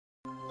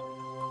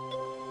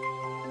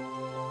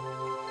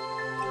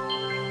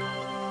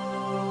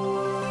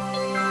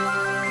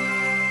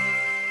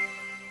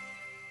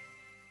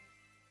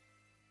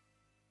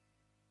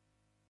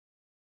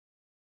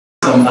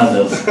some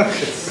others.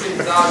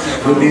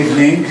 Good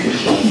evening.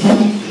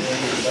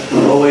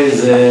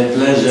 Always a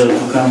pleasure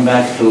to come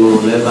back to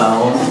Lev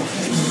Aaron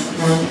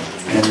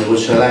and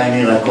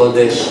Yerushalayim Ir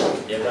HaKodesh,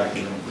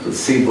 to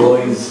see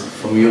boys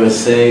from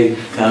USA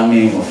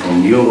coming, or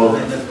from Europe,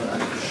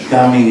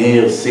 coming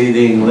here,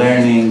 sitting,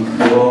 learning,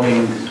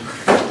 growing,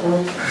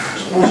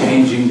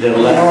 changing their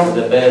life for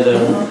the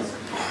better.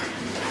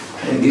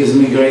 It gives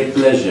me great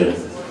pleasure.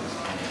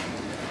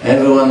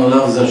 Everyone who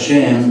loves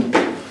Hashem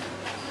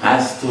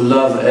has to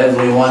love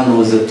everyone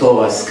who is a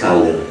Torah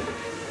scholar.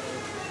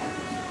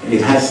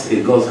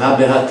 It goes ha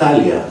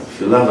behatalia.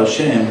 If you love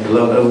Hashem, you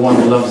love everyone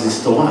who loves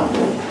his Torah.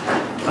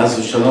 As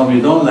for Shalom,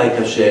 you don't like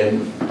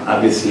Hashem,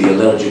 obviously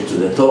allergic to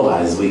the Torah,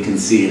 as we can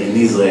see here in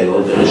Israel,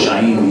 or the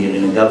Reshaim here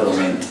in the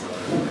government.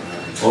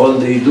 All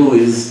they do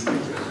is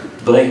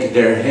break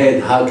their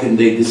head. How can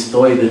they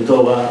destroy the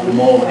Torah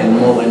more and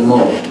more and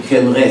more? You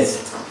can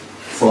rest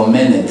for a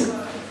minute.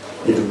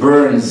 It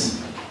burns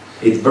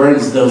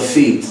their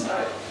feet.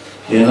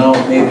 You know,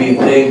 maybe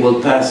they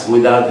will pass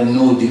without a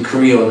new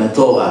decree on the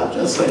Torah,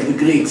 just like the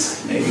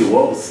Greeks, maybe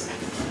worse.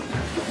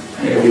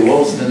 Maybe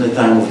worse than the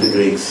time of the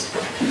Greeks.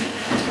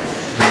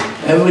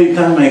 Every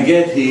time I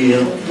get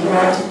here,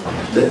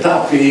 the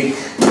topic is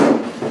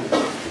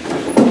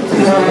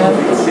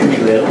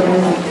similar.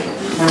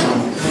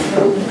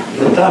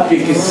 The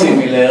topic is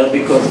similar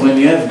because when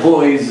you have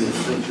boys,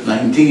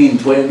 19,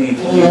 20,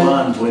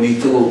 21,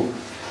 22,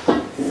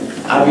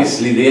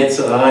 obviously the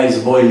Yetzer Hara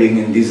is boiling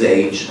in this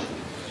age.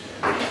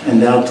 And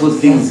there are two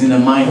things in the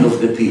mind of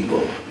the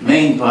people.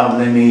 Main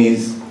problem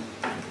is,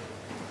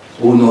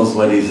 who knows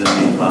what is the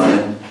main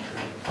problem?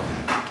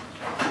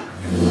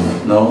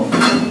 No?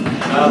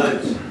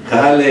 College.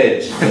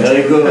 College.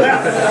 Very good.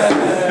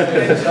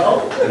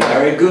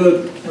 Very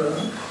good.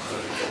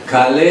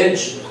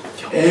 College,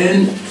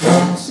 and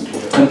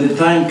when the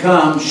time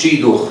comes,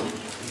 Shidduch.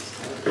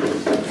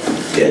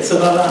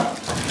 Yetzer Hara.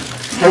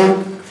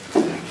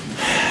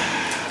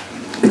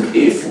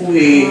 If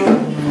we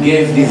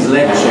gave this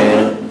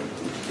lecture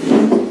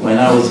when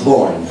I was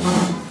born,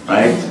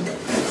 right?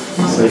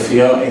 So if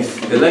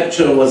the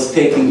lecture was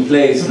taking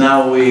place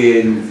now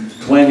in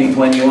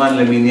 2021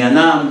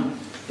 Leminyanam,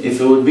 if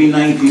it would be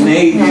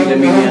 1980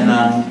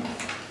 Leminyanam,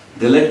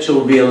 the lecture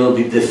would be a little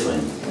bit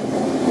different.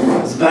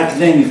 Because back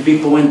then, if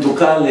people went to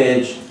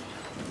college,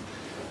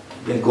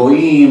 the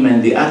goyim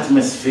and the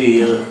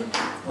atmosphere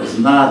was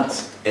not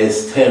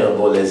as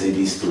terrible as it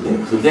is today.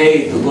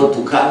 Today, to go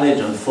to college,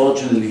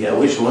 unfortunately, I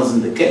wish it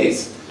wasn't the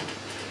case.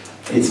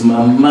 It's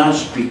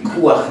mamash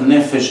pikuach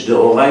nefesh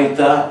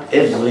deoraita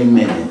every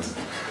minute.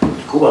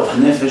 Pikuach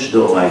nefesh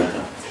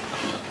deoraita.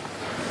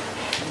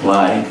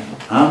 Why?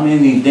 How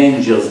many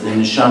dangers the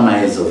neshama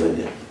has over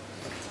there?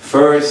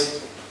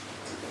 First,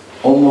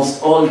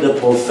 almost all the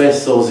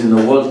professors in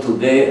the world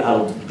today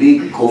are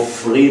big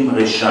kofrim,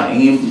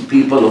 reshaim,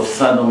 people of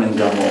Sodom and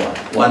Gomorrah,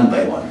 one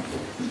by one.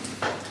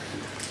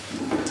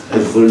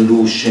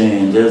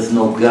 Evolution, there's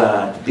no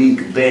God,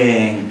 Big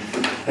Bang,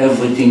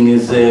 everything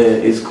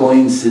is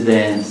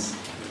coincidence,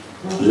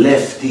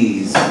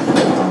 lefties,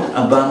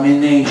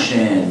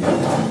 abomination,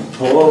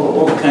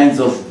 all kinds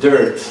of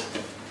dirt.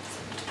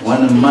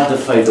 Want to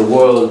modify the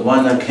world,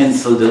 want to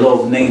cancel the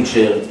law of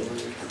nature,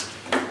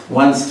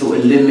 wants to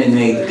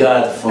eliminate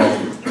God from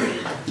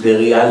the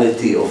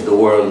reality of the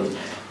world.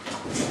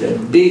 The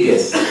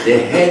biggest, the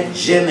head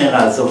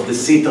generals of the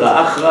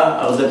Sitra Achra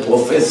are the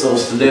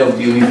professors today of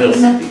the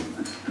university.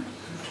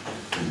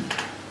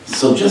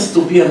 So just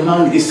to be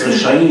among these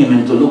Reshaim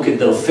and to look at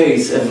their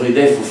face every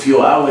day for a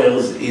few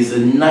hours is a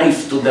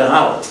knife to the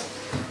heart.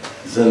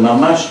 It's a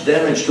mamash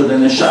damage to the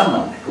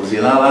neshama, because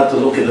you're not allowed to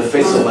look at the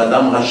face of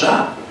Adam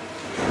Rasha.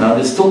 Now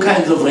there's two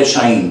kinds of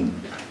Reshaim.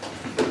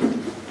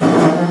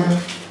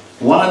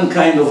 One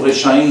kind of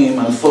Reshaim,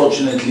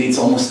 unfortunately, it's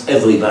almost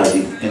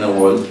everybody in the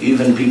world,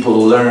 even people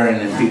who learn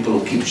and people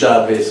who keep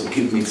Shabbos, who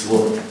keep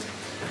mitzvot.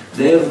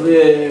 They have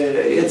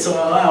Yetzer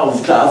Hara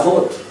of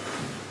Ta'avot,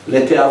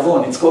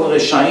 Lete'avon. It's called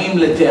Reshaim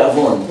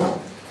Lete'avon.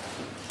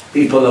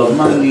 People have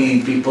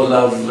money, people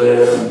have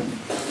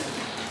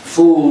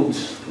food,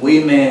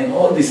 women,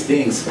 all these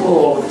things,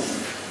 sport,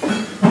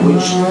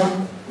 which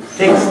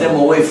takes them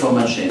away from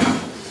Hashem.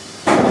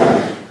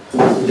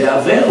 The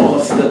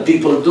averos that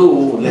people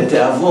do,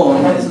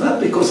 lete'avon, is not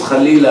because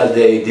Chalila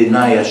they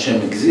deny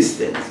Hashem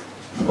existence,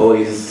 or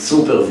His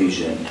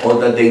supervision, or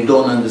that they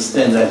don't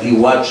understand that He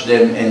watched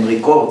them and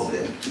records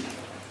them.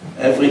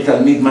 Every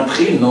Talmid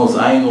Matchil knows,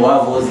 Ayin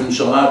Rav Ozen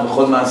Shomah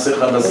B'chol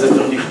Ma'asecha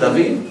B'Sefer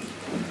Nichtavim.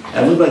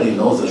 Everybody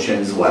knows Hashem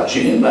is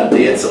watching, but the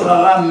Yetzer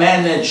Hara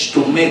managed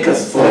to make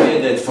us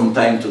forget it from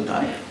time to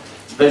time.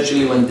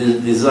 Especially when the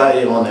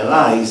desire on the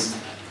rise,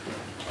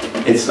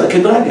 it's like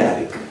a drug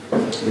addict.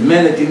 The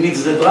minute he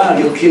needs the drug,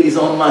 he'll kill his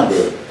own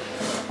mother.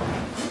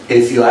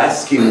 If you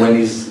ask him when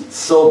he's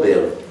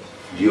sober,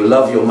 do you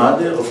love your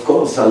mother? Of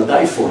course, I'll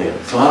die for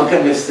her. So how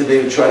come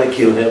yesterday you tried to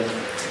kill her?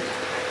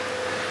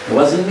 It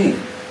wasn't me.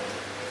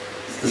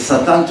 The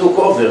Satan took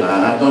over.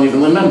 I don't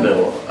even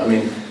remember. I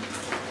mean,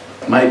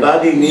 my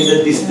body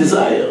needed this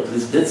desire.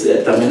 That's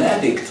it. I'm an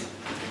addict.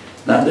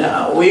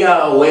 Now, we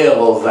are aware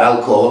of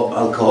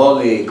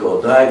alcoholic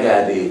or drug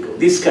addict, or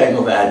this kind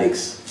of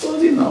addicts.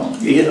 Well, you know,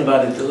 you hear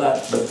about it a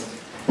lot, but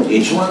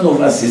each one of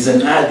us is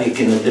an addict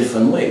in a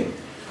different way.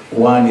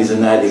 One is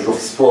an addict of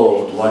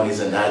sport, one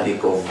is an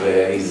addict of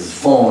his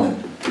phone,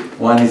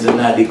 one is an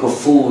addict of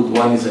food,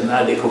 one is an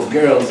addict of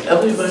girls.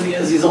 Everybody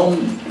has his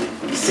own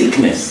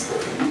sickness.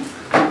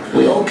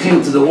 We all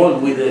came to the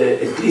world with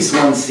at least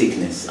one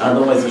sickness,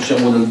 otherwise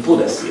Hashem wouldn't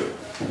put us here.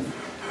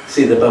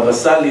 See, the Baba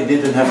Sali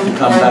didn't have to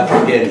come back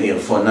again here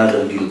for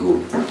another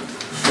Gilgul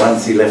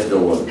once he left the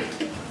world.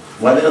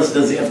 What else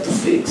does he have to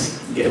fix?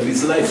 He gave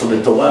his life for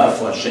the Torah,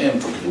 for Hashem,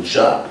 for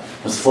Kedusha.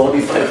 It was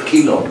 45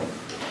 kilo.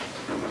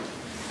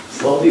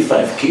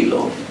 45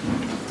 kilo.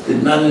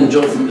 Did not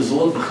enjoy from this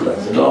world. It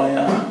was a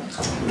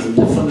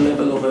different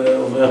level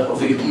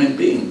of a human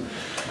being.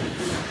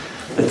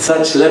 At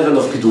such level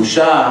of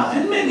Kedusha,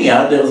 and many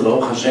others,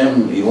 Baruch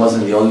Hashem, he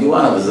wasn't the only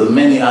one, but there were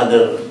many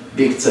other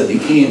big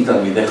tzaddikim,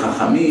 Talmidei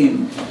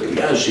Chachamim, Rabbi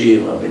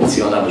Yashir, Rabbi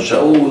Tzion Abba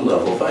Shaul,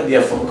 Rabbi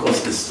Ovadia from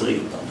across the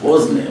street, Rabbi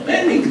Wozner,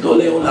 many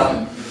Gdolei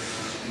Olam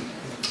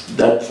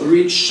that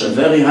reach a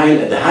very high,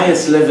 the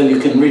highest level you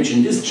can reach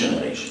in this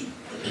generation.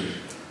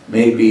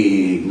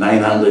 Maybe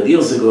 900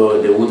 years ago,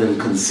 they wouldn't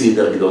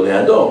consider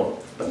Gdolei Ador,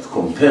 but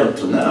compared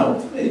to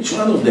now, each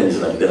one of them is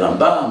like the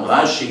Rambam,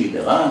 Rashi,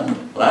 the Ran,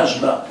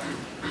 Rashba,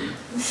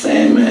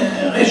 same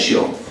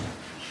ratio.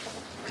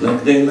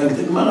 Like the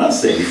Gemara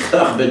says,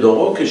 Yiftach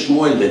bedoro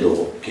k'Shmuel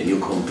bedoro. Can you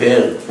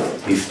compare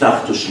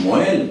Yiftach to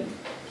Shmuel?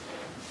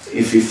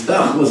 If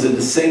Yiftach was at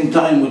the same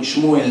time with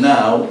Shmuel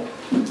now,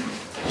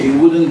 he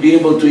wouldn't be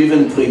able to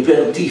even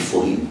prepare tea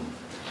for him.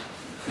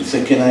 He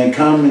said, can I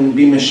come and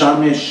be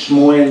Meshamesh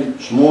Shmuel?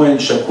 Shmuel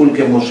shakul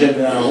keMoshe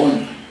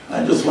ve'Aaron.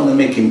 I just want to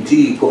make him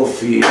tea,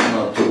 coffee, you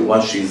know, to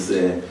wash his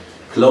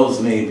clothes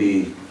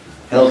maybe,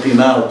 help him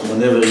out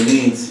whenever he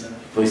needs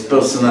for his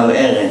personal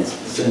errands.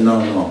 He said,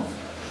 no.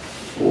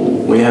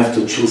 We have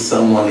to choose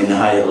someone in a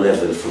higher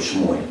level for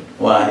Shmuel.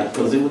 Why?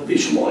 Because it would be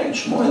Shmuel.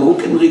 Shmuel, who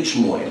can reach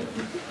Shmuel?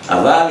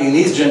 Aval, in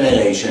his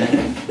generation,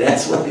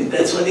 that's what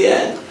he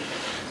had.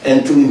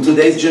 And in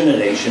today's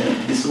generation,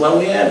 this is what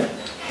we have.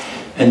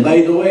 And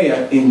by the way,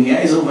 in the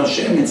eyes of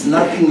Hashem, it's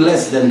nothing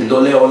less than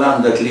Gdolei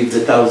Olam that lived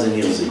 1,000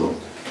 years ago.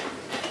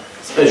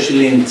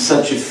 Especially in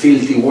such a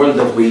filthy world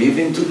that we live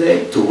in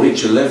today, to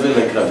reach a level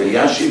like Rabbi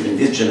Yashiv in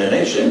this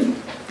generation,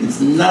 it's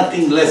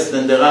nothing less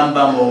than the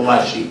Rambam or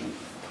Rashi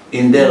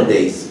in their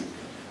days.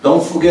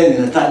 Don't forget,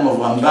 in the time of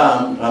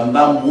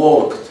Rambam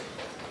worked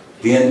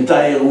the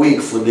entire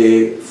week for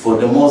the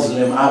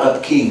Muslim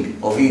Arab king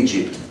of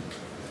Egypt.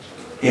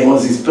 He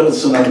was his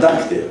personal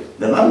doctor.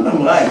 The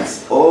Rambam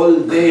writes, all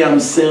day I'm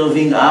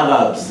serving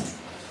Arabs.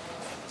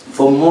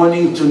 From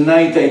morning to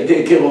night I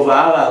take care of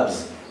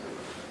Arabs.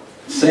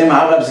 Same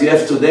Arabs you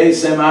have today,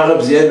 same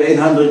Arabs you have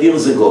 800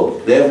 years ago.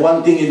 They have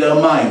one thing in their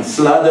mind,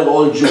 slaughter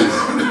all Jews.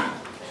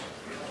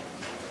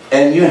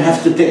 And you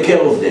have to take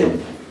care of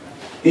them.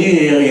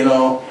 Here, you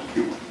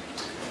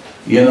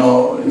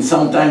know, and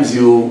sometimes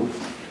you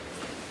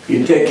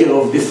take care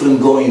of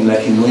different goyim,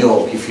 like in New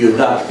York, if you're a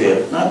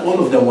doctor, not all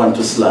of them want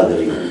to slaughter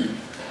you.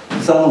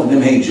 Some of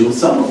them hate Jews,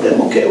 some of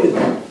them okay with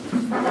them.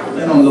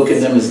 They don't look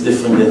at them as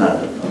different than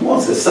others.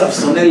 Moses, Sav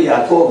Sonel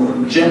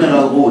Yaakov,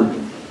 general rule.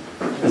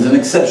 There's an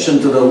exception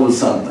to the rule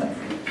sometimes.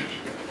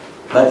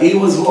 But he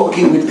was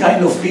working with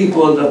kind of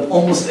people that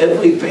almost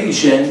every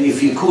patient, if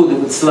he could, he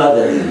would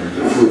slaughter him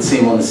if he would see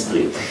him on the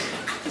street.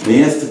 He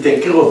has to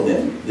take care of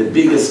them. The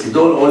biggest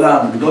Gdol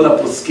Olam, Gdol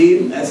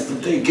HaPoskim, has to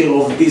take care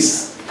of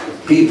these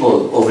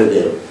people over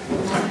there.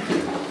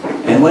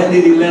 And when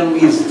did he learn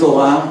his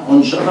Torah?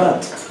 On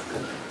Shabbat.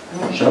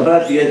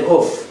 Shabbat he had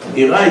off.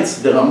 He writes,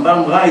 the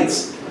Rambam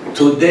writes,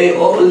 today,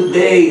 all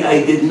day,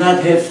 I did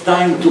not have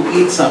time to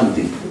eat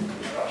something.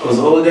 Because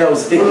all day I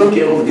was taking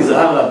care of these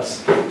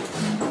Arabs.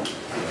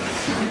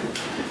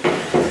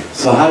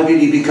 So how did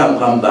he become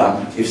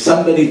Rambam? If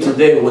somebody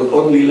today would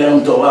only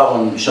learn Torah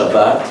on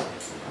Shabbat,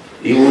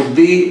 he would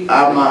be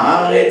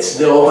Amaaretz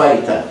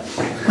Deoraita.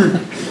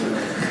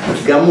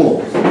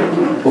 Gamur.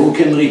 Who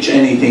can reach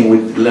anything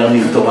with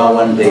learning Torah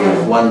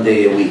one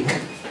day a week?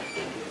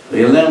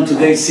 You learn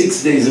today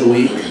 6 days a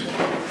week,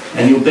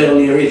 and you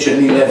barely reach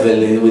any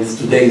level with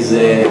today's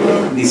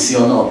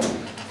Nisyonot.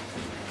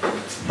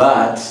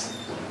 But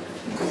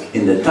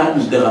in the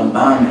times of the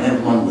Rambam,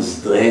 everyone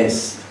was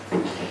dressed.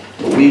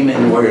 The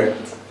women were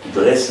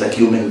dressed like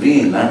human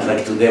beings, not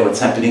like today what's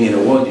happening in the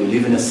world. You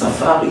live in a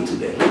safari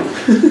today.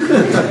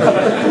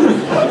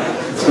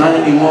 It's not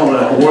anymore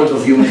a world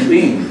of human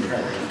beings.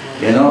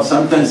 You know,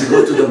 sometimes you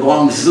go to the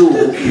Bronx Zoo,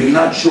 you're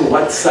not sure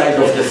what side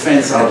of the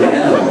fence are the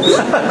animals. You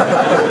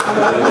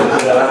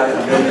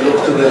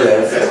look to the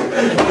left,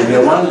 and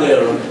you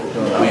wonder,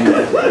 I mean,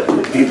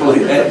 people,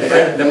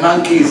 the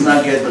monkeys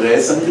not get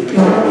dressed, and the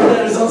people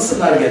there is also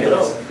not get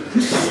dressed.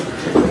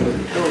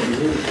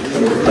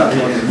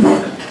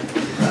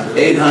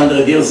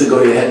 800 years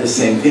ago, you had the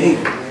same thing.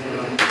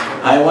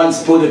 I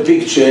once put a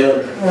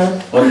picture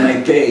on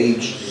my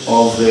page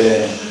of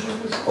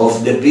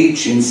the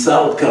beach in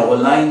South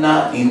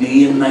Carolina in the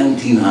year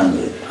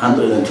 1900.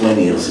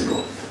 120 years ago.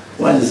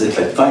 What is it,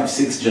 like 5,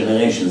 6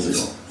 generations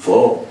ago?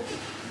 4.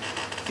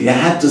 You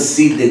had to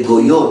see the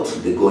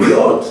Goyot. The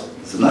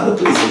Goyot is another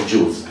place of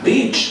Jews.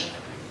 Beach.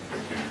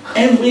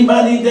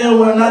 Everybody there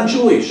were not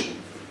Jewish.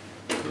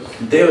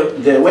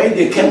 The way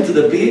they came to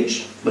the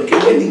beach, like a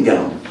wedding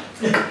gown.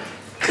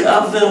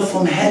 Cover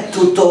from head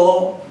to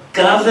toe,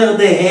 cover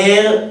the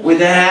hair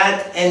with a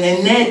hat and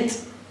a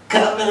net,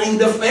 covering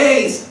the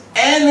face,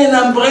 and an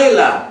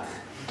umbrella.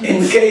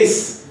 In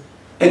case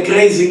a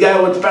crazy guy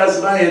would pass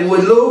by and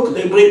would look,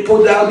 they would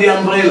put down the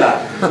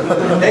umbrella.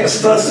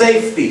 Extra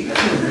safety.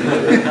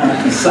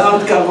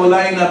 South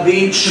Carolina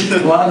beach,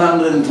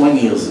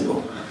 120 years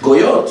ago.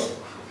 Goyot.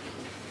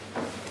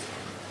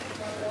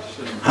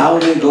 How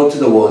they go to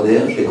the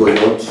water, the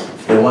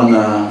Goyot? They want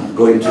to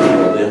go into the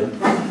water.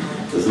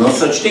 There's no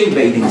such thing,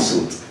 bathing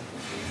suit.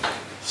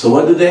 So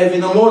what do they have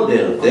in the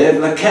water? They have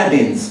like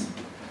cabins.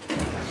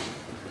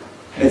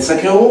 It's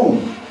like a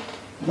room,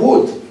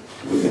 wood,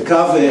 with a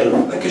cover,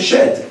 like a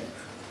shed.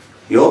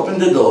 You open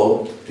the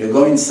door, you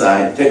go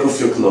inside, take off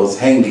your clothes,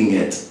 hanging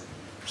it,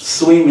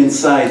 swim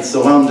inside,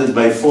 surrounded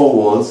by 4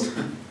 walls,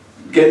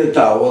 get a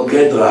towel,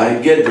 get dry,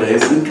 get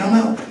dressed, and come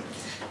out.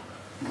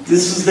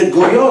 This is the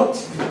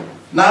Goyot.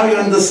 Now you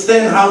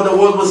understand how the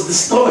world was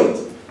destroyed.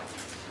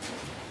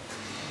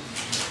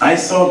 I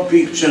saw a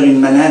picture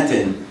in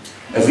Manhattan,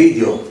 a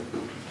video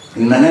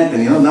in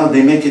Manhattan. You know, now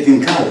they make it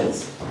in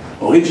colors.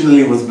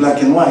 Originally it was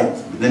black and white.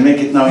 They make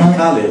it now in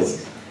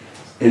colors.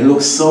 It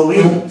looks so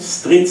real.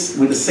 Streets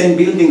with the same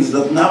buildings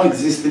that now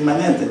exist in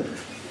Manhattan.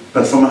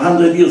 But from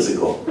 100 years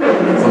ago,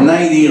 from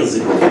 90 years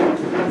ago,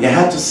 you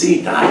had to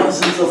see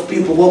thousands of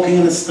people walking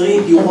in the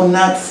street. You will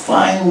not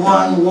find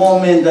one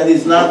woman that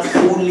is not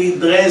fully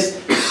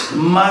dressed,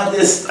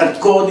 modest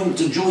according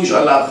to Jewish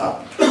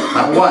halacha.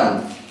 Not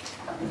one.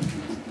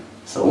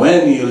 So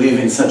when you live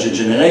in such a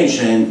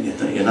generation,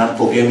 you're not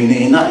pogem in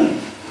einayim.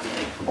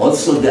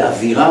 Also the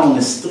avira on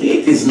the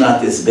street is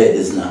not as bad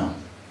as now.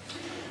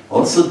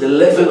 Also the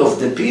level of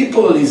the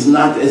people is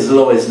not as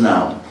low as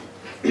now.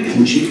 You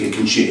can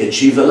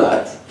achieve a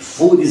lot.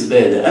 Food is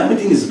better,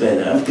 everything is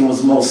better, everything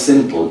was more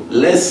simple.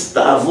 Less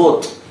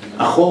ta'avot,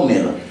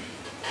 achomer.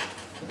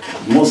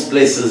 Most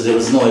places there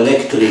is no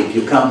electric,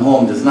 you come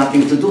home, there's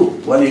nothing to do.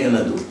 What are you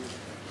going to do?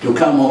 You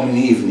come home in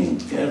the evening,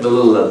 you have a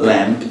little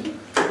lamp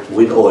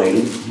with oil,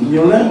 and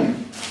you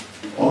learn.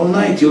 All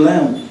night you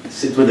learn.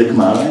 Sit with the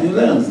Gemara and you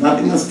learn, there's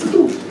nothing else to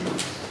do.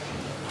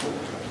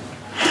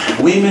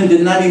 Women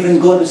did not even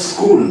go to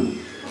school.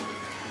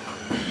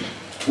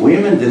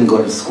 Women didn't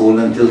go to school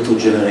until 2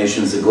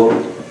 generations ago.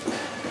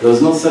 There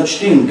was no such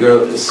thing,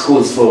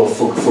 schools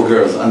for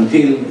girls,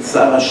 until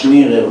Sarah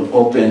Schneerer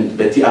opened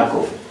Bet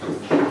Yaakov.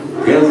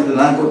 Girls did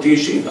not go to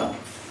yeshiva.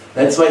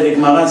 That's why the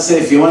Gemara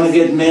says, if you want to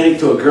get married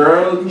to a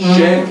girl,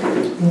 check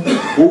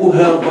who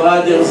her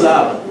brothers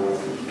are.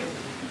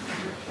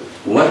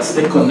 What's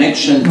the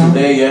connection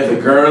today? You have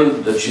a girl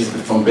that she's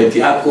from Bet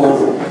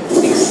Yaakov,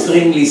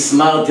 extremely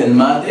smart and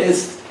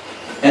modest,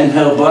 and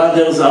her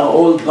brothers are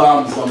all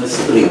bums on the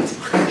street.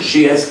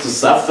 She has to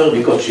suffer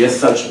because she has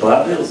such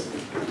brothers.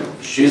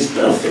 She's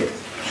perfect.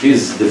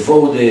 She's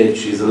devoted,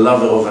 she's a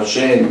lover of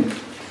Hashem.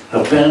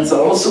 Her parents are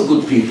also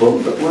good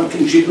people, but what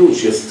can she do?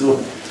 She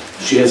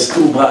has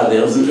 2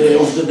 brothers and they're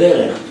off the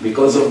derech.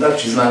 Because of that,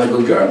 she's not a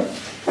good girl.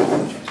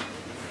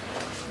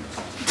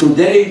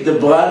 Today, the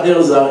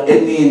brothers are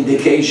any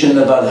indication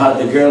about how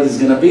the girl is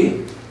going to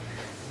be?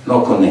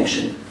 No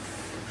connection.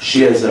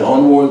 She has her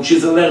own world,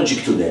 she's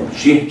allergic to them.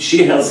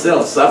 She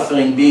herself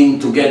suffering being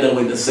together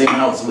with the same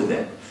house with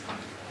them.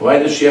 Why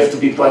does she have to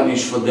be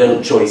punished for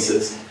their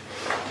choices?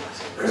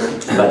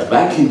 But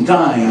back in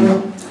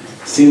time,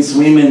 since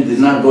women did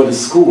not go to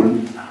school,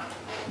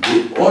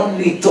 the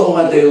only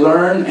Torah they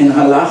learned in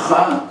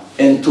halacha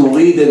and to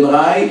read and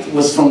write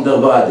was from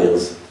their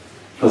brothers.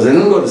 Because they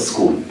didn't go to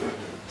school.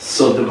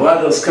 So the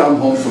brothers come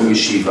home from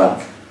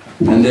yeshiva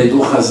and they do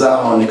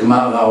chazar or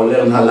Gemara or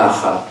learn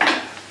halacha.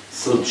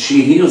 So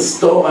she hears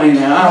Torah in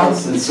her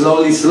house and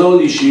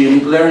slowly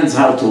she learns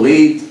how to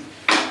read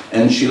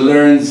and she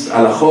learns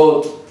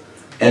halachot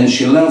and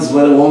she learns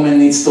what a woman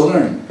needs to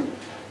learn.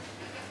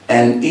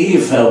 And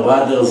if her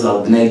brothers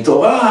are Bnei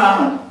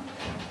Torah,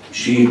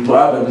 she's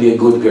probably a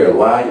good girl.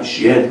 Why?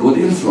 She had good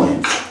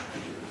influence.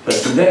 But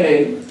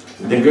today,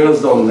 the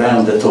girls don't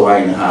learn the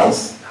Torah in the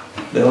house.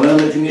 They learn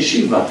it in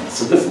yeshiva.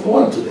 It's a different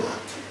world today.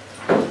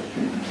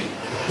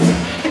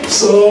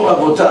 So,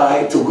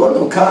 Rabotai, to go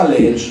to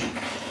college,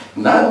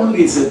 not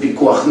only is it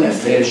pikuach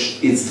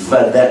nefesh, it's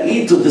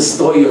vada'i to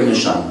destroy your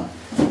neshama.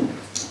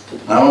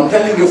 Now I'm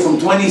telling you from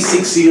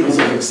 26 years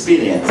of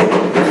experience.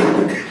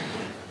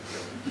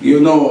 You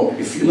know,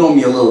 if you know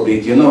me a little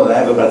bit, you know that I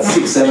have about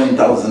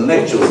 6,000-7,000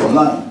 lectures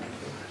online.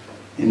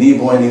 In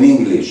Hebrew and in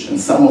English, and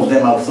some of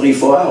them are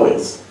 3-4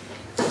 hours.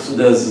 So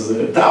there's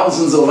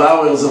thousands of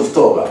hours of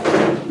Torah.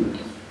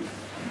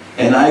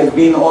 And I've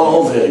been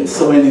all over in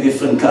so many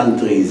different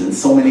countries and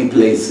so many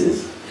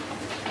places.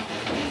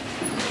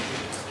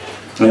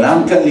 And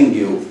I'm telling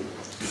you,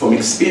 from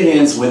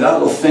experience,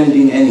 without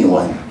offending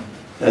anyone,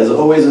 there's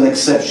always an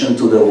exception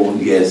to the rule,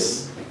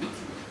 yes.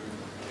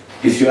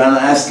 If you want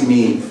to ask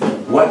me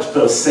what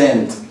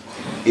percent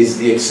is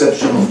the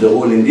exception of the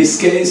rule in this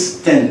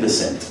case,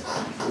 10%.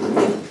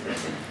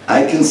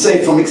 I can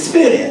say from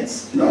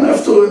experience. You don't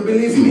have to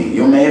believe me.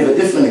 You may have a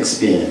different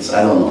experience.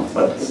 I don't know.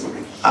 But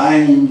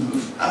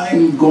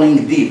I'm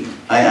going deep.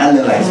 I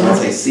analyze what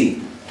I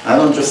see. I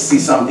don't just see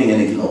something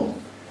and ignore.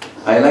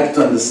 I like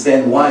to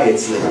understand why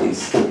it's like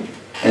this.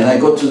 And I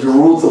go to the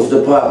root of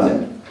the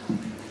problem.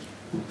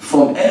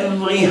 From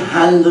every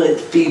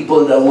 100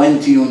 people that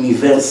went to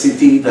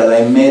university that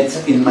I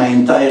met in my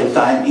entire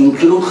time,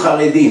 include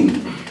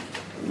Haredim,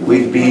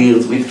 with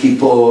beards, with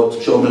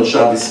kippot, Shomer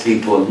Shabbos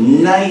people,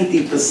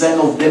 90%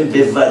 of them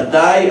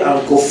bevadai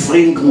are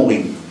kofrim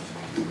gmurim.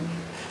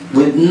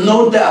 With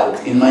no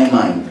doubt in my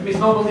mind. That means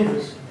no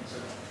believers.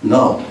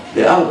 No,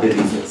 they are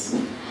believers.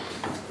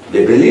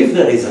 They believe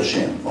there is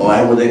Hashem. Or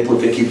why would they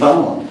put a kippah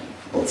on?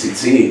 Or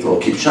tzitzit, or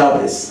keep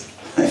Shabbos?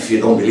 If you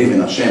don't believe in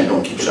Hashem,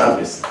 don't keep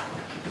Shabbos.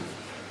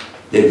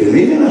 They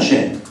believe in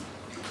Hashem.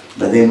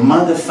 But they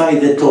modify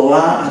the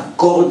Torah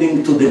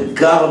according to the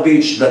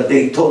garbage that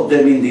they taught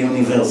them in the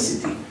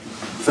university.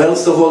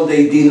 First of all,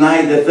 they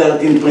deny the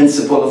 13th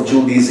principle of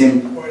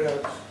Judaism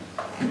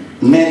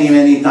many,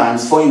 many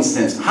times. For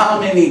instance, how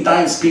many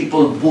times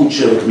people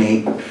butchered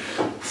me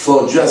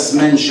for just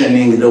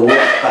mentioning the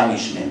word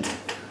punishment?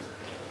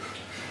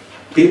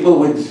 People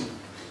would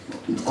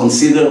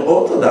consider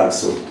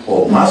Orthodox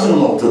or modern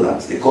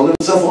Orthodox. They call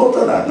themselves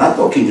Orthodox, not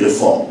talking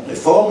Reform.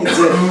 Reform,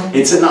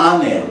 it's an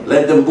honor.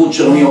 Let them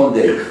butcher me all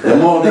day. The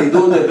more they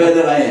do, the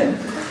better I am.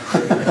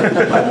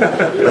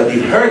 But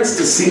it hurts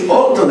to see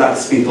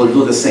Orthodox people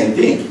do the same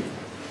thing.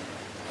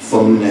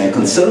 From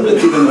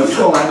conservative and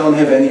Reform, I don't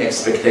have any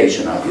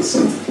expectation,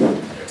 obviously.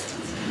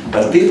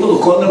 But people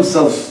who call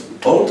themselves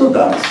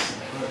Orthodox,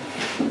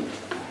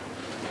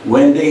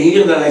 when they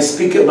hear that I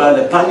speak about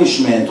a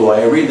punishment or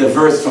I read a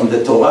verse from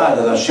the Torah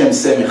that Hashem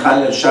said,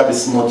 Mechalel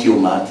Shabbos Mot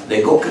Yumat,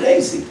 they go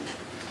crazy.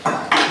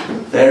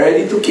 They're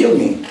ready to kill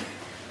me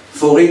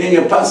for reading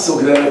a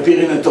pasuk that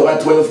appeared in the Torah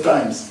 12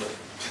 times.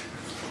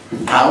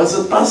 How is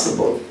it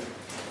possible?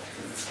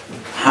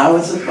 How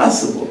is it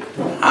possible?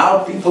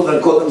 How people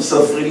that call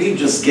themselves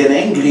religious get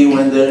angry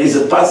when there is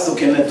a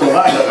pasuk in the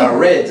Torah that are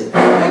read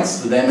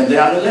next to them and they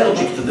are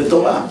allergic to the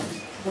Torah?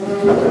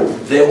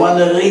 They want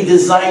to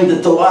redesign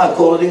the Torah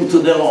according to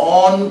their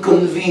own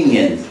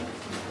convenience.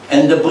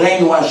 And the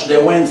brainwash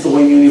they went through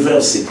in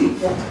university.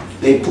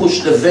 They push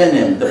the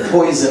venom, the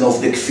poison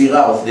of the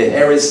kfirah, of the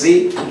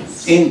heresy,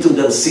 into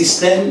their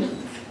system,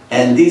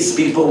 and these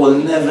people will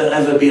never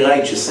ever be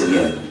righteous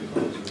again.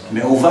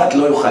 מעוות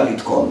לא יוכל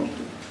לתקון.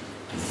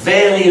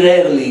 Very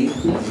rarely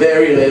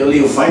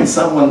you find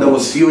someone that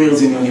was few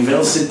years in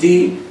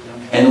university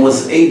and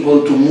was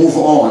able to move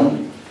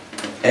on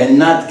and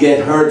not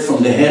get hurt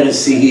from the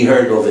heresy he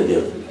heard over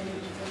there.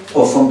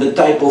 Or from the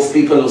type of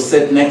people who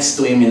sat next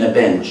to him in a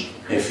bench,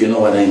 if you know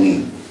what I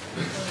mean.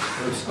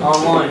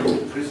 Online.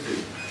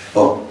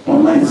 Oh,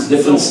 online is a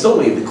different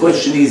story. The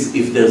question is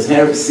if there's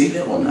heresy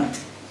there or not.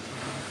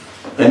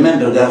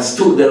 Remember, there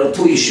are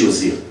two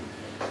issues here.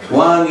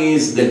 One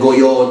is the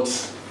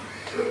goyot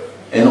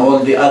and all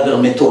the other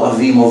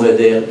metoavim over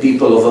there,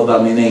 people of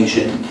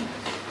abomination,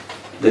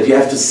 that you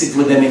have to sit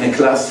with them in a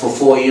class for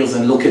 4 years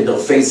and look at their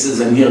faces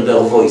and hear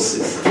their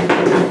voices.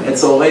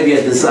 It's already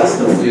a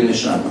disaster for your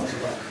neshama.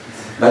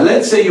 But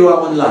let's say you are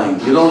online,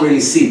 you don't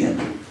really see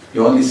them.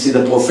 You only see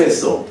the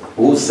professor,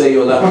 who say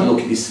you're allowed to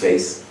look at his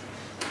face.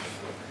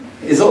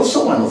 Is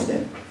also one of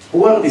them.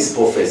 Who are these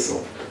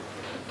professors?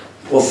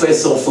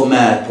 Professor for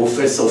math,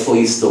 professor for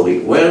history.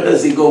 Where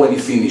does he go when he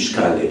finishes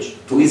college?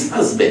 To his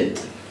husband.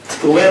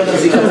 So where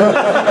does he go?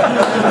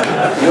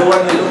 You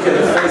want to look at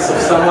the face of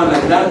someone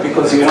like that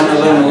because you want to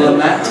learn a little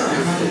math?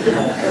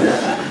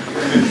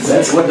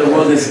 That's what the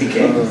world has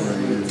become.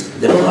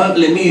 The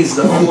problem is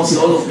that almost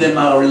all of them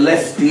are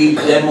lefty,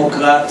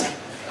 Democrat,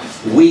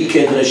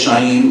 wicked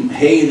Reshaim,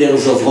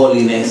 haters of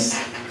holiness.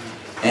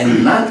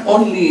 And not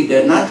only,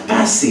 they're not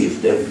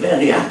passive, they're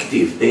very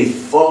active. They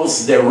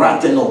force their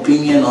rotten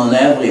opinion on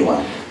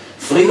everyone.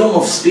 Freedom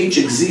of speech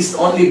exists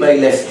only by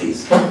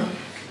lefties.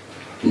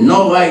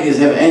 No righties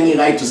have any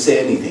right to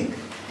say anything.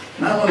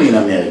 Not only in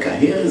America,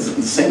 here is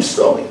the same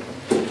story.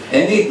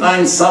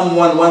 Anytime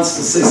someone wants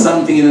to say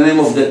something in the name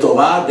of the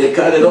Torah, they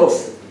cut it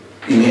off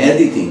in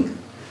editing.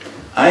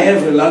 I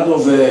have a lot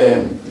of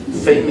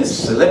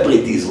famous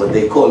celebrities, what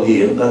they call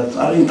here, that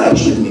are in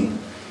touch with me.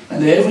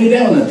 And they're every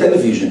day on the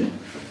television.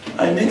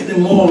 I make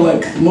them more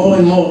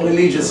and more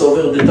religious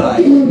over the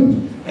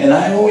time. And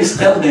I always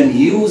tell them,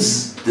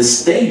 use the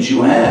stage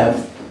you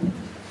have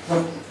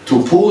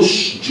to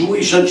push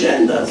Jewish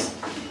agendas.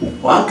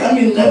 Why come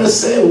you never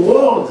say a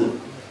word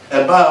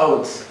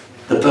about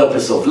the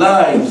purpose of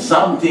life,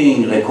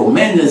 something,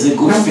 recommend as a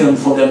good film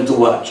for them to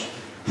watch?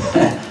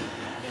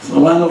 So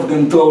one of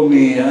them told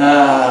me,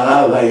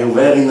 Rabbi, you're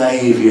very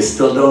naive, you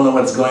still don't know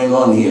what's going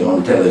on here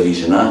on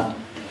television, huh?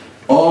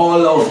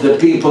 All of the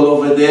people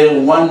over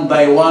there, one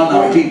by one,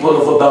 are people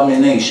of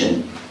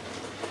abomination.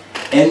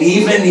 And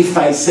even if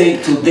I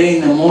say today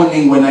in the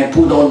morning when I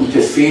put on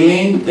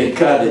tefillin, they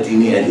cut it in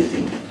the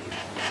editing.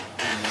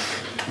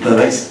 that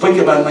I speak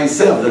about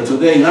myself, that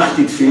today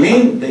Nachti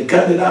Tfilin, they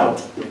cut it out.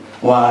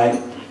 Why?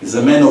 He's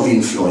a man of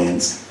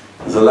influence.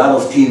 There's a lot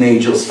of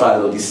teenagers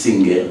follow this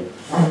singer.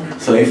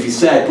 So if you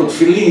say I put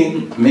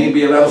tefillin,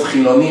 maybe a lot of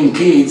Chilonim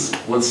kids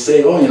will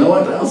say, oh, you know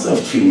what, I also have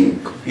tefillin.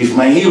 If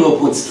my hero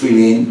puts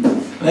tefillin,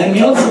 let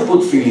me also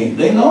put tefillin.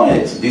 They know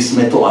it, this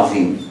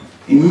metoavim.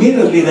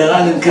 Immediately they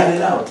run and cut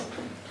it out.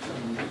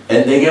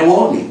 And they get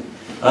warning.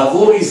 Rav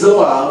Uri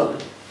Zohar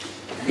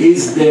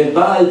is the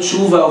Baal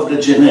Tshuva of the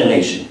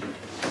generation.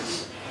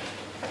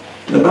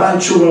 The Baal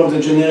Tshuva of the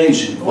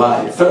generation.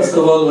 Why? First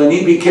of all, when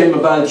he became a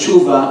Baal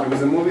Tshuva, he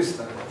was a movie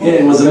star. Yeah,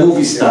 he was a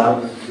movie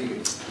star.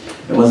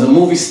 He was a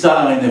movie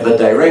star and a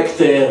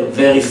director,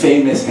 very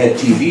famous, had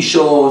TV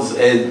shows,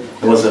 and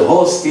he was a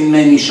host in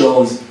many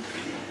shows.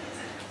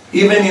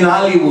 Even in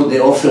Hollywood, they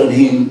offered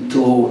him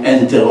to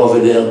enter over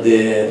there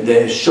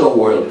the show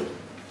world.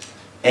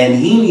 And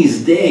in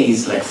his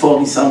days, like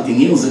 40-something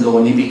years ago,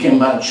 when he became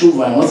Baal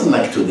Tshuva, it wasn't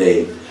like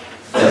today.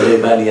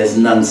 Everybody has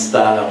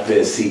non-stop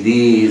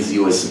CDs,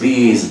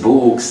 USBs,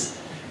 books.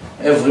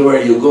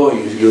 Everywhere you go,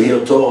 you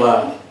hear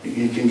Torah.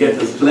 You can get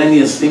as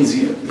plenty of things.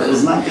 There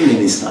was nothing in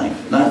his time,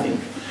 nothing.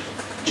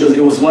 Just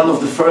it was one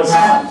of the first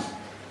ones.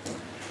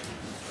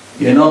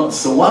 You know,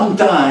 so one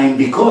time,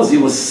 because he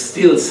was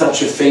still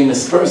such a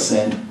famous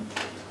person,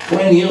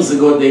 20 years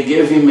ago they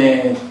gave him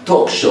a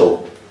talk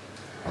show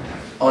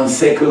on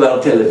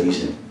secular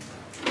television.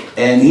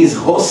 And he's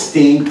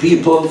hosting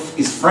people,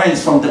 his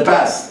friends from the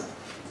past.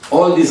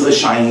 All these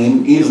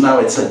Reshaim, he is now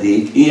a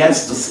tzaddik, he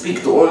has to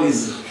speak to all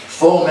his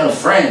former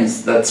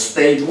friends that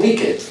stayed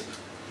wicked.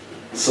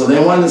 So they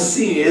want to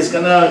see, it's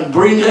going to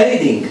bring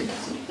rating.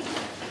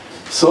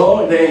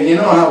 So, they, you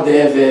know how they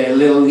have a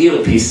little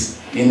earpiece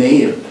in the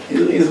ear.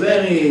 He's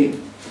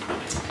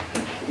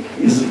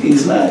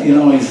not, you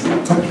know, he's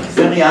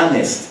very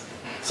honest.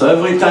 So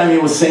every time he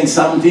was saying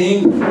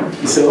something,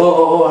 he said,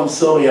 oh, I'm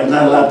sorry, I'm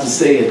not allowed to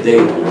say it.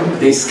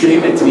 They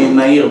scream at me in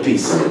my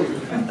earpiece.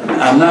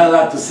 I'm not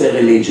allowed to say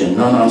religion.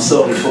 No, I'm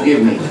sorry,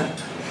 forgive me.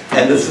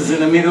 And this is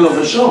in the middle of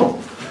a show.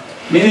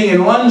 Meaning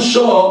in one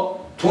show,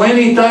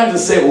 20 times they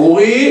say,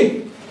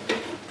 Uri,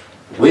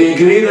 we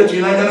agree that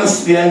you're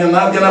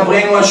not gonna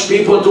brainwash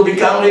people to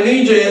become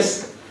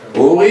religious.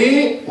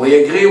 Uri,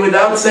 we agree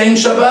without saying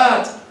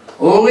Shabbat.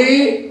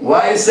 Uri,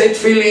 why you say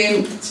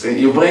tefillin? So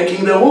you're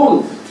breaking the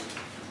rule.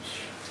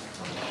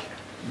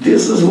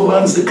 This is who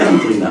runs the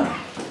country now.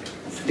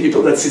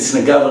 People that sit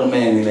in the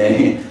government.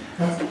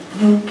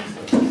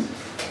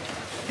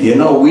 You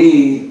know,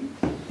 we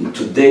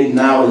today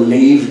now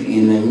live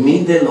in the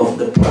middle of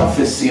the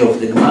prophecy of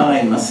the Gemara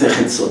in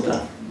Masechet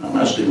Sota.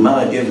 Mamash, the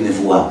Gemara gave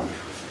nevuah.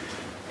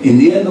 In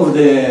the end of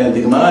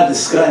the Gemara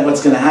describes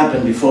what's going to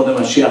happen before the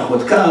Mashiach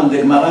would come. The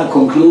Gemara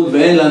concludes,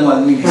 ואין לנו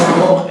על מי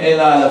לסמוך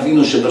אלא על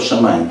אבינו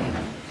שבשמיים.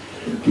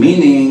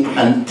 Meaning,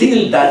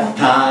 until that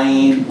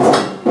time,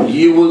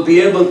 you will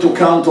be able to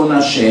count on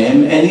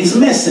Hashem and His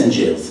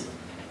messengers.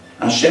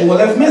 Hashem will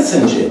have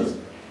messengers.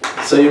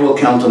 So you will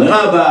count on a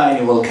rabbi,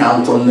 you will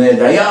count on a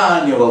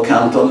dayan, you will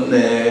count on,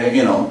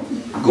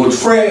 good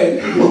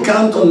friend, you will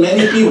count on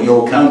many people, you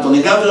will count on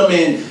the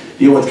government,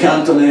 you will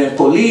count on the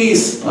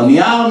police, on the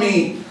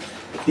army,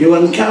 you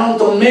will count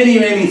on many,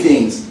 many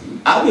things.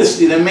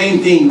 Obviously the main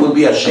thing will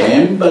be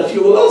Hashem, but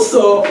you will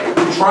also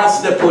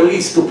trust the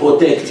police to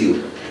protect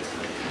you.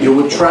 You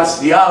would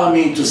trust the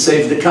army to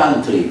save the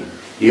country.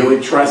 You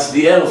would trust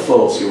the Air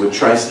Force, you would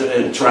trust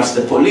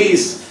the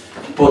police,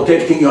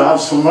 protecting your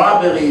house from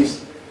robberies.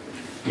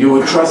 You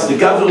would trust the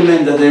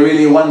government that they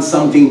really want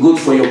something good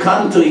for your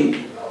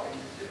country.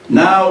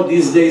 Now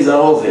these days are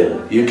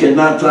over. You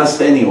cannot trust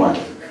anyone.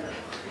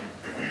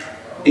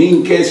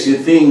 In case you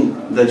think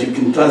that you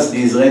can trust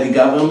the Israeli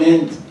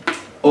government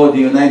or the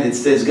United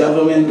States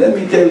government, let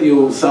me tell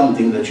you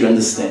something that you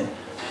understand.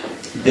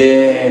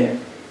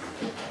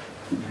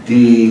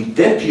 The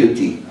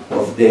deputy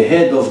of the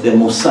head of the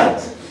Mossad,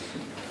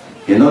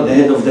 you know, the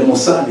head of the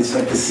Mossad is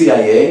like the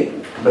CIA,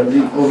 but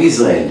of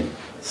Israel.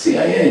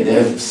 CIA, they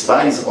have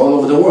spies all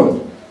over the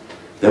world.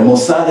 The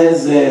Mossad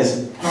has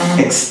an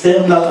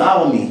external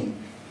army,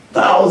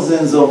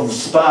 thousands of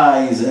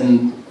spies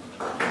and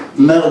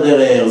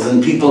murderers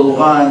and people who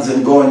run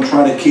and go and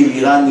try to kill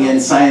Iranian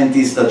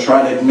scientists that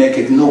try to make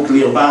a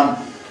nuclear bomb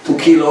to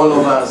kill all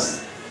of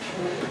us.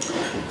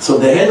 So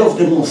the head of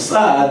the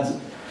Mossad,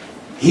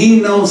 he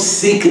knows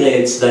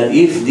secrets that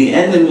if the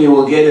enemy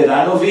will get it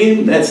out of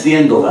him, that's the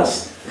end of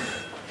us.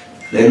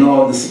 They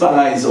know the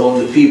spies, all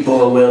the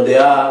people, where they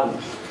are,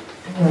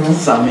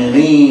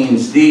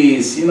 submarines,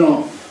 this, you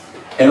know.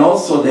 And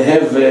also they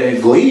have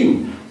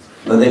goyim,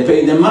 that they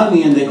pay the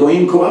money and the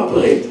goyim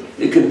cooperate.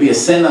 It could be a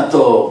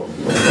senator,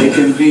 it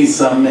could be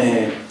some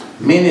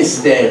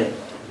minister.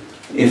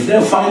 If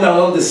they find out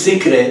all the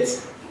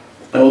secrets,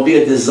 there will be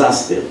a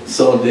disaster.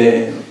 So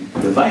the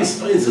vice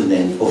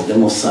president of the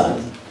Mossad,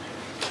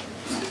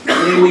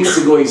 3 weeks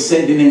ago he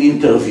said in an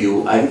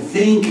interview, I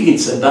think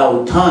it's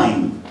about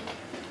time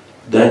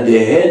that the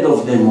head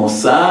of the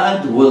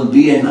Mossad will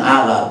be an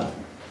Arab.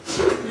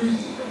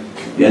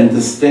 You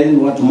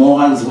understand what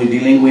morons we're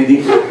dealing with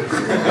here?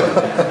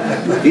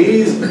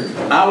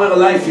 Our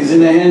life is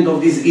in the hand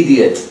of this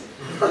idiot.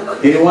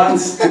 He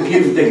wants to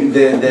give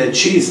the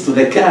cheese to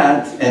the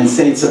cat and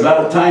say it's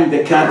about time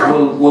the cat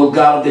will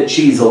guard the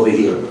cheese over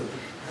here.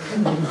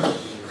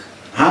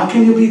 How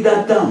can you be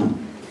that dumb?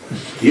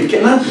 You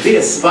cannot be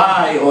a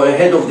spy or a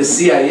head of the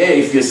CIA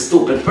if you're a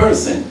stupid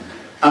person.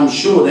 I'm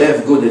sure they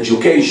have good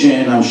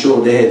education, I'm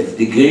sure they have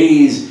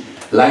degrees,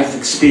 life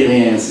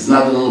experience, it's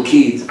not a little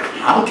kid.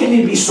 How can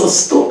he be so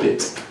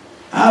stupid?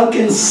 How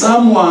can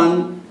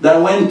someone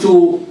that went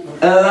to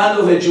a lot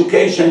of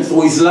education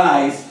through his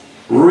life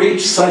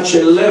reach such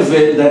a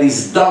level that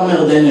is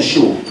dumber than a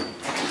shoe?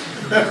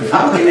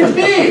 How can it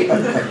be?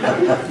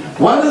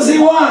 What does he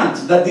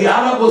want? That the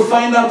Arab will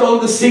find out all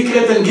the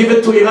secret and give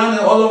it to Iran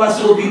and all of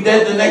us will be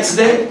dead the next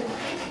day?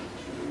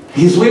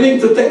 He's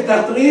willing to take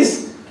that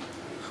risk?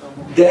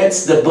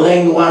 That's the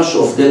brainwash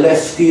of the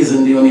lefties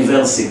in the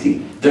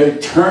university. They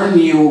turn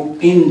you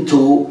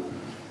into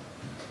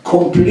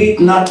complete,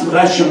 not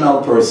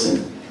rational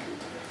person.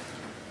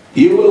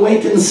 You will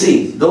wait and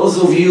see.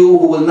 Those of you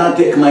who will not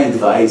take my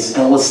advice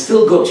and will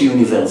still go to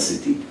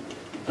university,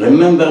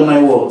 remember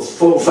my words.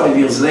 4 or 5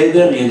 years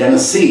later, you're going to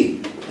see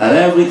that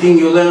everything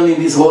you learn in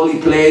this holy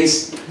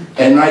place,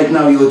 and right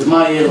now you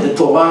admire the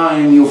Torah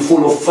and you're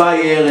full of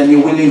fire and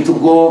you're willing to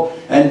go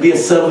and be a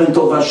servant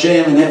of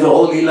Hashem and have a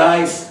holy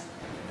life.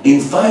 In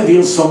 5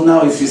 years from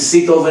now, if you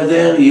sit over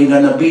there, you're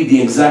going to be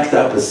the exact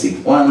opposite,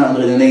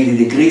 180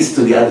 degrees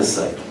to the other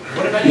side.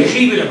 What about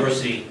Yeshiva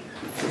University?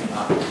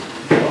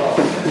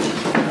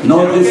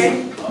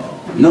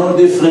 No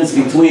difference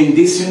between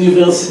this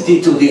university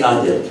to the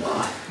other.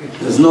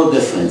 There's no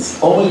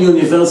difference. All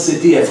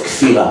universities have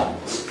kfirah.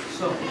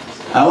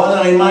 I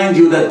want to remind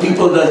you that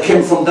people that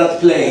came from that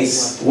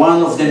place,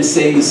 one of them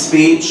said in his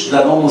speech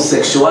that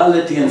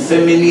homosexuality and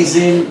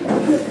feminism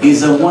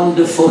is a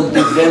wonderful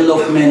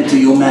development to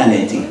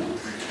humanity.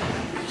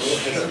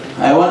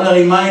 I want to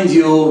remind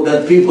you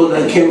that people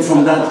that came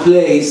from that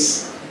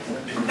place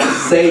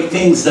say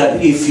things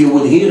that if you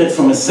would hear it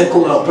from a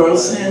secular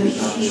person,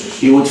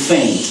 you would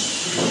faint.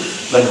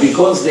 But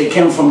because they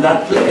came from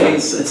that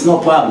place, it's no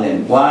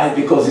problem. Why?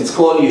 Because it's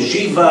called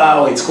yeshiva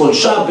or it's called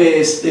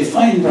Shabbos. They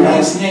find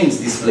nice names,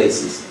 these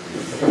places.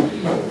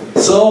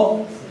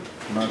 So,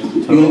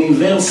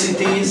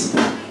 universities,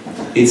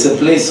 it's a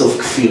place of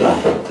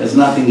kfirah. There's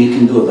nothing you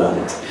can do about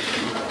it.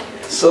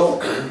 So,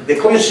 the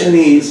question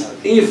is,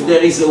 if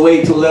there is a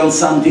way to learn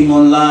something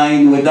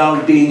online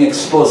without being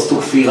exposed to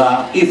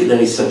kfirah, if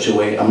there is such a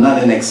way, I'm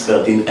not an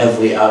expert in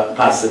every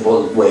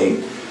possible way,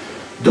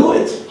 do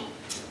it.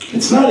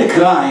 It's not a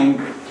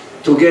crime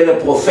to get a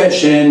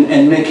profession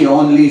and make your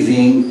own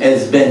living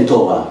as Ben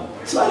Torah.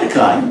 It's not a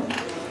crime.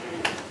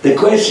 The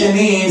question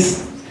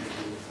is,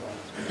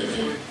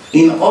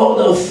 in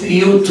order for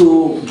you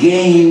to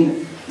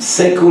gain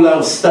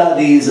secular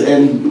studies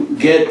and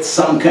get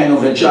some kind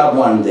of a job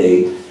one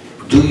day,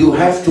 do you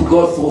have to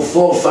go through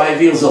 4 or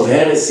 5 years of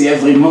heresy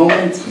every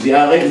moment? Who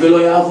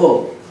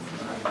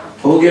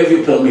gave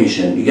you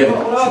permission? You gave...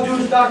 What about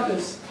Jewish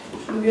doctors?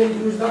 Should we get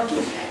Jewish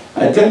doctors?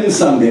 I tell you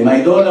something,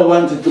 my daughter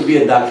wanted to be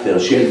a doctor.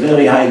 She had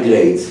very high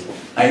grades.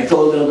 I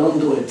told her, don't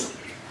do it.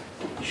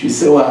 She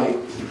said, why?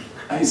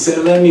 I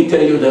said, let me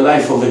tell you the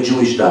life of a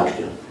Jewish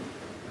doctor.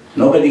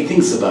 Nobody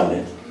thinks about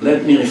it.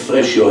 Let me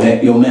refresh your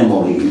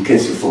memory in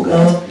case you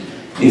forgot.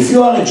 If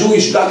you are a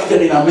Jewish doctor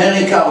in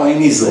America or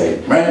in Israel,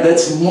 right?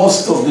 That's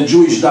most of the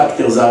Jewish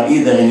doctors are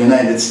either in the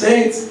United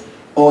States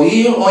or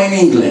here or in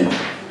England,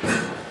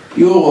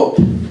 Europe.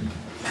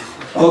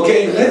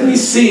 Okay, let me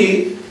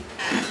see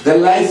the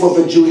life of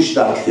a Jewish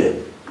doctor.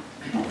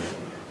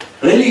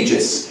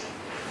 Religious.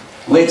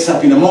 Wakes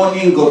up in the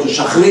morning, go to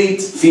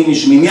Shachrit,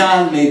 finish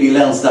Minyan, maybe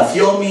learns Daf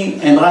Yomi,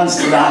 and runs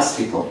to the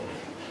hospital.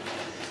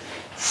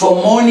 From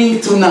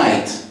morning to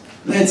night,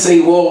 let's say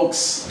he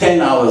works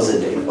 10 hours a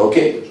day,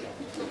 okay?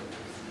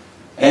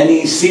 And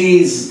he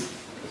sees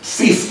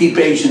 50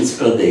 patients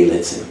per day,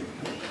 let's say.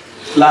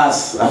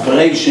 Plus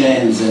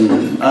operations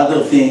and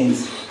other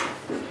things.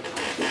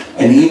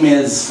 And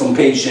emails from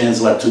patients,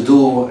 what to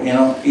do, you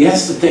know, he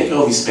has to take care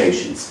of his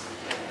patients.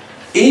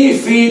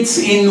 If it's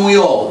in New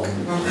York,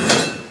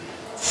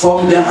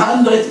 from the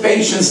 100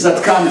 patients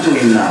that come to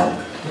him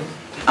now,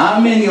 how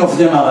many of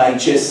them are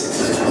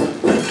righteous?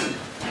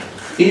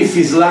 If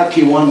he's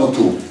lucky, 1 or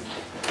 2.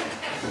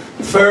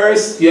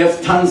 First, you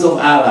have tons of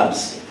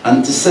Arabs,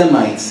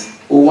 anti-Semites,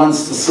 who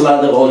wants to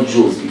slaughter all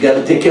Jews. You got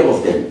to take care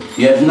of them.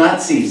 You have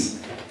Nazis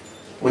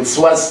with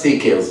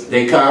swastikas.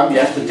 They come, you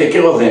have to take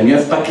care of them. You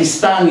have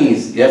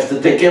Pakistanis, you have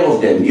to take care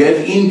of them. You have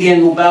Indian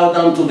who bow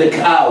down to the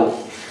cow.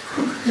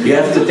 You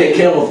have to take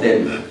care of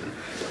them.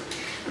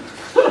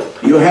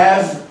 You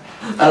have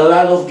a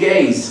lot of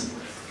gays.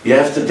 You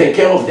have to take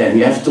care of them.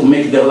 You have to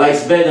make their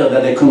life better,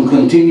 that they can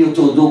continue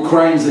to do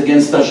crimes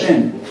against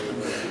Hashem.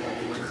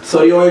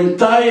 So your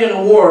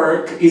entire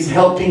work is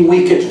helping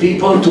wicked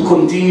people to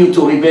continue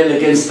to rebel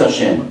against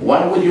Hashem.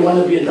 Why would you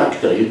want to be a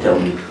doctor, you tell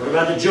me? What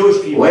about the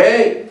Jewish people?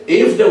 Well,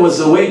 if there was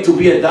a way to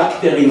be a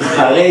doctor in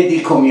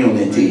Haredi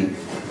community,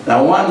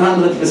 now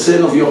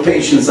 100% of your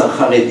patients are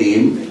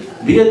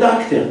Haredim, be a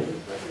doctor.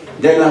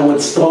 then I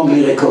would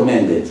strongly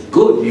recommend it.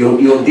 Good,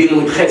 you deal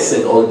with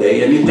chesed all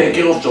day, and you take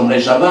care of Shomrei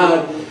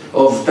Shabbat,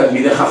 of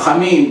Talmidei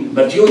Chachamim,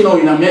 but you know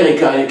in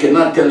America, you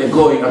cannot tell a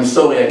goy, I'm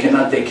sorry, I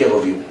cannot take care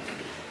of you.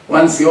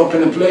 Once you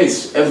open a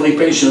place, every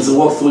patient who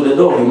walks through the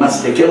door, you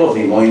must take care of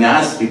him, or in a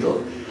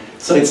hospital.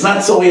 So it's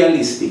not so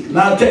realistic.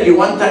 Now I'll tell you,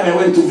 one time I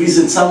went to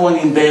visit someone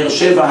in Be'er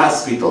Sheva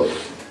hospital,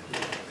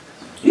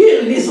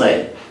 here in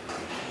Israel.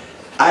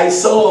 I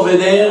saw over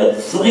there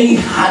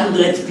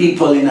 300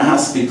 people in a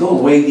hospital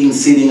waiting,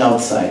 sitting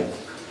outside.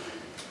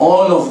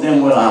 All of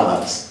them were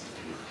Arabs.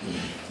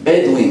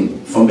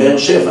 Bedouin from Be'er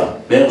Sheva.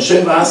 Be'er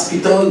Sheva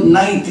hospital,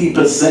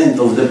 90%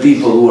 of the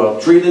people who are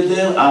treated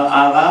there are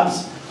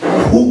Arabs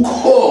who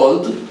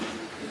called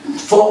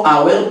for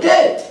our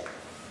death.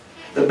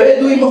 The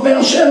Bedouin of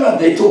Be'er Sheva,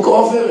 they took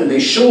over, they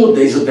shot,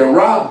 they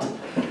robbed.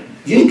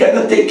 You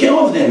gotta take care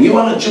of them. You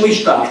are a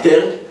Jewish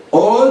doctor,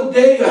 all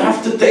day you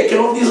have to take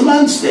care of these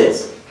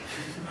monsters.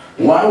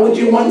 Why would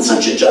you want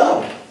such a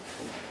job?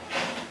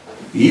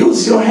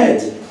 Use your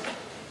head.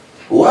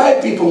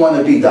 Why people want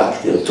to be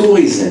doctor? Two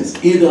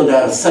reasons. Either they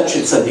are such a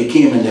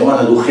tzaddikim and they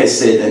want to do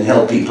chesed and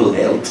help people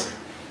health,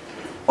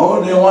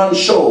 or they want to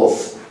show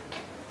off.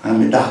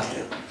 I'm a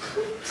doctor.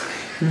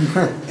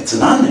 It's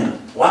an honor.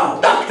 Wow,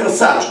 Dr.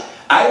 Such.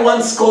 I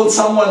once called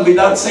someone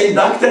without saying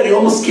doctor, he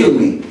almost killed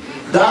me.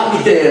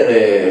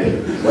 Doctor,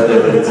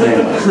 whatever its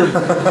name was.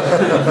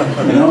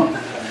 You know?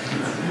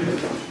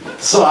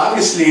 So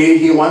obviously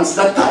he wants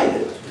that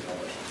title.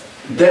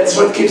 That's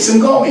what keeps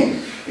him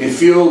going.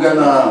 If you're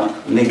gonna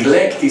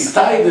neglect his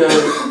title,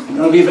 you're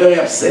gonna be very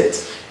upset.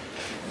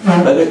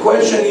 But the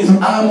question is,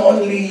 I'm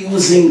only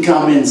using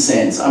common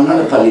sense. I'm not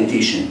a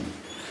politician.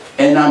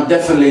 And I'm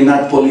definitely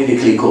not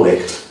politically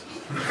correct.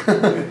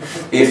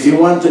 If you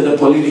wanted a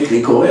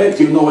politically correct,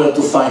 you know where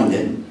to find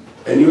them.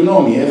 And you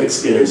know me, you have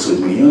experience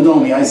with me. You know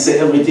me, I say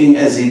everything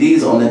as it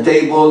is on the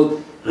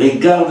table,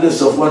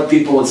 regardless of what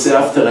people would say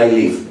after I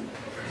leave.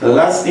 The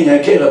last thing I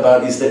care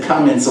about is the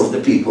comments of the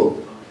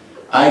people.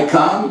 I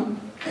come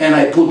and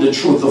I put the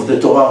truth of the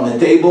Torah on the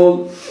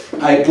table.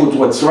 I put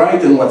what's right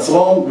and what's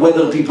wrong.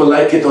 Whether people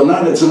like it or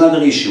not, that's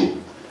another issue.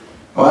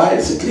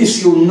 Alright? So at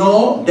least you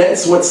know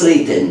that's what's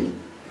written.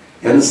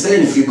 You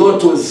understand? If you go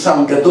to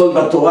some Gadol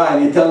B'Torah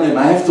and you tell them,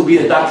 I have to be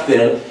a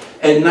doctor,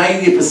 and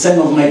 90%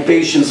 of my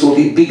patients will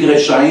be big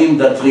Reshaim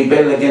that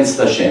rebel against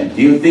Hashem.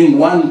 Do you think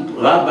one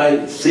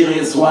rabbi,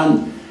 serious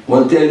one,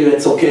 will tell you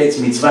it's okay, it's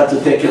mitzvah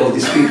to take care of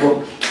these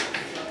people?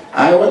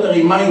 I want to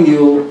remind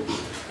you,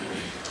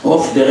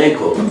 off the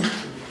record,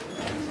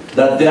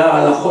 that there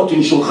are halachot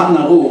in Shulchan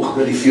Aruch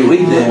that if you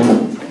read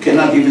them, you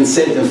cannot even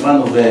say it in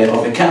front of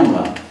a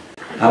camera.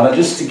 But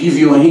just to give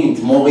you a hint,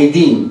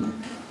 Moridim,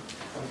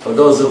 for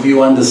those of you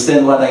who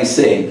understand what I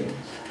say.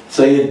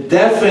 So you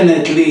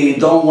definitely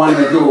don't want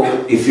to do,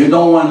 if you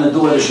don't want to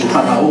do what the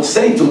Shulchan Aruch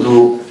say to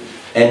do,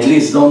 at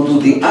least don't do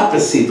the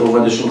opposite of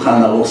what the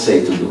Shulchan Aruch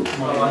say to do.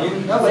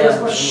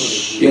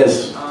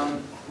 Yes.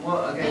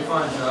 Well, okay,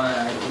 fine. So,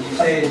 you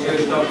say as a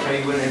Jewish doctor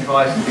you wouldn't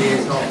advise to be,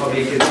 it's not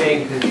probably a good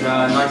thing because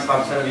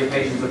 95% of your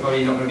patients are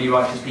probably not going to be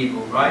righteous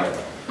people, right?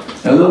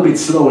 A little bit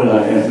slower,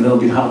 a little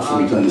bit hard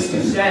for me to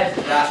understand. You said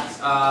that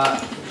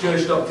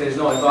Jewish doctor is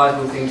not an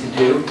advisable thing to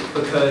do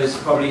because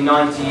probably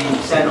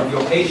 90% of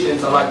your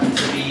patients are likely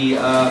to be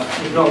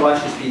not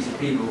righteous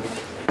people.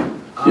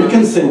 You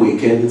can say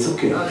wicked, it's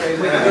okay. Okay,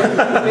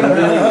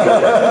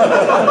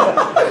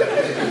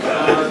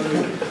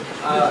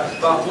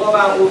 but what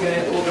about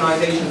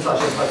organisations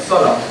such as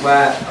Hatzalah,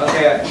 where,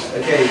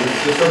 okay,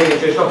 you're still being a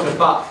Jewish doctor,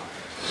 but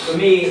for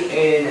me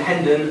in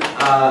Hendon,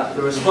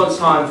 the response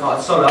time for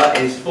Hatzalah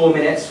is 4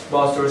 minutes,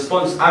 whilst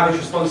the average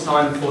response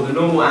time for the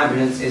normal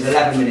ambulance is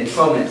 11 minutes,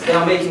 12 minutes. They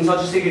are making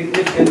such a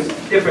significant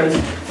difference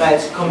that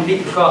it's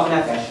complete Pekach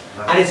Nefesh.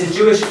 And it's a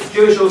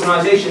Jewish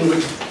organisation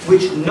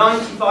which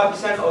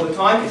 95% of the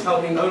time is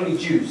helping only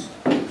Jews.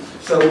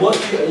 So what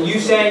are you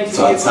saying to me?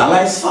 So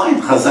Hatzalah is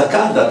fine,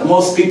 Chazakah, that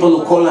most people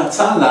who call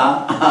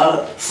Hatzalah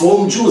are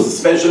from Jews,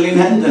 especially in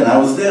Hendon. I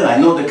was there, I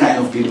know the kind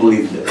of people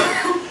live there.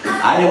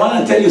 I want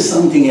to tell you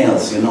something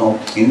else, you know.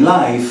 In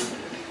life,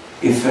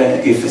 if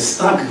a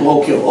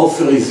stockbroker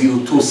offers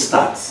you 2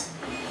 stocks,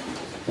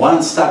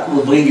 one stock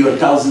will bring you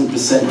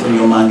 1,000% on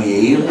your money a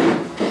year,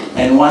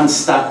 and one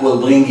stock will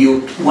bring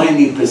you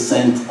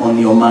 20% on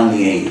your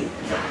money a year.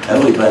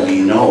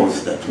 Everybody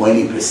knows that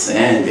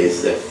 20%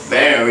 is a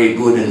very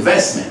good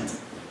investment.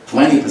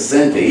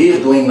 20% a year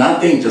doing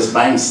nothing, just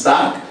buying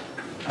stock.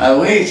 I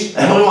wish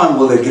everyone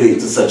will agree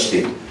to such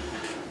thing.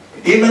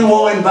 Even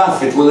Warren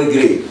Buffett will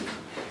agree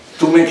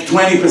to make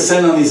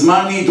 20% on his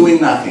money doing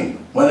nothing,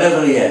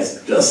 whatever he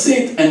has. Just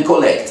sit and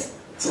collect.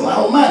 It's a lot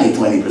of money,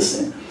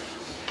 20%.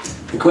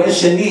 The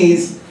question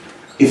is,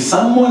 if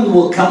someone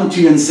will come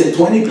to you and say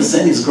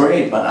 20% is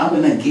great, but I'm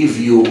going to give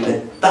you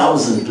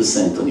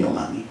 1,000% on your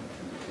money,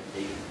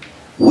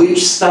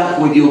 which stock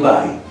would you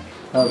buy?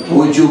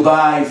 Would you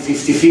buy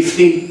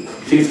 50-50?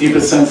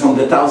 50% from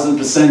the 1,000%,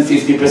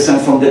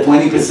 50% from the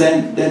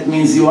 20%? That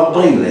means you are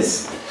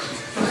brainless.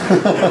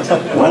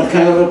 What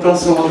kind of a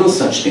person will do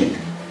such thing?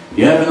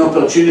 You have an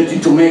opportunity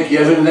to make,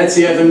 let's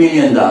say you have $1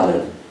 million.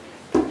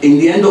 in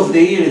the end of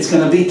the year it's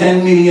going to be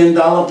 $10 million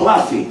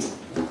profit.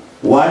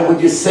 Why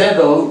would you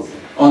settle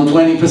on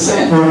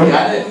 20%?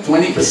 Got it?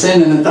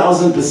 20% and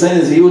 1,000%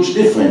 is a huge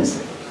difference,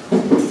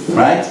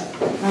 right?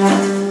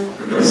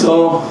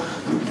 So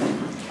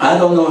I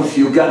don't know if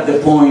you got the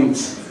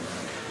point,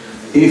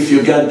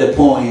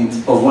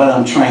 of what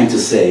I'm trying to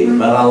say,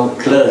 but I'll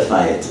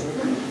clarify it.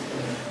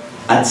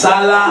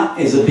 Atzala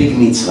is a big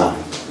mitzvah.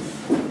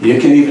 You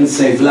can even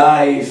save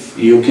life,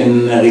 you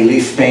can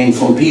relieve pain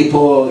from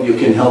people, you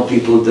can help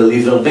people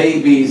deliver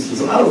babies.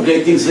 There's a lot of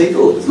great things they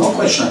do, there's no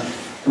question.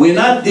 We're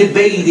not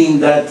debating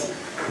that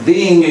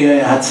being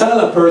a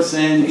Hatzala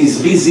person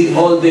is busy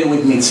all day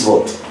with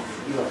mitzvot.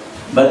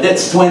 But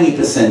that's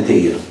 20% a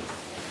year.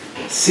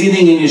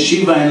 Sitting in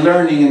yeshiva and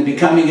learning and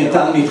becoming a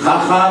Talmid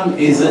Chacham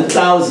is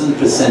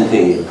 1,000% a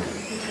year.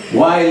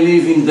 While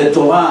leaving the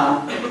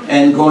Torah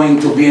and going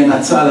to be an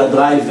Hatzala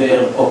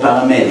driver or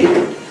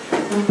paramedic.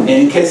 And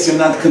in case you're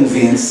not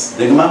convinced,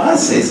 the Gemara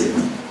says it.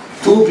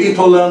 Two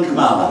people learn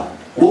Gemara.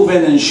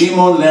 Reuven and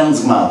Shimon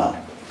learns Gemara.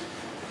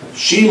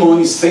 Shimon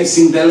is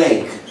facing the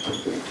lake.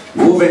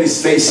 Reuven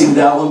is facing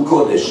the Aron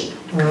Kodesh.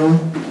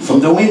 From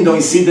the window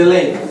you see the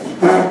lake.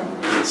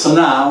 So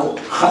now,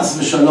 Chas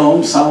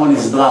v'Shalom, someone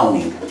is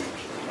drowning.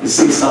 You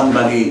see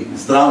somebody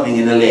is drowning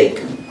in a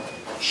lake.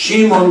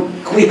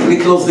 Shimon quickly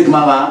closed the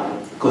Gemara,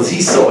 because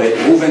he saw it.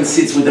 Reuven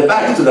sits with the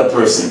back to the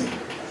person.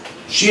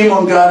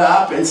 Shimon got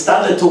up and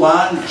started to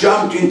run,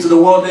 jumped into the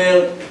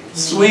water,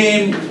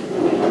 swim,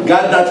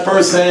 got that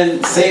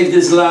person, saved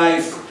his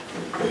life.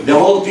 The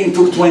whole thing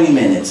took 20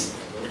 minutes.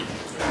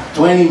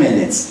 20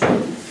 minutes.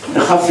 The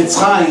Chafetz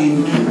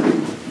Chaim,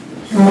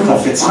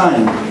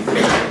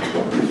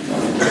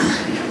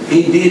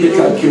 he did a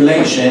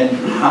calculation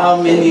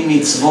how many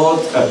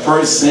mitzvot a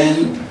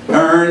person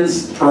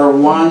earns per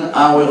 1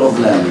 hour of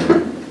learning.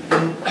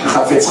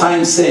 Chafetz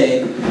Chaim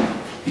said,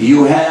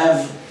 you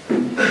have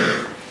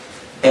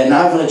an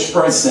average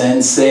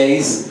person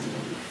says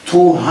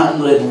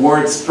 200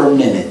 words per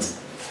minute.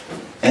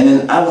 And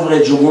an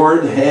average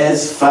word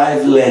has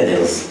 5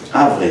 letters.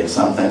 Average,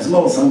 sometimes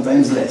more,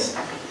 sometimes less.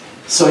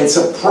 So it's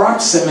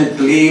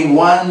approximately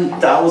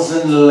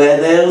 1,000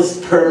 letters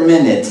per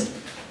minute.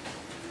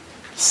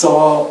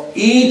 So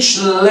each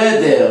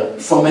letter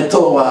from a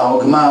Torah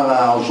or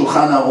Gemara or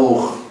Shulchan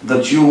Aruch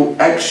that you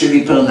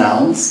actually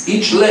pronounce,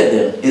 each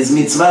letter is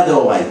mitzvah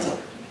deoraita.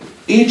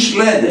 Each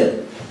letter.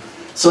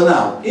 So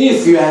now,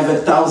 if you have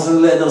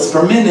 1,000 letters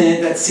per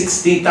minute, that's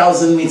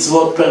 60,000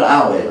 mitzvot per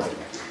hour.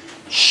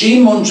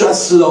 Shimon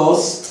just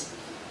lost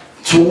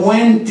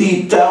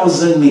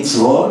 20,000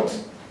 mitzvot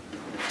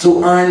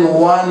to earn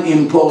one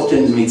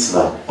important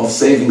mitzvah of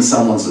saving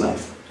someone's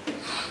life.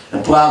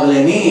 The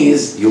problem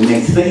is, you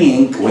may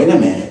think, wait a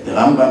minute, the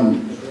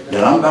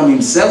Rambam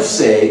himself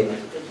say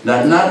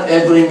that not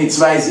every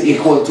mitzvah is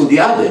equal to the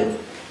other.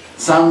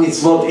 Some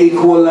mitzvot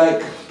equal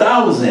like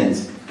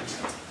thousands.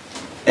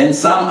 And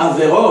some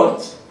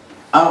averot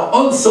are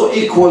also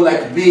equal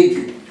like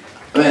big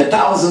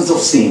thousands of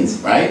sins,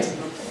 right?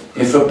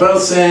 If a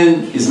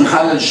person is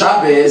Mechalel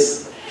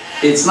Shabbos,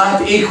 it's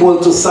not equal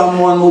to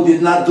someone who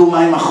did not do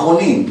Mayim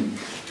Achronim.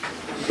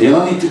 You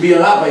don't need to be a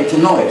rabbi to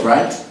know it,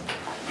 right?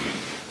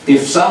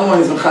 If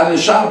someone is Mechalel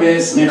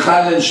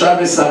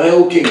Shabbos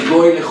Areu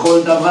Kegoy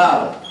Lechol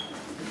Davar.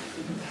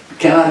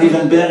 Cannot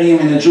even bury him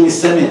in a Jewish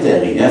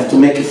cemetery. You have to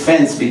make a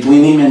fence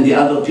between him and the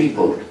other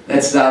people.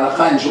 That's the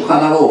halakha in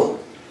Shulchan Aruch.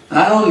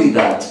 Not only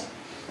that,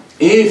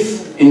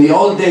 if in the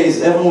old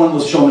days everyone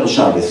was Shomer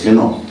Shabbos, you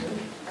know.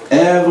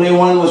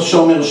 Everyone was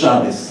Shomer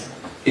Shabbos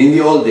in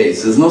the old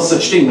days. There's no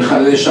such thing,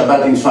 Mechalel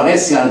Shabbat in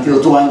Pharesia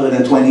until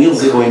 220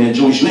 years ago in a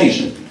Jewish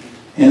nation.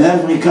 In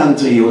every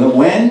country you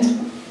went,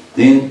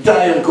 the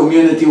entire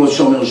community was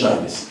Shomer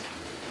Shabbos.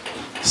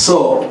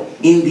 So,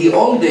 in the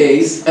old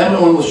days,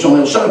 everyone was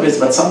Shomer Shabbos,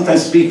 but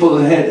sometimes people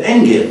had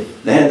anger.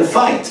 They had a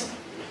fight.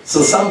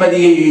 So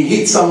somebody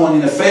hit someone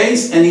in the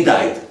face and he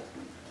died.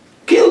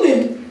 Killed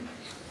him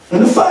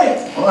in a fight.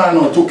 Or I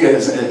don't know, took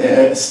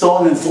a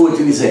stone and threw it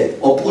in his head.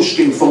 Or pushed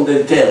him from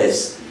the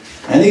terrace.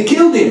 And he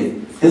killed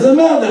him. He's a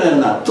murderer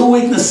now. 2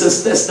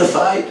 witnesses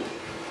testified.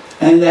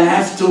 And they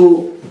have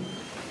to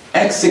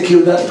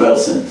execute that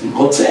person.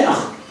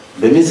 Rotzeach.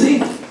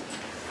 B'mizid.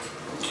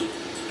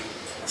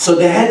 So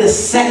they had a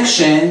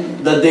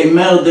section that they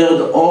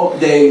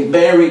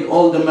buried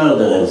all the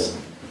murderers.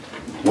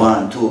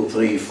 1, 2,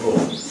 3, 4.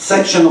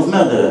 Section of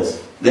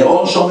murderers. They're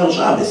all Shomer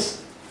Shabbos.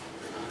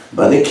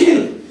 But they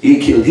killed. He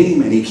killed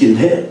him and he killed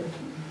her.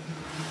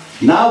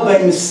 Now by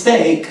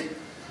mistake,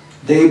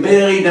 they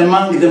buried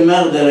among the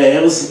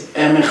murderers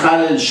a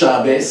Mechalel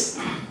Shabbos.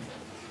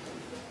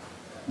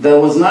 There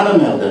was not a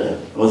murderer.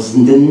 It was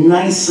the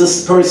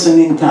nicest person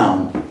in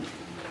town.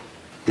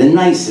 The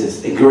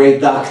nicest. A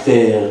great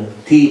doctor,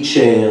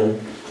 teacher,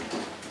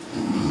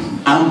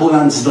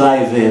 ambulance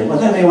driver,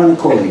 whatever you want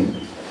to call him.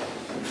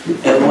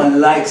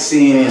 Everyone likes him,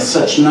 he has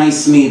such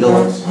nice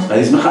middles. But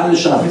he's Mechalel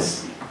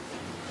Shabbos.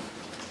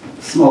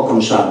 Smoke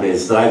on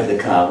Shabbos, drive the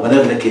car,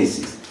 whatever the case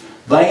is.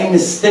 By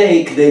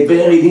mistake, they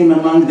buried him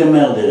among the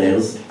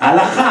murderers.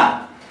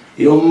 Halakha.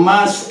 You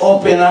must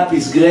open up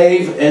his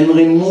grave and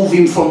remove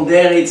him from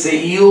there. It's a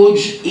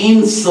huge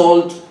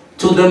insult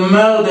to the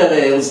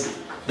murderers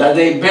that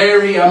they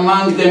bury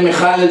among the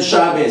Mechalel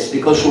Shabbos,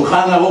 because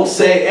Shulchan Aruch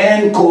say,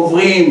 אין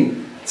קוברים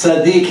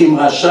צדיק עם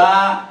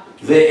רשע,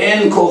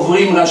 ואין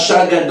קוברים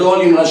רשע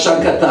גדול עם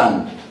רשע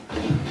קטן.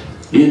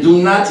 You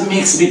do not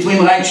mix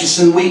between righteous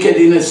and wicked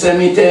in a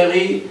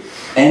cemetery,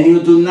 and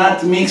you do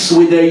not mix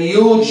with a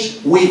huge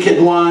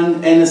wicked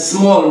one and a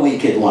small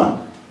wicked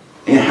one.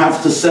 You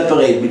have to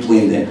separate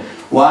between them.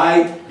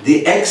 Why?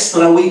 The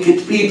extra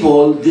wicked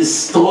people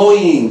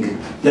destroying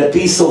the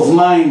peace of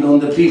mind on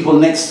the people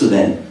next to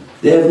them.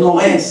 They have no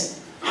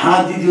rest.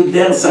 How did you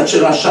dare such a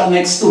Rasha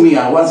next to me?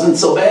 I wasn't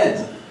so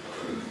bad.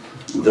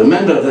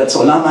 Remember, that's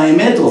Olam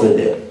HaEmet over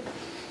there.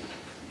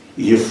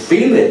 You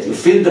feel it. You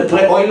feel the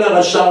Oy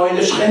LaRasha, Oy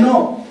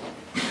LeShcheno.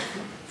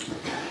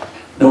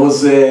 There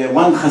was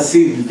one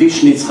Hasid,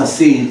 Vishnitz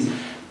Hasid,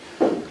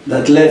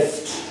 that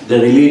left the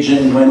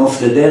religion, went off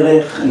the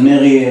derech, and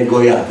married a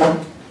Goya.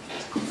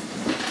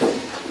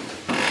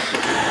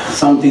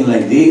 Something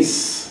like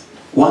this.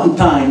 One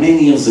time,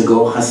 many years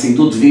ago,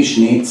 Hasidut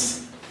Vishnitz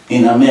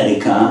in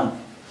America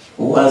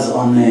was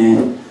on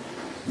a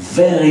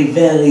very,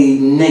 very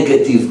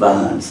negative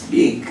balance.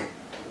 Big,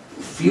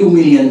 few $1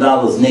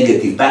 million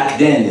negative. Back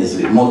then,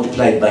 is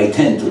multiplied by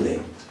 10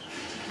 today.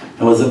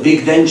 It was a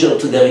big danger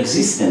to their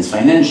existence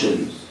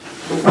financially.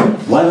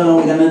 What are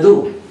we going to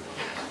do?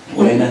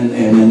 We're in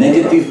a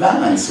negative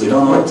balance. We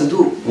don't know what to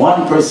do.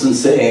 One person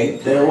say,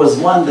 there was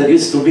one that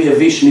used to be a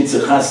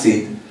Vishnitzer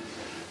Hasid.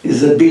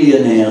 He's a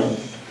billionaire.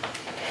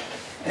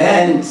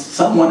 And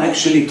someone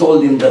actually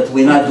told him that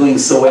we're not doing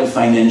so well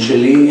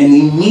financially, and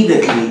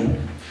immediately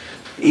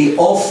he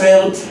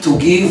offered to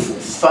give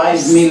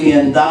 $5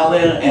 million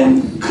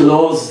and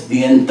close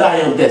the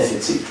entire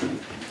deficit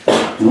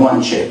in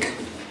one check.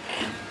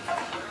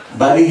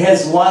 But he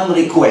has one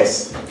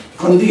request,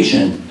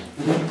 condition.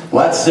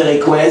 What's the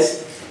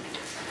request?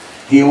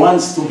 He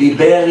wants to be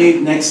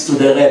buried next to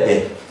the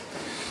Rebbe.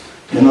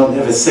 You know, they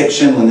have a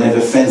section when they have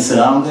a fence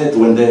around it,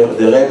 when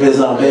the Rebbes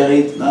are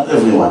buried, not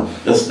everyone,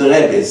 just the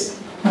Rebbes.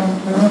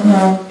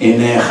 In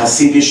a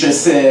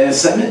Hasidic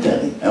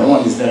cemetery.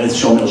 Everyone is there,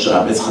 it's Shomer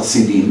Shabbos,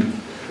 Hasidim.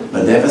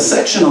 But they have a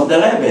section of the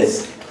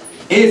Rebbes.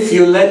 If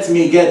you let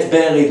me get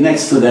buried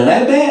next to the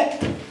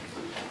Rebbe,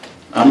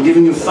 I'm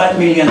giving you $5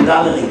 million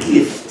a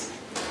gift.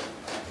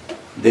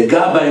 The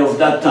Gabbai of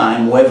that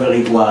time, whoever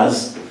it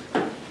was,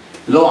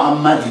 lo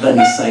amad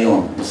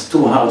banisayon. It was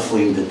too hard for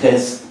him to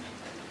test.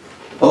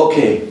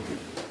 Okay,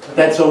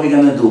 that's what we're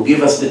going to do.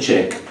 Give us the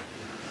check.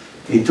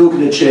 He took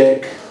the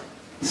check,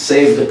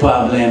 saved the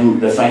problem,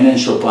 the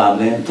financial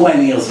problem.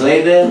 20 years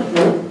later,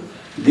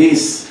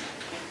 this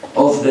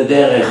off the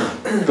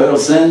derech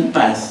person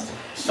passed.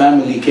 His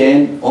family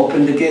came,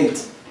 opened the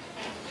gate.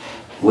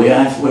 We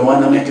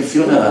want to make a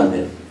funeral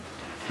there.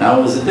 Now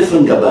it was a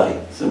different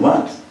Gabbai. So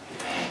what?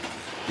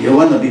 You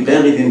want to be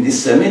buried in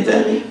this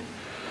cemetery?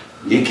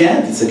 You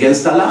can't, it's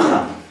against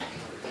halacha.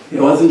 He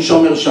wasn't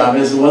Shomer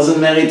Shabbos, he wasn't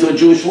married to a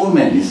Jewish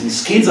woman.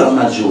 His kids are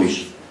not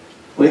Jewish.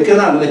 We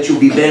cannot let you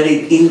be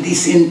buried in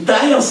this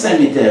entire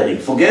cemetery.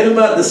 Forget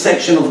about the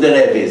section of the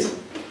Rebbe's.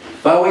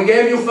 But we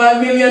gave you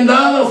 $5 million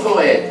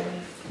for it.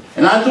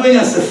 And not doing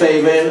us a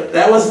favor,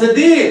 that was the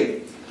deal.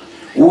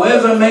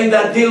 Whoever made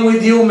that deal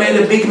with you made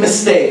a big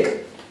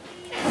mistake.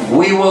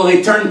 We will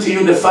return to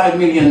you the $5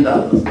 million.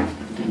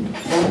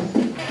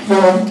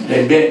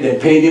 They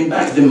paid him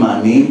back the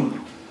money,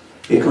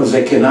 because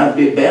they cannot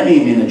bury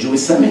him in a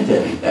Jewish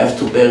cemetery. They have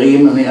to bury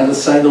him on the other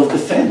side of the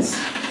fence.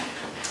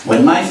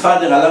 When my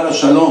father, Alav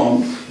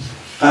Shalom,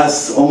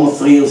 passed almost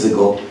 3 years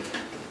ago,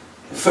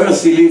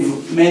 first he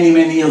lived many,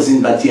 many years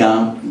in Bat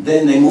Yam,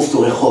 then they moved to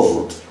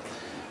Rehovot.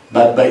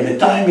 But by the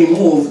time he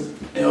moved,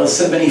 he was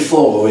 74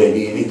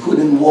 already, and he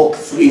couldn't walk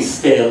 3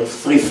 stairs,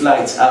 3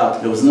 flights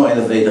up. There was no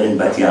elevator in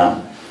Bat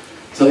Yam.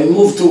 So he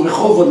moved to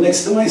Rehovot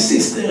next to my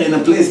sister in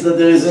a place that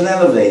there is an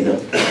elevator.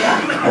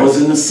 I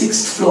was in the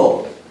 6th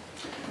floor.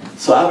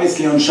 So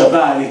obviously on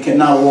Shabbat he can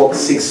now walk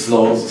 6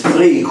 floors.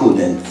 3 he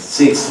couldn't,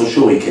 6 for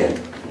sure he can.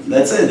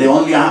 That's it. The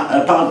only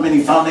apartment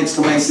he found next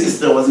to my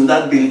sister was in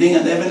that building,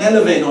 and they have an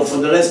elevator for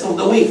the rest of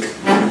the week.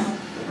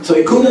 So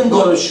he couldn't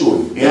go to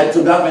shul. He had to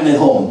daven at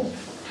home.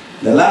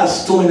 The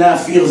last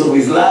 2.5 years of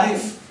his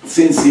life,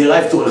 since he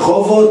arrived to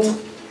Rehovot,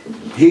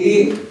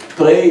 he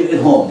prayed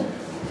at home.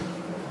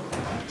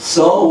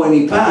 So when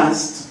he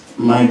passed,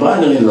 my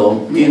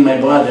brother-in-law, me and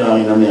my brother are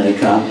in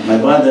America, my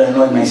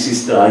brother-in-law and my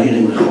sister are here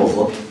in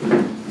Rehovot.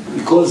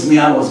 He calls me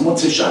out, it was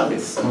Motzei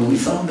Shabbos, when we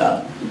found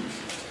out.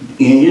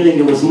 In hearing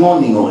it was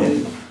morning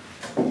already.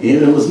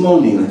 Here it was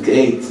morning, like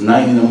 8,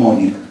 9 in the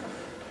morning.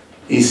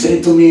 He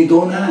said to me,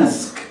 don't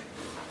ask.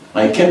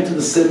 I came to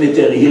the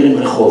cemetery here in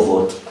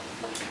Rehovot.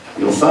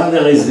 Your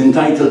father is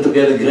entitled to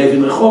get a grave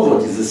in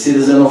Rehovot. He's a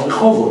citizen of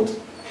Rehovot.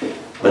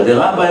 But the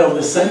rabbi of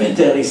the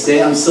cemetery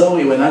said, I'm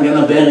sorry, we're not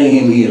going to bury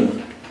him here.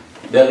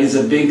 There is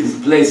a big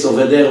place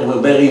over there,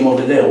 we'll bury him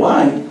over there.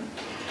 Why?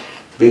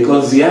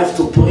 Because you have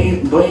to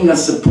bring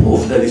us a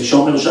proof that it's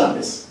Shomer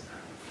Shabbos.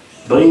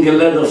 bring a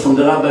letter from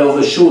the rabbi of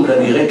a shul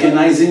that he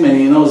recognizes him and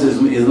he knows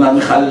he's not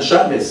Mechalel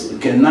Shabbos. We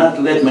cannot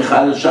let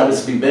Mechalel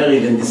Shabbos be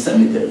buried in the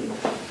cemetery.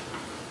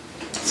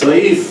 So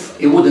if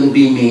it wouldn't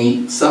be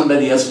me,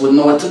 somebody else would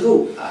know what to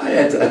do.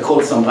 I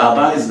called some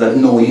rabbis that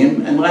know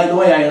him, and right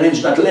away I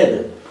arranged that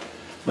letter.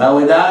 But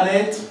without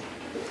it,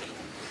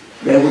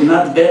 they would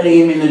not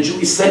bury him in a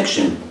Jewish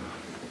section.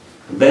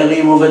 Bury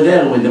him over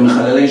there with the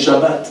Mechalelei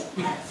Shabbat.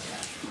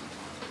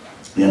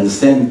 You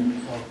understand?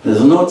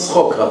 There's no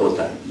tzchok,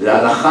 Rabotai. The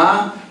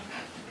halacha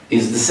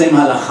is the same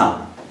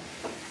halacha.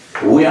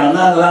 We are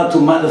not allowed to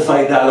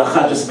modify the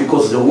halacha just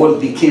because the world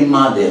became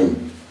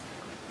modern.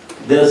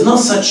 There's no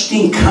such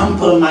thing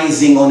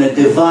compromising on a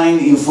divine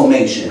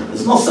information.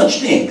 There's no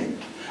such thing.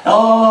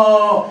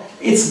 Oh,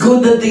 it's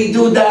good that they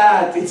do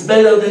that. It's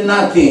better than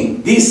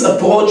nothing. This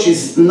approach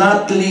is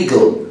not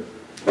legal.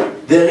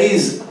 There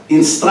is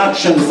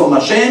instruction from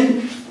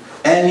Hashem,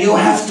 and you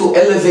have to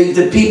elevate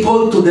the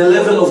people to the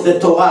level of the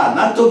Torah,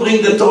 not to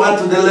bring the Torah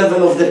to the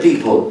level of the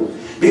people.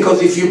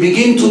 Because if you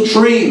begin to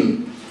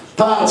trim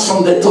parts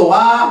from the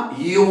Torah,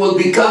 you will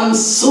become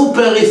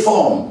super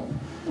reform.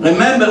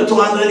 Remember,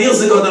 200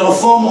 years ago, the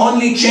Reform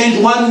only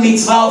changed one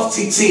mitzvah of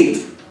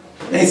tzitzit.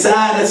 They said,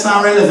 that's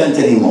not relevant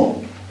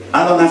anymore.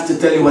 I don't have to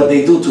tell you what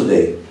they do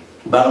today.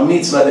 Bar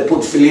mitzvah, they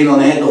put tefillin on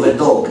the head of a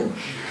dog.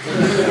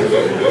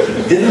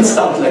 It didn't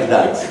start like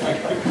that.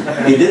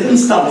 It didn't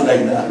start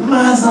like that.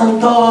 Mazel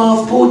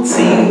tov,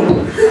 putzi.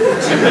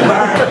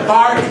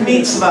 Bark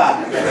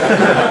mitzvah.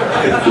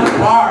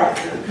 Bark.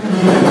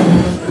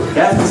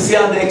 You have to see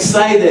how they're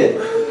excited.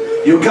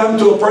 You come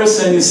to a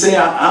person, you say,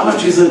 how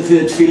much is it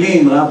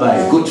tefillin,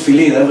 Rabbi? Good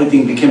tefillin,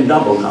 everything became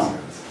double now.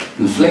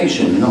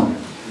 Inflation, you know.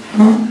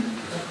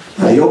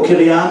 Hayoker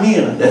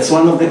Ya'amir, that's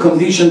one of the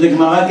conditions the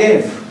Gemara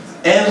gave.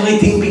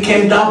 Everything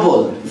became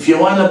double. If you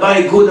want to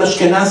buy good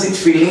Ashkenazi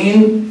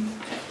tefillin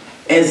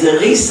as a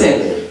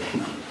reseller,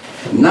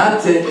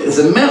 not as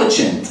a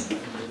merchant,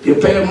 you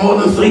pay more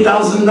than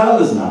 $3,000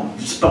 now.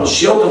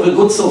 Parshiot of a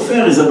good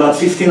sofer is about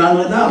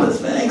 $1,500.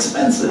 Very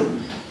expensive.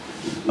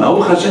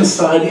 Baruch Hashem,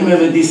 Sfaradim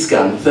have a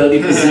discount,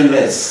 30%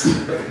 less.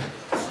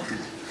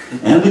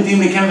 Everything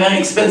became very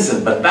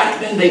expensive, but back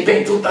then they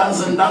paid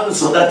 $2,000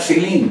 for that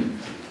tefillin,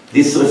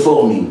 this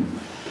reforming.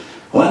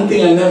 One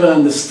thing I never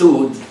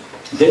understood,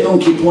 they don't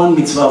keep one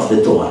mitzvah of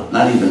the Torah,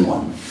 not even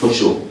one, for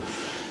sure.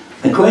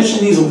 The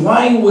question is,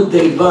 why would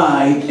they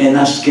buy an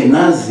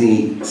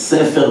Ashkenazi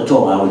Sefer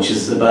Torah, which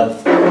is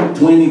about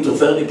 20 to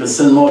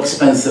 30% more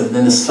expensive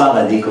than a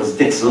Sfaradi, because it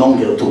takes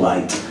longer to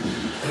write?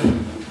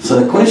 So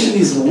the question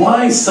is,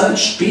 why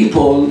such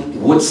people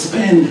would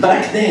spend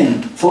back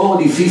then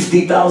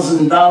 $40,000,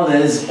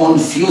 $50,000 on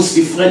few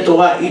Sifrei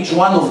Torah, each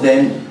one of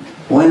them,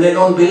 when they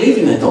don't believe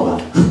in the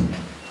Torah?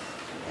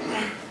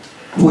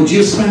 Would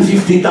you spend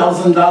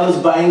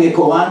 $50,000 buying a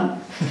Quran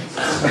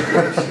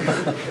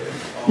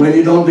when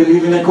you don't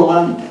believe in a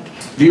Quran?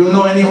 Do you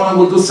know anyone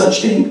who will do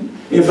such thing?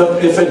 If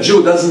a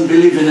Jew doesn't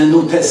believe in a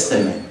New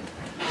Testament,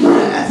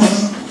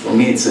 for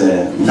me it's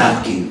a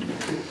napkin.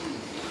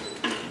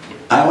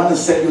 I want to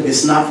sell you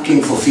this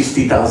napkin for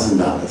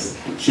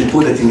 $50,000. You should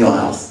put it in your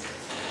house.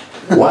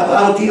 What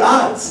are the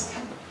odds?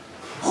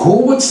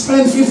 Who would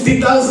spend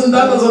 $50,000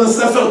 on a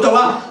Sefer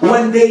Torah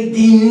when they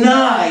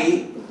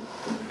deny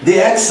the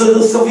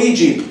exodus of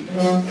Egypt?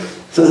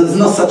 So there's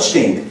no such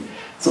thing.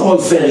 It's all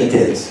fairy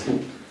tales.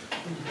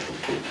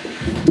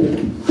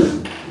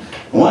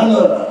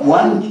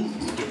 One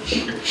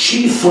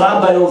chief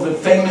rabbi of a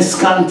famous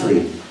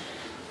country,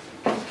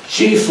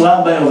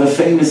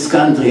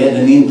 had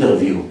an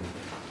interview.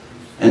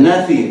 And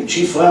not the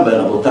chief rabbi,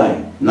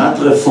 Rabotai, not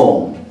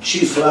reform,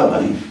 chief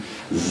rabbi,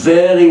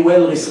 very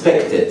well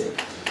respected.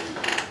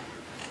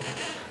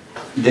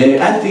 The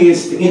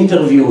atheist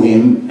interviewed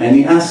him and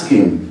he asked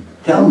him,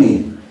 tell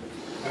me,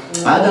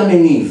 Adam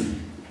and Eve,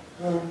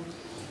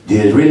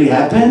 did it really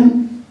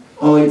happen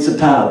or it's a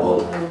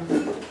parable?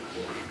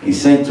 He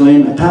said to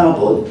him, a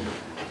parable.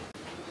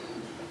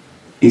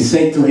 He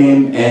said to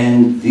him,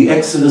 and the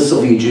exodus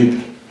of Egypt,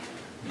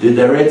 did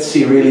the Red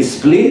Sea really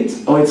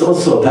split or it's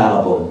also a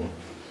parable?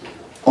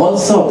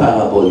 Also a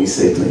parable, he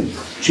said to him.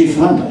 Chief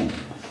rabbi,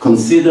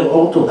 consider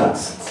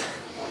orthodox.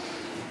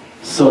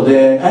 So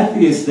the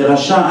atheist, the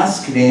Rasha,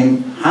 asked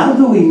him, how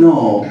do we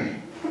know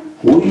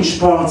which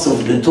parts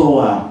of the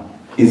Torah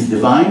is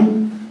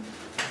divine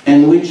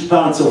and which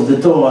parts of the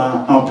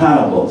Torah are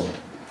parables?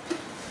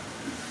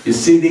 You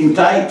sitting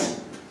tight?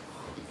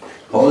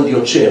 Hold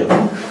your chair.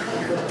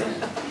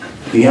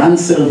 He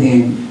answered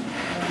him,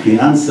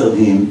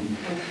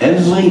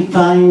 every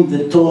time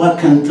the Torah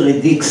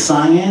contradicts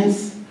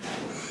science,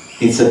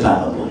 it's a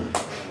parable.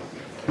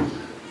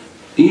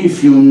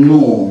 If you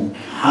know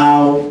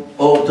how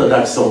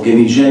Orthodox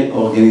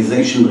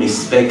organization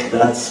respect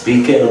that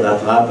speaker,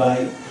 that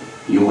rabbi,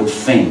 you would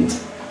faint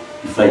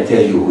if I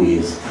tell you who he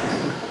is.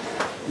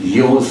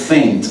 You will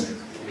faint.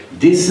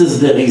 This is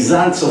the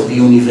results of the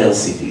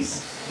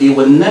universities. It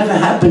would never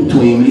happen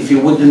to him if he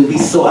wouldn't be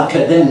so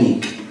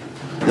academic.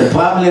 The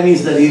problem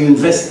is that he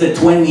invested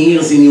 20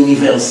 years in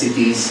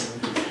universities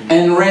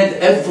and read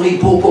every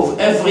book of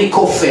every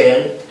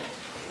kofer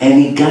and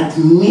it got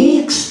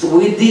mixed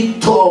with the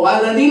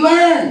Torah that he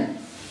learned.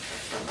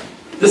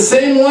 The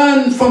same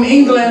one from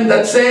England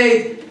that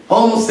said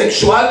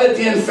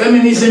homosexuality and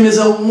feminism is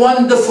a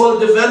wonderful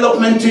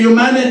development to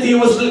humanity, he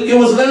was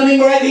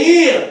learning right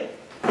here,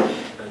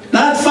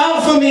 not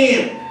far from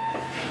here.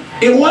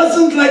 It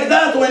wasn't like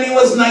that when he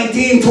was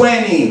 19,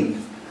 20.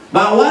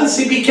 But once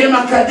he became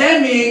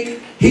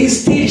academic,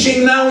 he's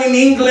teaching now in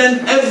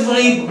England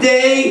every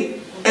day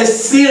a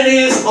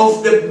series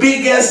of the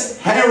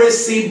biggest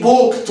heresy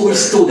book to his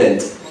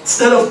students.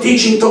 Instead of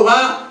teaching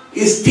Torah,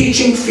 he's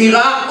teaching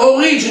Kfirah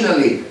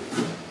originally.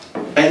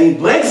 And he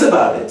brags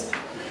about it.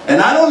 And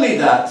not only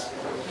that,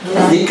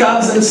 he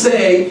comes and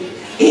say,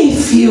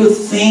 if you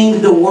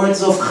think the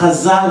words of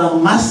Chazal are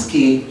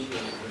musky,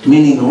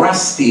 meaning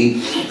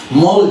rusty,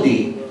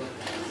 moldy,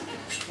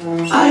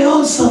 I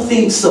also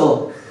think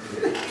so.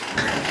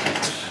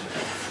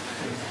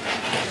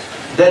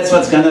 That's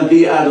what's going to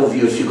be out of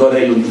you if you go to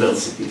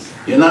universities.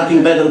 You're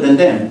nothing better than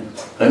them.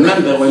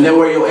 Remember, when they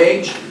were your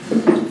age,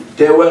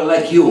 they were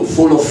like you,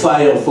 full of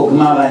fire for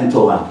Gemara and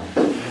Torah.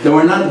 They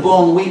were not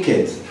born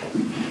wicked.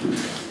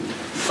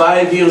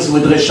 5 years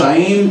with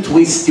Reshaim,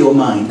 twist your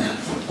mind.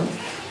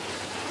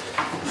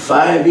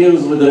 5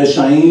 years with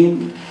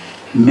Reshaim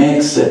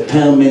makes a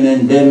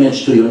permanent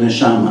damage to your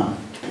neshama.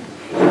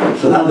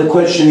 So now the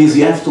question is,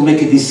 you have to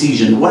make a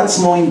decision. What's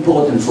more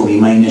important for me,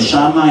 my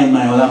neshama and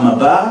my olam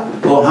haba,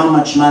 or how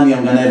much money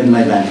I'm going to have in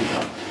my bank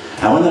account?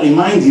 I want to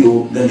remind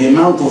you that the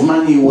amount of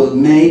money you will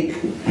make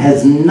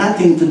has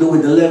nothing to do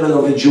with the level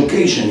of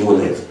education you will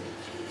have.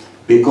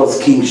 Because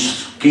King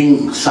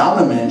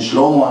Solomon,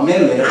 Shlomo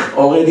HaMelech,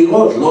 already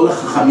wrote, Lo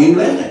lechachamim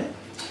lechem.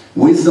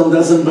 Wisdom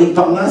doesn't bring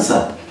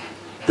parnasa.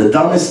 The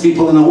dumbest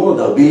people in the world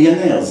are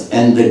billionaires,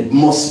 and the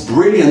most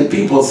brilliant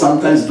people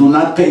sometimes do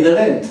not pay the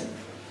rent.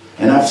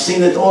 And I've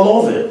seen it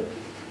all over.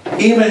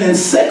 Even in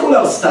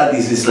secular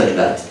studies it's like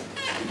that.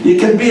 You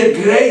can be a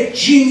great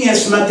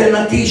genius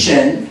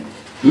mathematician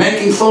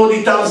making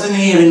 40,000 a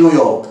year in New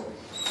York.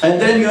 And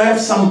then you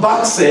have some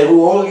boxer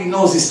who all he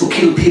knows is to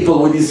kill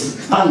people with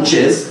his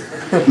punches,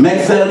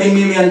 make $30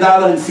 million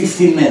in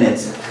 15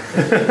 minutes.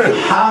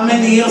 How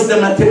many years the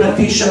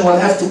mathematician will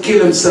have to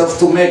kill himself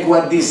to make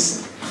what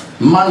this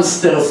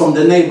monster from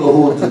the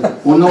neighborhood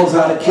who knows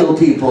how to kill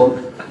people,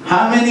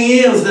 how many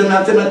years the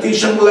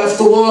mathematician will have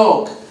to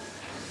work?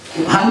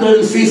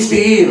 150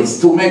 years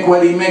to make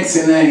what he makes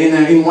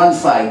in one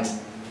fight.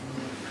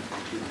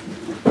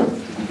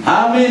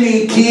 How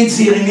many kids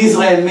here in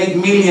Israel made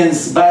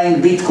millions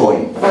buying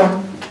Bitcoin?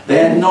 They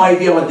had no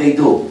idea what they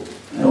do.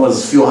 It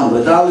was a few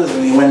 $100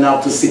 and it went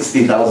up to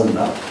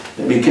 $60,000.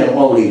 They became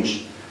all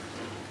rich.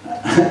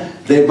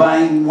 They're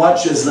buying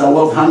watches that are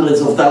worth hundreds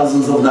of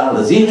thousands of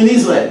dollars here in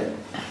Israel.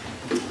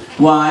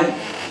 Why?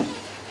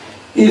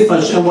 If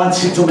Hashem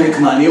wants you to make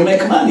money, you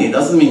make money. It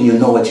doesn't mean you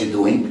know what you're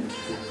doing.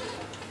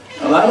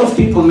 A lot of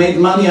people made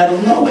money out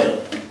of nowhere.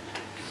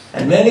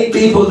 And many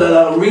people that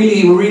are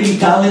really, really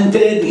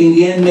talented, in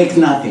the end make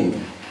nothing.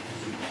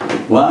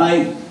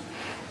 Why?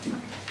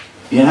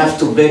 You have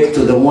to beg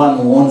to the one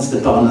who owns the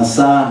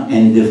parnasa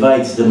and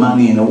divides the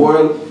money in the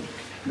world,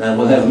 that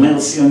will have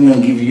mercy on you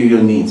and give you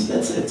your needs.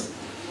 That's it.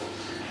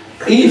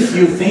 If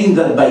you think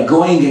that by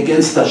going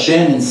against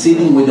Hashem and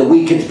sitting with the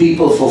wicked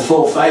people for 4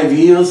 or 5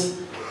 years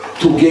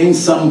to gain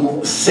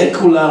some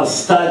secular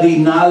study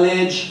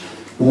knowledge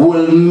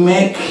will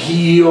make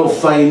your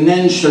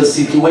financial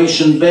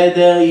situation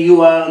better,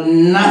 you are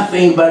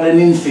nothing but an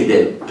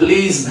infidel.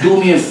 Please do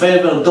me a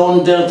favor,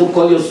 don't dare to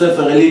call yourself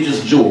a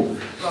religious Jew.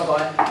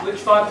 Rabbi, which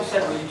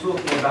 5% were you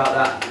talking about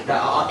that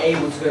are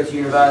able to go to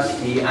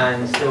university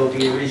and still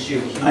be a religious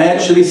Jew? I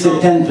actually said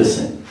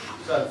 10%.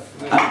 So,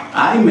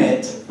 I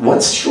met,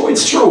 what's true,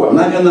 it's true, I'm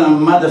not going to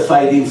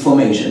modify the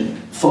information.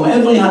 From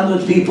every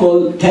 100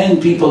 people, 10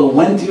 people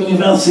went to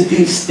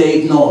university,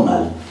 stayed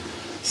normal.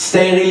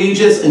 Stay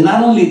religious, and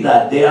not only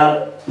that, they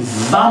are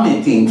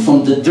vomiting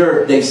from the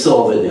dirt they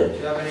saw over there. do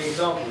you have any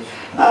examples?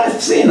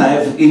 I've seen,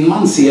 in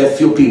Muncie, a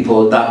few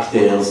people,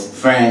 doctors,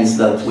 friends,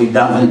 that we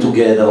daven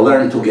together,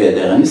 learn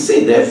together, and you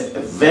see, they have a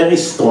very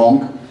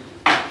strong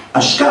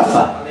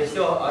ashkafa. Are they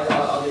still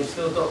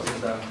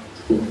doctors though?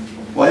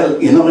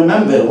 Well, you know,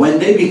 remember, when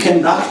they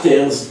became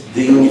doctors,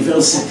 the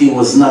university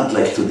was not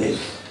like today.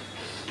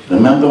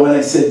 Remember what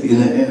I said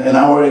an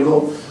hour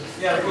ago?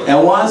 Yeah, of course.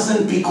 It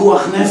wasn't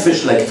pikuach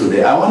nefesh like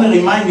today. I want to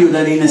remind you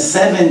that in the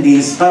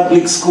 70s,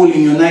 public school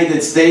in the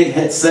United States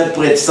had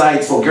separate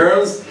sides for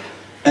girls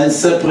and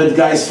separate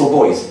guys for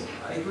boys.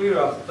 I agree,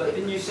 Rav, but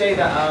didn't you say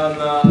that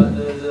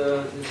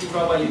the chief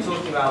rabbi you're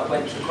talking about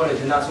went to college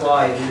and that's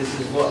why, and this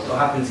is what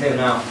happened to him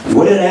now?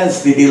 Where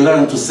else did he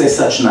learn to say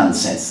such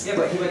nonsense? Yeah,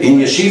 but he went In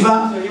to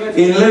yeshiva? So he went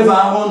In Lev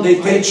Aaron,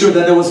 they teach you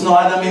that there was no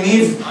Adam and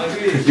Eve? I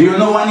agree with Do you. you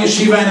know one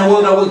yeshiva in the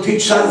world that will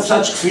teach such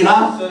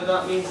kfirah? So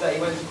that means that he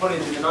went to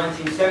college in the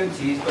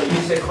 1970s, but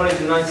you said college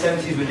in the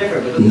 1970s were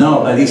different. But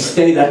No, but he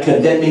stayed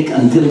academic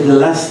until the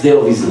last day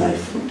of his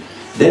life.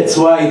 That's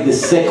why the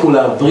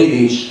secular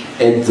British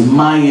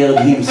admired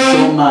him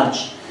so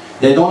much.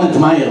 They don't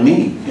admire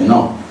me, you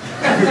know.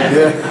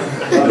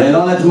 They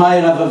don't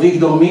admire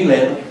Avigdor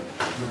Miller.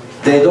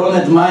 They don't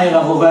admire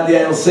Rav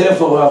Ovadia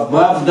Yosef or Rav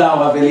Bravda or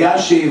Rav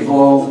Eliashiv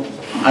or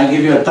I'll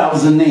give you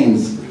 1,000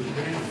 names.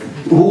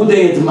 Who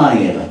they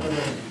admire?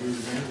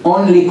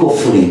 Only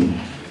Kofrim.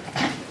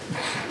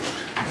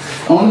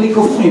 Only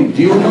Kofrim.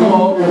 Do you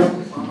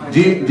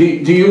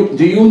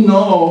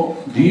know?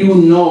 Do you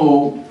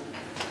know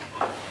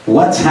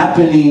what's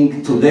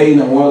happening today in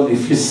the world?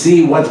 If you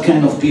see what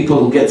kind of people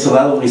who gets a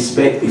lot of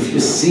respect, if you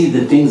see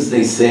the things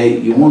they say,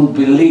 you won't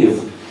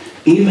believe.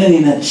 Even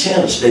in a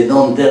church, they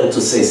don't dare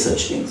to say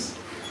such things.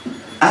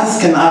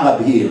 Ask an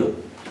Arab here,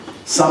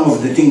 some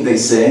of the things they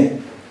say,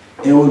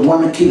 they would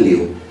want to kill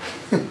you.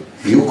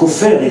 You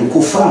kufar, you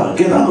kufar,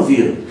 get out of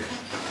here.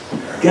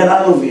 Get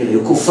out of here,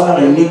 you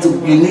kufar, you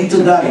need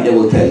to die, they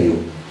will tell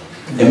you.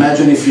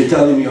 Imagine if you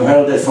tell him you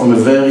heard that from a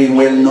very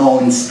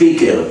well-known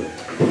speaker.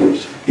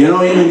 You know,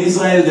 here in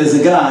Israel, there's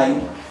a guy,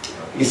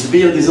 his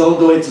beard is all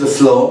the way to the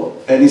floor,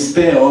 and his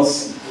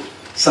pears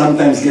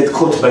sometimes get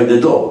caught by the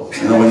door,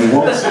 you know, when he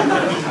walks.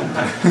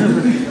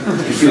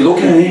 If you look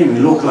at him,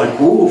 you look like,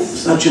 oof,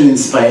 such an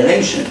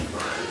inspiration.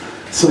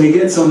 So he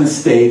gets on the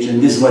stage,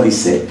 and this is what he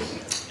said.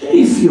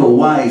 If your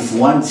wife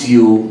wants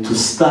you to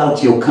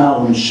start your car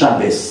on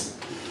Shabbos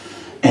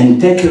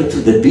and take her to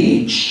the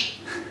beach,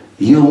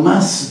 you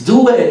must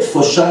do it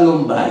for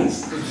Shalom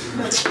Bayis.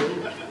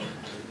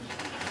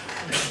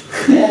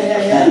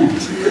 Yeah.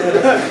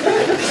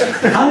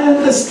 I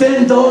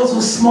understand those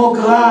who smoke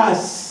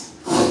grass.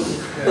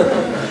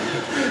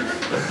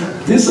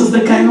 This is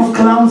the kind of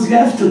clowns you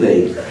have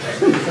today.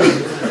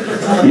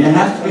 You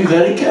have to be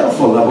very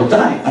careful,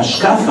 Rabotai,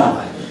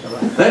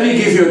 Ashkafa. Let me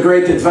give you a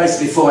great advice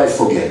before I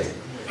forget.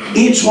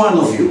 Each one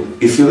of you,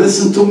 if you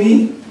listen to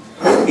me,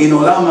 in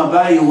Olam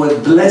Haba you will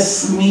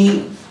bless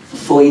me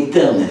for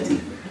eternity.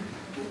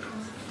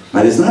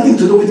 But it's nothing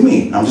to do with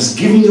me. I'm just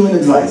giving you an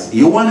advice.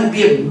 You want to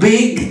be a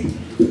big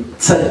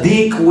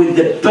tzaddik with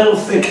the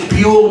perfect,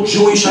 pure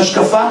Jewish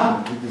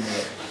Ashkafa?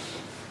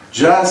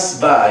 Just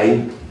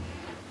buy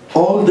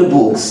all the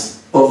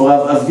books of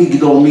Rav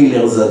Avigdor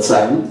Miller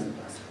Zatzal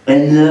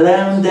and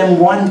learn them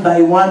one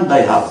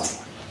by heart.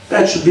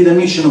 That should be the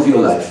mission of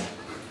your life.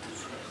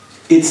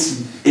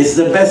 It's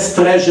the best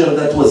treasure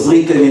that was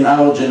written in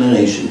our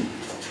generation.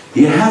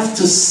 You have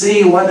to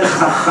see what a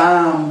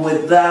chacham,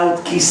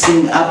 without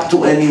kissing up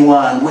to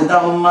anyone,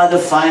 without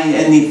modifying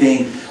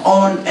anything,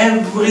 on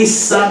every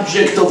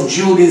subject of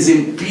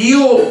Judaism,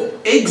 pure,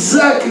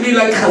 exactly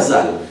like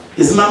Chazal.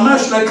 It's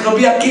mamash like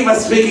Rabbi Akiva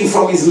speaking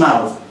from his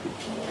mouth.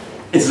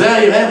 It's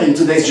very rare in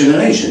today's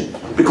generation,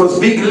 because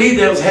big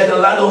leaders had a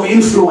lot of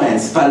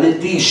influence,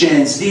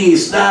 politicians,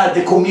 this, that,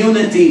 the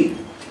community.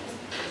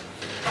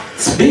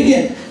 It's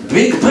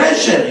big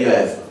pressure you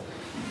have.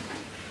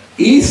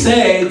 He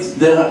said,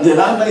 the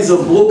rabbis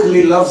of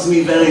Brooklyn loves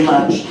me very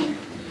much.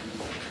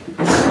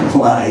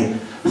 Why?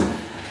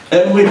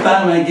 Every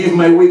time I give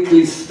my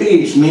weekly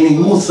speech, meaning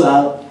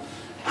Musar,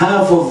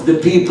 half of the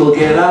people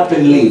get up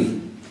and leave.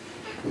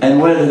 And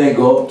where do they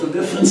go? To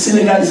different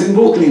synagogues in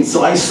Brooklyn.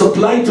 So I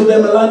supply to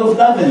them a lot of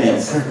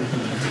daveners.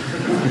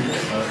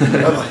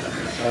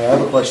 I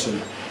have a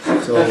question.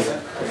 So,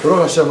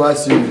 Baruch Hashem,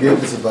 last year you gave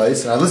this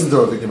advice, and I listened to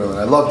Rabbi Mizrachi, and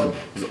I loved him.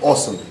 It was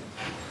awesome.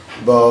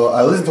 But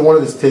I listened to one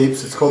of his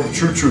tapes. It's called The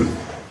True Truth.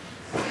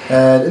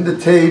 And in the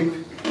tape,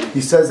 he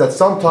says that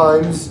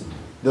sometimes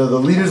the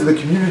leaders of the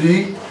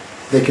community,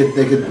 they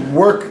could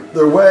work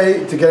their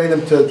way to getting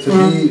them to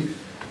be,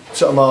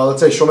 let's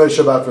say Shomer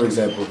Shabbat, for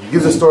example. He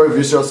gives a story of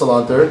Yisrael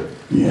Salanter.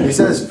 Yeah. He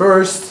says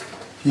first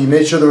he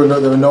made sure there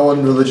were no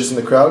one religious in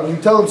the crowd. You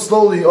tell him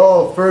slowly,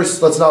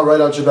 first let's not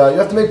write on Shabbat. You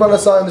have to make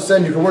Parnassah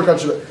understand you can work on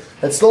Shabbat.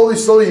 And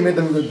slowly he made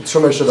them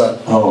Shomer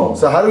Shabbat. Oh.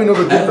 So how do we know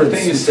the difference?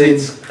 Everything you say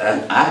is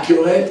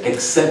accurate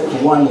except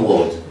one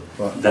word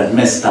that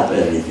messed up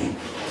everything.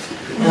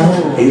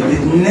 He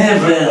did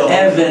never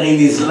ever in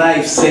his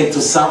life say to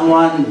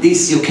someone,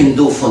 this you can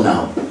do for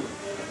now.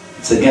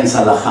 It's against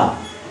halacha.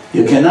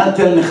 You cannot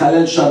tell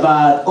Mechalel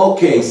Shabbat,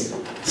 okay,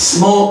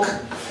 smoke,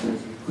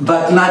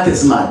 but not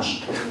as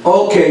much.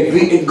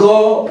 Okay,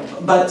 go,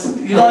 but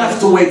you don't have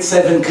to wait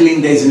 7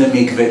 clean days in the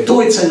mikveh.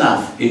 2 it's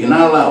enough. You're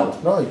not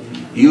allowed. No.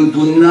 You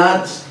do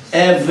not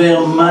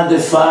ever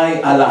modify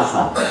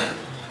halacha.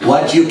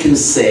 What you can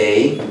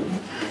say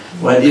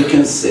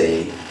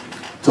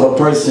to a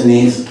person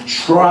is,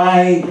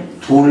 try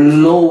to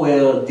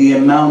lower the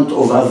amount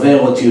of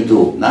averot you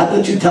do. Not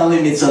that you tell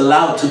him it's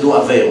allowed to do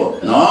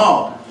averot.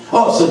 No.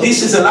 Oh, so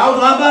this is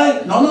allowed,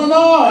 Rabbi?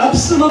 No,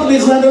 absolutely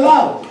it's not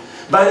allowed.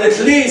 But at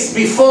least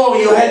before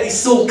you had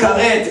Isur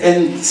Karet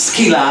and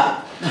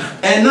Skila,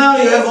 and now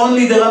you have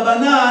only the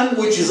Rabbanan,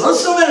 which is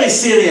also very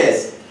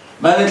serious.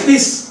 But at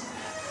least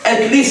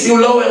you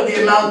lower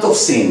the amount of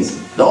sins.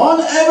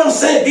 Don't ever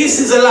say this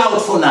is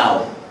allowed for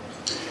now.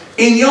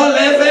 In your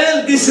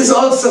level, this is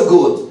also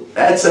good.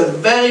 That's a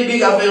very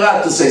big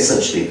averah to say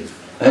such thing.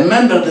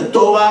 Remember, the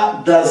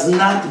Torah does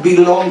not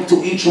belong to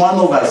each one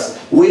of us.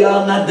 We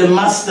are not the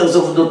masters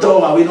of the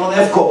Torah. We don't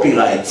have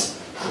copyright.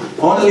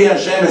 Only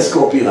Hashem has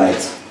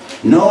copyright.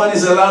 No one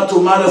is allowed to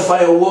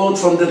modify a word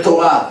from the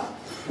Torah.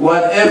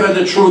 Whatever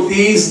the truth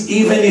is,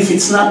 even if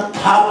it's not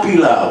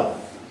popular,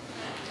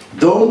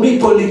 Don't be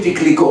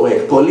politically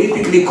correct.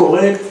 Politically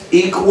correct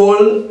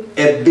equal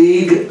a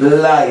big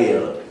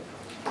liar.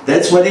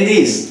 That's what it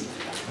is.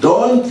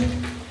 Don't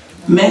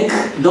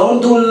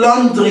do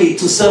laundry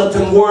to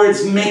certain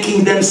words,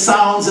 making them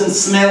sound and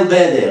smell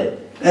better.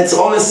 That's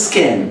all a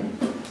scam.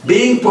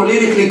 Being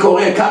politically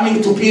correct,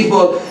 coming to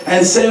people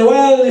and say,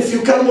 well, if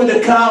you come with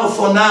a car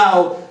for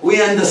now,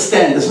 we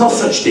understand. There's no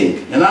such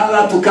thing. You're not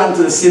allowed to come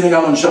to the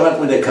synagogue on Shabbat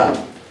with a car.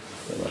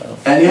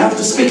 And you have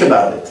to speak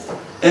about it.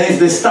 And if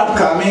they stop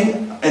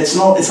coming, it's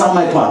not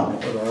my problem.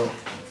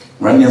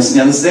 Right? You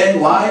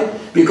understand why?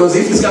 Because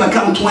if he's going to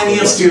come 20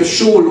 years to your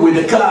shul with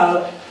a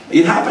car,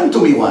 it happened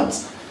to me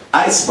once.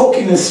 I spoke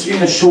in a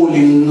shul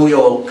in New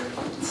York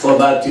for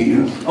about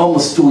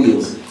almost 2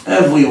 years,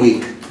 every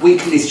week,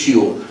 weekly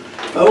shiur.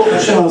 Baruch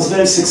Hashem, I was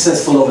very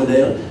successful over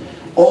there.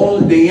 All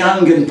the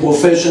young and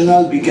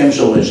professional became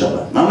Shomrei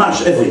Shabbat.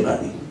 Mamash,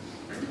 everybody.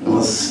 It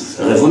was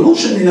a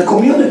revolution in the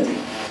community.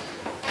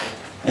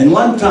 And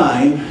one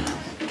time,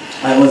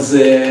 I was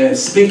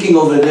speaking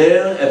over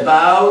there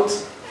about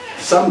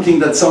something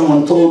that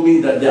someone told me,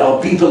 that there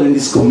are people in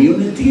this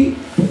community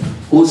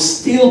who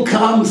still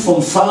come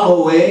from far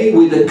away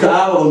with a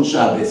car on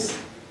Shabbos.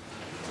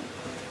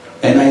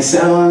 And I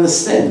said, I don't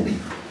understand.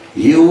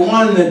 You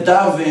want to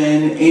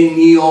daven in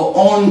your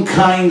own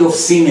kind of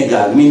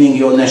synagogue, meaning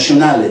your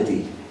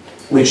nationality,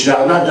 which there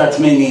are not that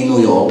many in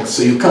New York,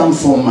 so you come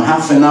from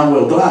half an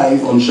hour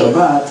drive on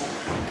Shabbat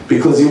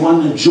because you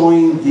want to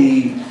join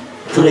the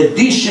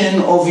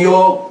tradition of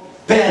your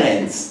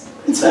parents.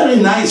 It's very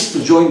nice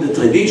to join the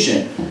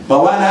tradition,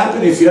 but what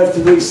happens if you have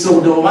to do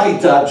Isur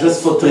D'Oraita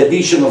just for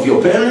tradition of your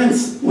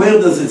parents? Where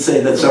does it say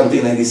that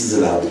something like this is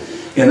allowed?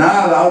 You're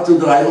not allowed to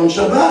drive on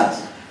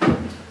Shabbat.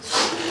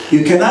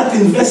 You cannot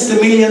invest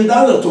 $1 million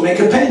to make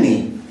a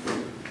penny.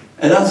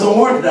 It doesn't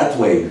work that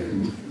way.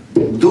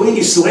 Doing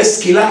Isur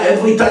Skila,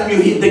 every time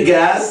you hit the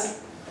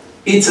gas,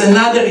 it's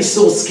another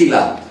Isur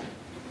Skila.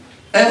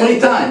 Every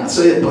time.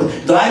 So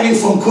driving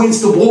from Queens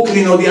to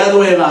Brooklyn or the other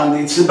way around,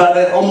 it's about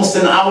almost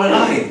an hour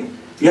ride.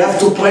 You have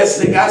to press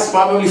the gas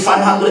probably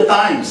 500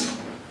 times.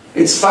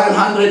 It's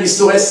 500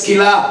 Isur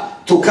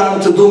Skila to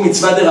come to do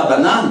Mitzvah de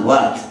Rabbanan.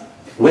 What?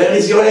 Where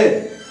is your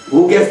head?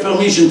 Who gave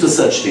permission to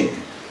such thing?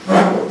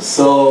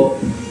 So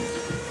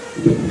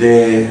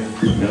the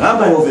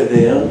rabbi over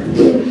there,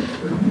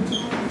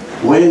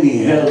 when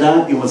he heard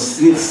that, he was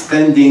still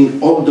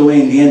standing all the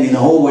way in the end in the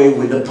hallway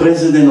with the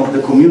president of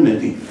the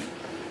community.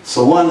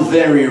 So one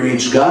very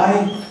rich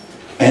guy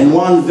and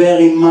one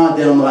very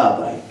modern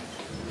rabbi.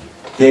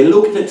 They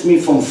looked at me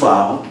from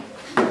far,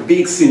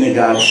 big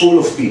synagogue full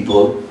of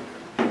people,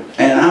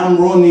 and I'm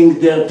ruining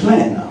their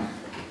plan now.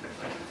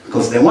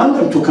 Because they want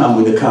them to come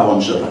with a car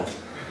on Shabbat.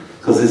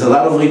 Because there's a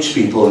lot of rich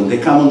people, and they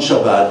come on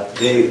Shabbat,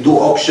 they do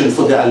auction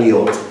for the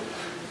aliyot,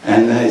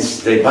 and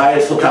they buy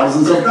it for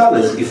thousands of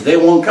dollars. If they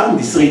won't come,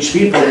 these rich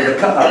people in the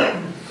car,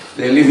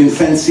 they live in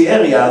fancy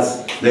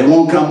areas, they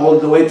won't come all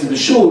the way to the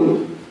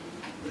shul,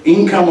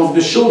 income of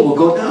the shul will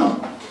go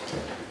down.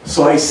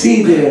 So I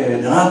see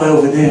the rabbi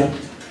over there,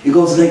 he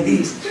goes like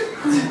this.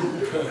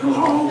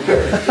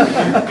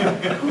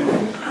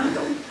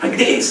 Like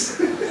this.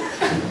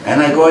 And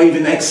I go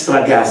even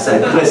extra gas, I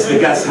press the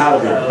gas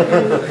harder.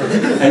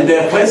 And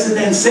the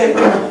president said,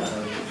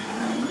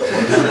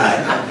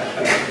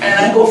 and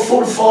I go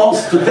full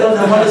force to tell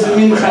them what does it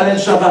mean Chalel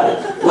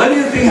Shabbat. What do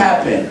you think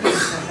happened?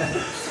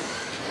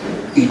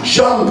 He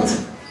jumped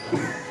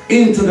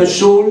into the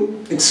shul.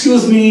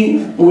 Excuse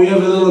me, we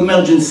have a little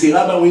emergency.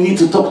 Rabbi, we need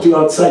to talk to you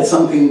outside.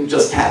 Something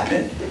just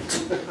happened.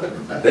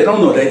 They don't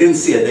know, they didn't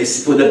see it. They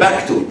put the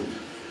back to it.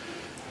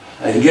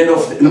 I get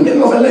off in the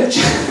middle of a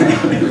lecture.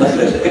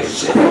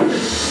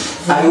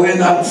 I went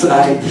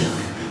outside.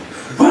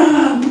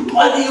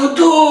 What do you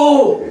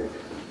do?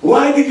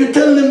 Why did you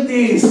tell them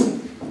this?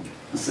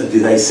 I said,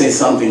 did I say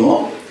something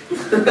wrong?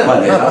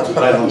 Well, they have to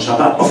drive on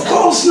Shabbat? Of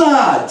course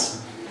not.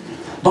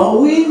 But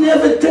we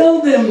never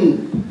tell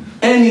them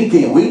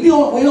anything. We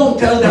don't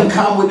tell them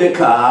come with the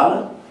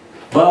car,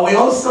 but we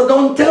also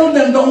don't tell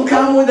them don't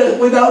come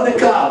without the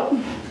car.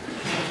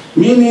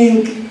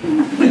 Meaning,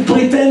 we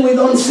pretend we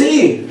don't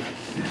see.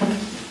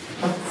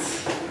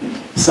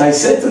 So I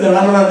said to them,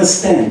 I don't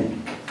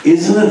understand.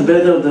 Isn't it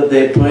better that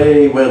they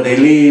pray where they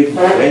live,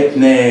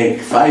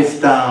 Redneck,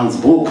 Five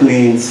Towns,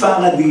 Brooklyn,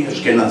 Sfaradi,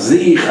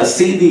 Ashkenazi,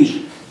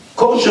 Hasidish,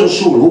 kosher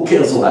shul, who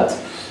cares what?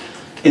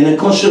 In a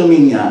kosher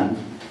minyan,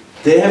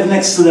 they have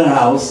next to their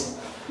house,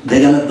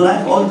 they're going to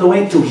drive all the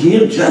way to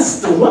here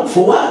just to what?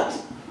 For what?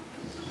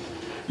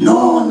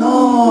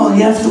 No,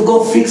 you have to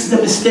go fix the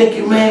mistake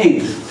you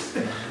made.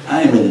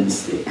 I made a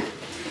mistake.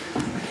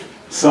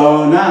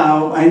 So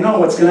now, I know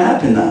what's going to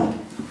happen now.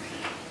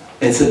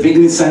 It's a big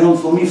nisayon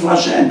for me, for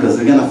Hashem, because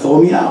they're going to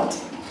throw me out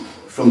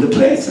from the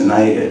place. And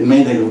I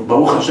made,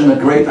 Baruch Hashem, a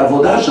great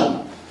avodah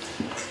sham.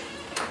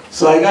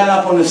 So I got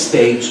up on the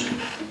stage,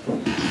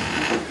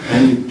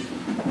 and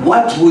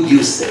what would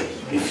you say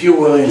if you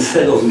were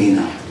instead of me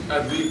now?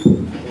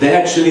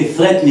 They're actually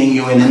threatening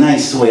you in a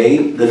nice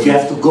way, that you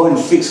have to go and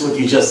fix what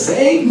you just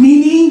say,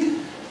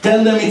 meaning,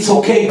 tell them it's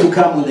okay to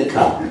come with the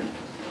car.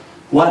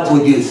 what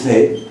would you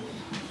say?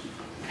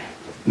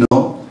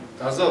 No?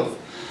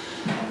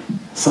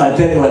 So I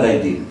tell you what I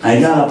did. I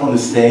got up on the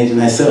stage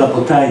and I said,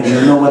 Rabotai, do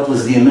you know what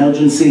was the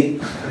emergency?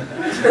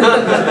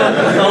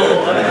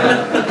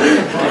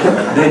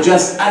 They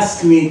just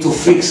asked me to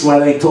fix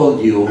what I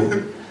told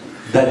you,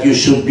 that you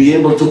should be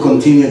able to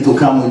continue to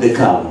come with the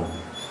car.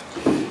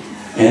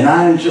 And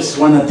I just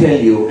want to tell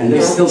you, and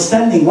they're still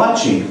standing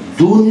watching,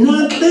 do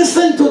not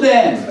listen to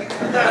them.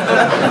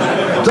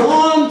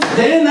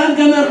 They're not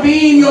going to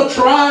be in your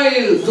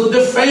trial to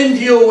defend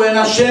you when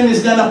Hashem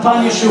is going to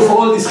punish you for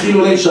all this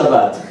Chilulei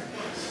Shabbat.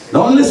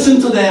 Don't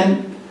listen to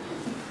them.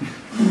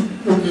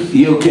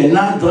 You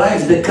cannot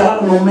drive the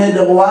car no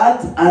matter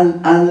what,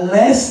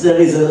 unless there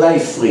is a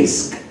life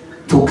risk.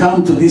 To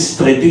come to this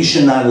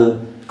traditional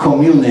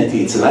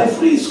community, it's a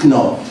life risk?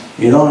 No,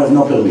 you don't have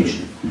no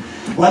permission.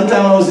 One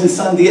time I was in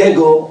San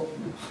Diego,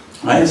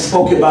 I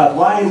spoke about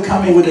why are you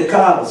coming with a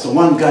car? So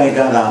one guy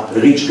got up, a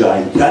rich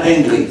guy, got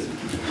angry.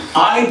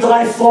 I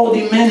drive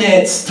 40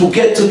 minutes to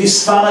get to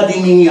this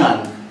Faradi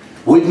Minyan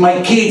with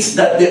my kids,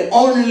 that the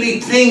only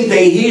thing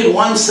they hear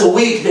once a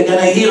week, they're going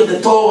to hear the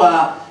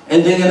Torah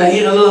and they're going to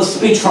hear a little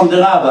speech from the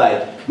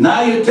rabbi.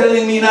 Now you're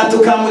telling me not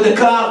to come with a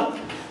car?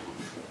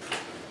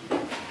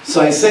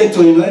 So I say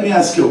to him, let me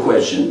ask you a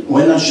question.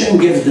 When Hashem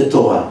gave the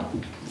Torah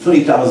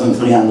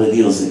 3,300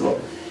 years ago,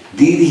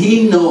 did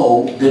he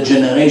know the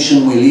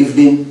generation we lived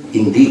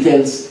in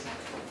details?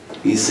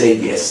 He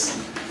said yes.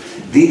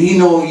 Did he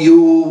know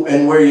you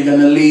and where you're going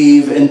to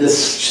live and the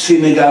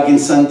synagogue in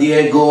San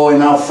Diego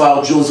and how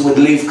far Jews would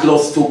live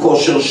close to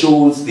kosher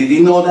shuls? Did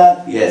he know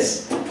that?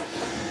 Yes.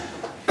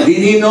 Did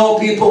he know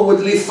people would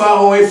live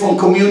far away from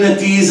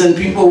communities and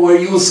people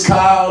would use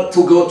car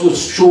to go to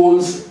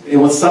shuls? It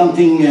was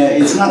something,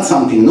 it's not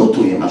something new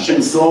to him.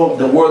 Hashem saw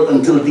the world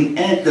until the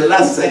end, the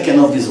last second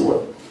of this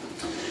world.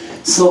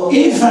 So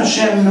if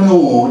Hashem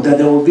knew that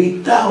there will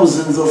be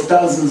thousands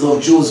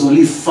of Jews who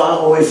live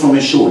far away from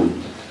a shul,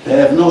 they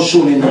have no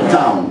shul in the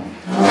town,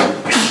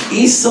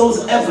 he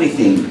saws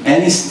everything,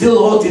 and he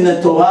still wrote in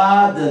the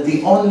Torah that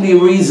the only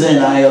reason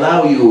I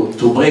allow you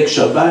to break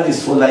Shabbat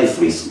is for life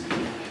risk,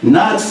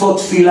 not for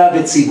tefillah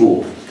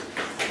betzibur.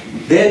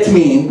 That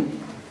means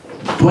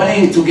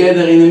praying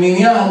together in a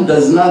minyan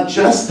does not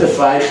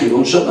justify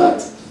chilul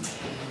Shabbat.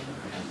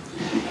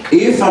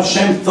 If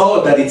Hashem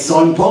thought that it's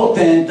so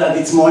important, that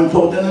it's more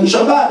important than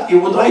Shabbat, he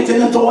would write in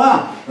the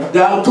Torah,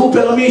 there are two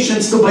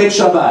permissions to break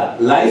Shabbat,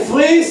 life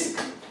risk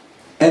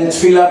and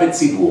tefillah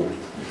betzibur.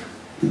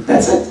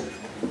 That's it.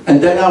 And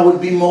then I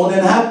would be more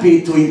than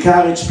happy to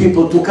encourage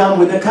people to come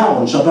with a car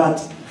on Shabbat.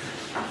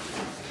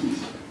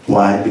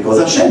 Why? Because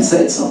Hashem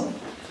said so.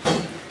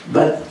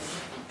 But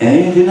he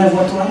didn't have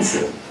what to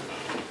answer.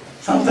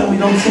 Sometimes we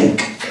don't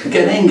think. We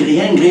get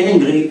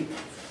angry.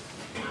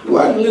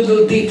 One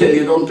little detail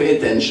you don't pay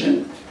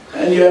attention,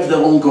 and you have the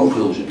wrong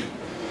conclusion.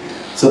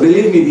 So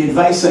believe me, the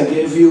advice I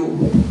gave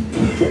you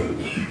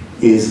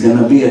is going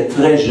to be a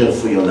treasure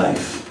for your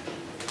life.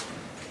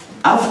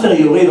 After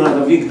you read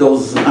Rabbi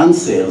Victor's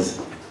answers,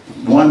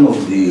 one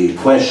of the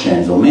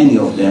questions, or many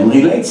of them,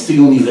 relates to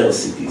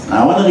universities.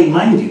 Now I want to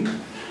remind you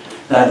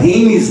that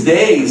in his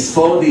days,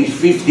 40,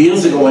 50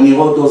 years ago, when he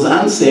wrote those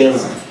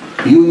answers,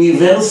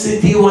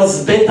 university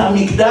was Bet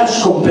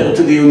HaMikdash compared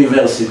to the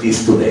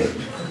universities today.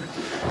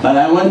 But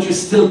I want you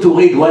still to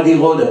read what he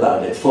wrote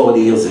about it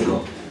 40 years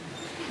ago.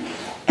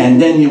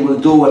 And then you will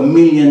do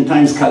 1,000,000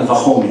 times Kal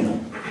Vachomer.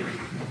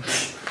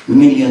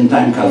 1,000,000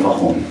 times Kal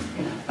Vachomer.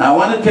 I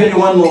want to tell you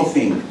one more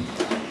thing.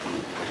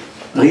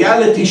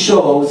 Reality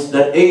shows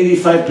that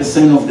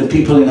 85% of the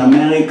people in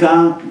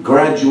America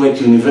graduate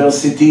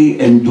university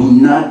and do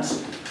not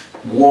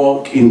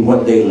work in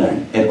what they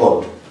learn at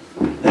all.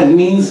 That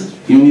means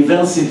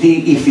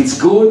university, if it's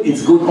good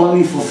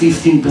only for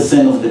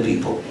 15% of the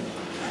people.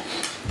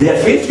 The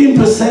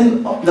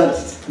 15% that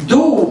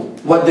do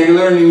what they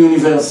learn in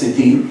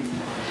university,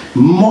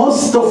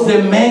 most of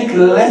them make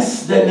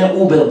less than an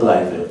Uber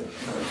driver.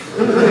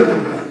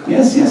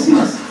 Yes.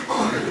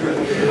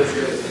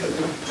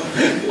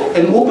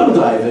 An Uber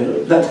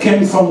driver that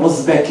came from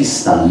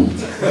Uzbekistan,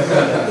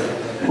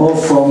 or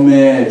from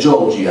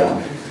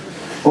Georgia,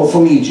 or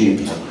from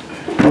Egypt,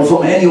 or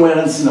from anywhere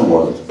else in the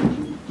world,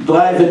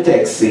 drive a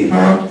taxi,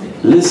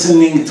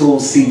 listening to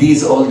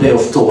CDs all day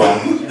of Torah.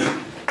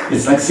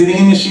 It's like sitting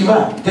in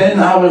yeshiva. 10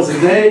 hours a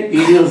day,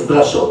 he hears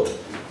drashot.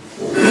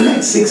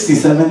 60,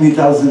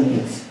 70,000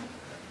 years.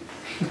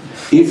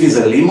 If he's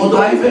a limo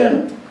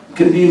driver, it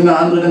can be even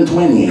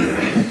 120.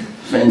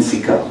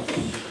 Fancy car.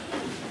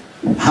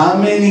 How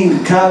many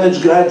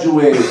college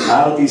graduates,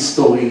 art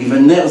history,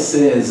 even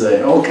nurses,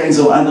 all kinds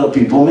of other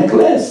people make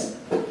less?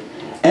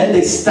 And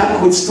they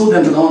stuck with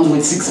student loans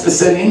with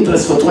 6%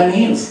 interest for 20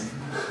 years.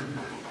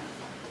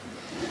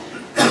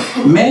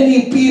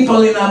 Many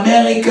people in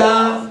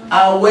America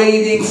are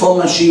waiting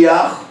for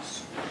Mashiach,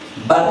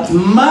 but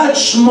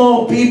much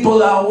more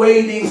people are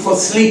waiting for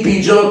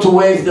Sleepy Joe to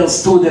waive their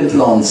student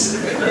loans.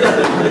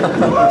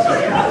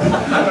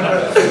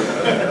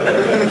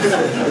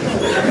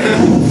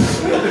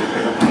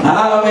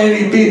 How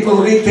many people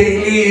read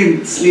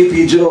Tehillim?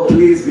 Sleepy Joe,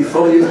 please,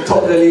 before you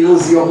totally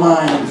lose your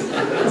mind.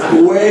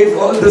 Waive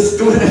all the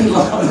student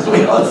loans.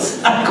 We all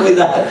stuck with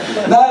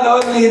that. Not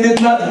only it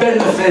did not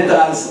benefit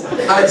us,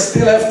 I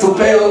still have to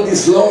pay all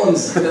these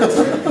loans.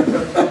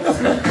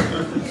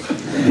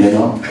 You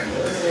know?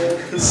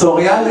 So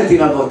reality,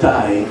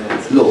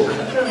 Rabotai, look,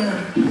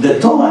 the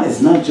Torah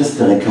is not just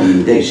a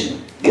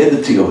recommendation. Get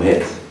it to your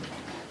head.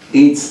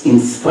 It's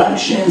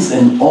instructions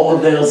and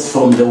orders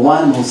from the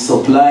one who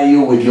supply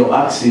you with your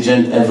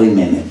oxygen every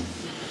minute.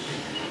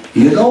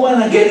 You don't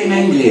want to get him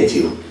angry at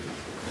you.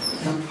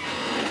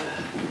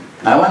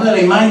 I want to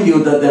remind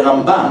you that the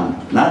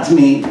Rambam, not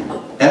me,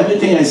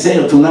 everything I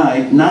say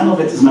tonight, none of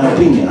it is my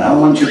opinion. I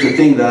don't want you to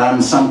think that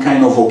I'm some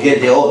kind of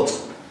Hogeh Deot.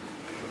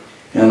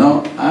 You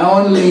know, I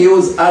only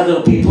use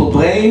other people's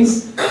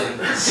brains,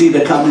 see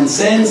the common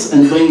sense,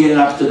 and bring it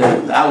up to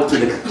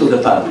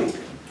the public.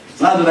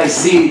 It's not that I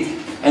see it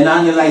and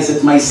analyze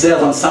it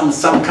myself on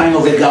some kind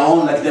of a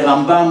gaon like the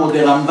Rambam or the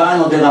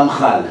Ramban or the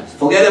Ramchal.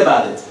 Forget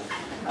about it.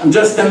 I'm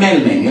just a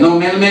mailman. You know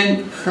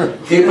mailman?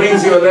 He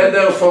brings you a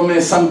letter from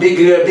some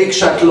big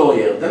shot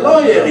lawyer. The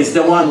lawyer is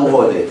the one who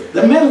wrote it.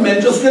 The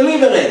mailman just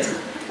deliver it.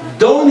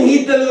 Don't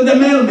hit the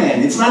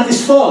mailman. It's not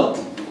his fault.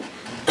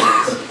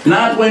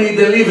 Not when he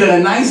delivers a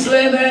nice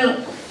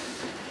letter,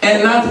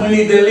 and not when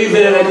he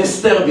delivers a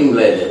disturbing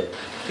letter.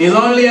 He's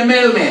only a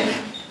mailman.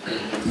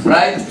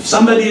 Right? If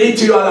somebody reads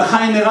to you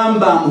Halacha in the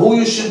Rambam, who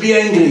you should be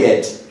angry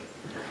at?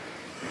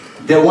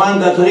 The one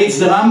that reads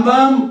the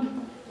Rambam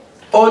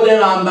or the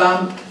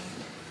Rambam?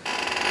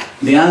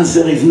 The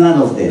answer is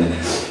none of them.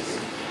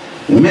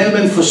 The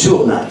mailman for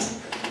sure not.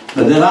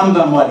 But the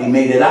Rambam, what, he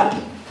made it up?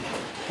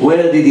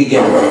 Where did he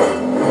get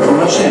it? From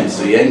Hashem.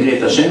 So you angry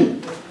at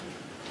Hashem?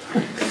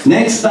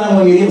 Next time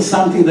when you hear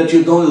something that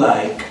you don't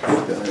like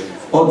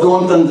or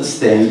don't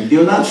understand,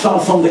 you're not far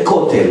from the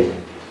kotel.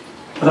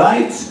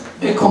 Right?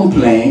 You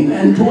complain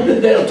and put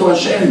it there to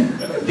Hashem.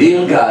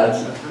 Dear God,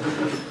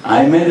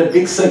 I made a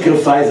big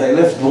sacrifice. I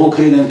left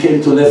Brooklyn and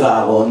came to Lev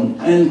Aaron,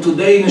 and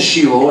today in a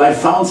shiur I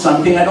found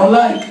something I don't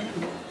like.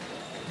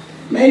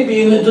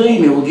 Maybe in a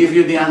dream he will give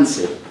you the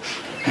answer.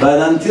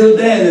 But until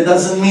then, it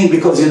doesn't mean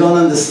because you don't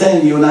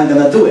understand you're not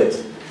going to do it.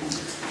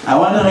 I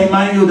want to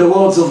remind you the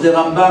words of the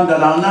Rambam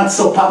that are not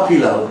so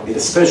popular,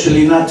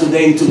 especially not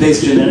today in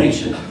today's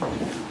generation.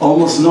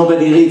 Almost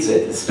nobody reads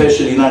it,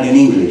 especially not in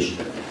English.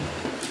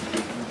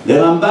 The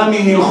Rambam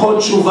in Hilchot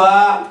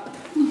Tshuva,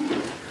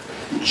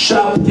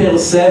 chapter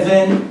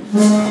 7,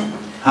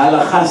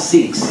 Halacha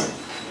 6.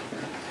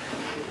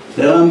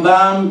 The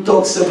Rambam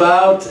talks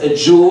about a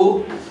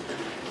Jew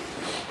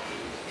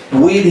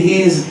with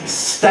his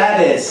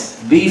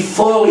status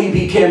before he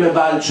became a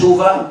Baal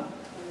Tshuva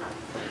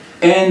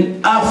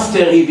and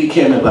after he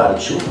became a Baal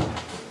Tshuva.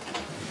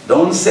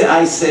 Don't say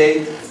I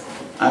say,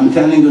 I'm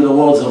telling you the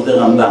words of the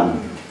Rambam.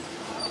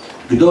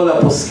 Gdol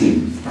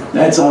HaPoskim.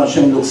 That's how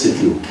Hashem looks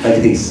at you,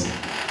 like this.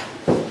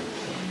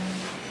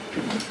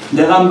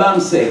 The Rambam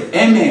said,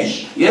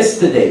 Emesh,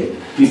 yesterday,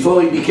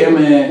 before he became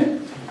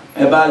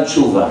a Baal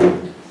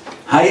Tshuva,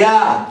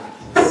 Haya,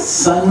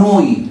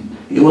 Sanui,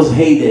 he was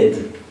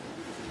hated.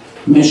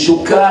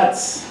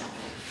 Meshukatz,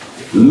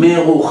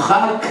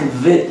 Meruchak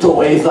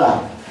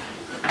Vetoeva.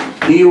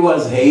 He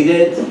was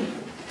hated.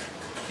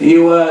 He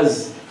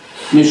was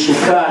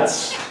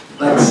Meshukatz,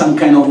 like some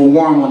kind of a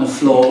worm on the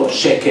floor,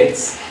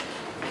 sheketz.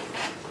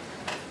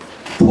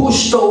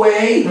 Pushed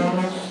away,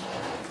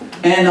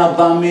 an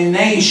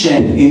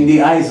abomination in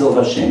the eyes of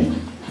Hashem.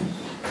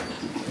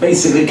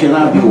 Basically,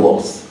 cannot be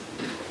worse.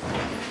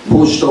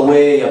 Pushed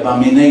away,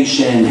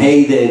 abomination,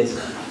 hated.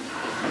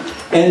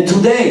 And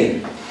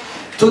today,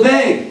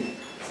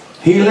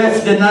 he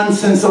left the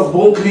nonsense of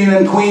Brooklyn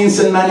and Queens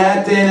and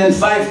Manhattan and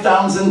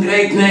 5,000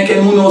 Great Neck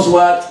and who knows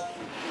what.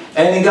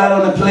 And he got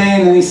on a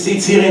plane and he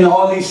sits here in the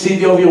holy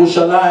city of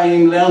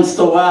Yerushalayim, learns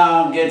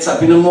Torah, gets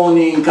up in the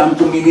morning, comes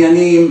to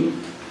Minyanim,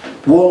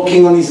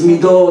 working on his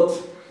midot,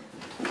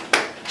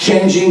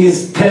 changing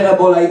his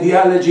terrible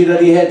ideology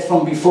that he had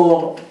from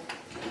before,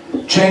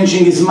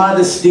 changing his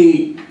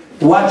modesty,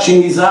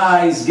 watching his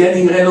eyes,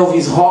 getting rid of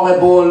his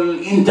horrible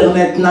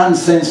internet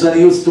nonsense that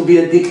he used to be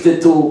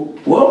addicted to,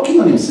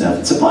 working on himself.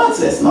 It's a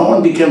process. No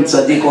one became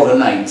tzaddik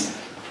overnight.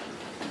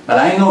 But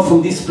I know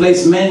from this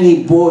place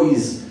many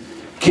boys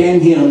came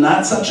here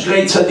not such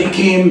great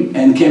tzaddikim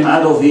and came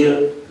out of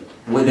here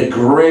with a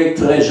great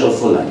treasure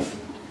for life.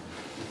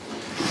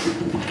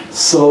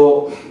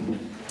 So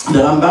the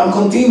Rambam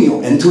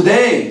continued, and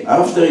today,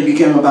 after he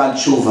became a Baal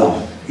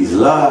Tshuva, his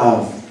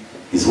love,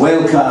 his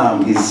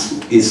welcome,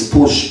 his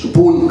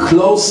pull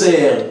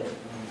closer,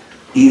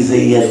 is a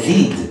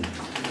Yadid.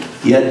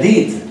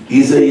 Yadid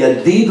is a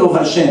Yadid of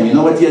Hashem. You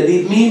know what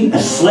Yadid means?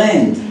 A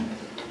friend.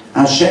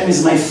 Hashem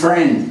is my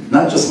friend,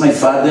 not just my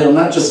father,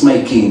 not just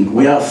my king.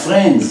 We are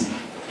friends.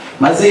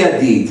 מה זה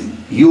Yadid?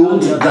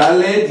 Yud,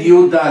 Daled,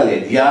 Yud,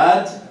 Daled.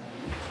 Yad,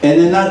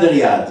 and another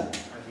Yad.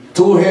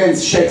 Two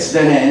hands shakes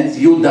the hands,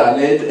 Yud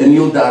Daled, and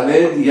Yud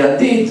Daled,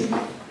 Yadid.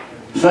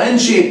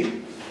 Friendship.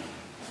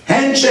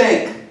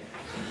 Handshake.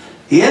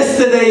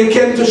 Yesterday you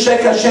came to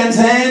shake Hashem's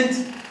hand?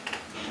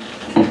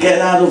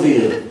 Get out of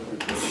here.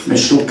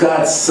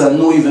 משוקץ,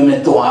 צנוי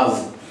ומתועב.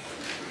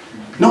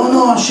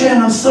 No,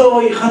 Hashem, I'm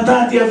sorry,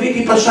 חטאתי,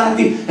 אביתי,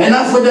 פשעתי.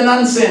 Enough with the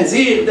nonsense.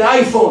 Here, the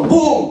iPhone,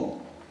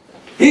 boom.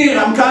 Here,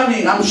 I'm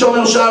coming, I'm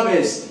Shomer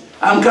Shabbos.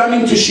 I'm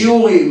coming to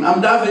Shiurim,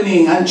 I'm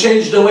davening, I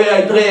change the way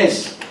I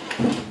dress.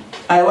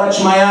 I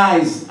watch my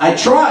eyes, I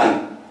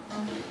try.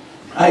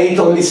 I eat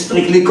only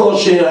strictly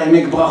kosher, I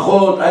make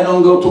brachot, I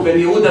don't go to Ben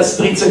Yehuda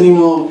streets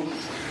anymore.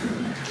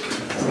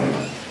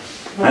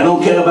 I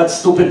don't care about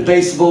stupid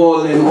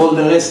baseball and all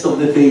the rest of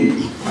the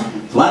things.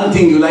 One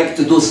thing you like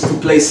to do is to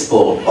play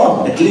sport.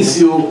 Oh, at least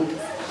you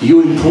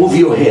improve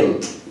your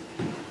health.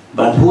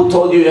 But who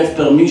told you have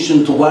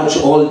permission to watch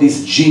all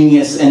these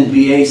genius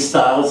NBA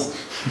stars?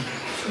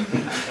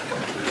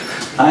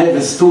 I have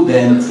a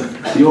student,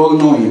 you all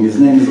know him, his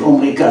name is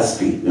Omri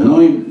Caspi. You know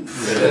him?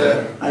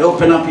 Yeah. I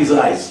open up his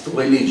eyes to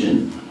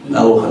religion,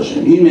 Baruch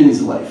Hashem, him and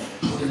his wife.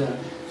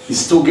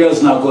 His two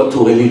girls now go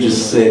to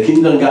religious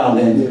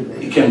kindergarten.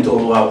 He came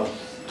to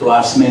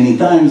us many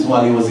times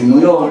while he was in New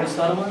York.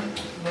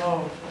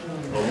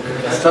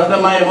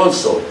 Stardameyer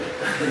also.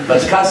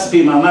 But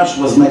Caspi Mamash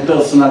was my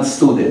personal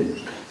student.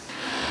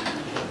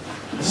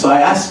 So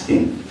I asked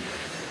him,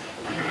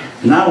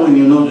 now when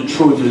you know the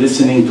truth, you're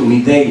listening to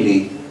me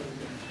daily,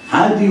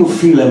 how do you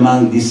feel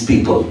among these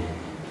people?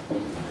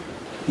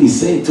 He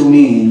said to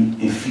me,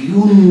 if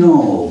you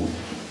know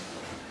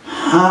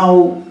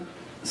how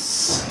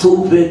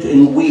stupid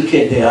and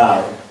wicked they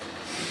are,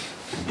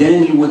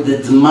 then you would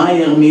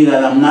admire me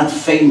that I'm not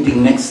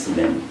fainting next to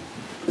them.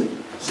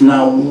 So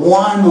now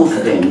one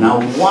of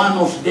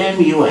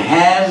them you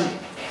have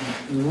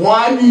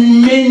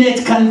 1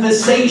 minute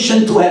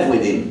conversation to have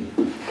with him.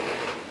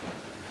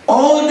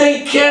 All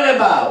they care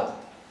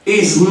about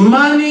is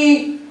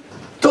money,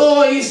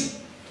 toys,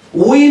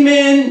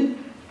 women,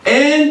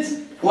 and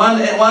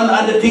one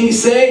other thing he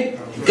said,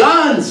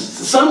 guns.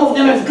 Some of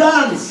them have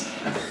guns.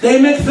 They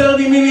make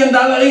 $30 million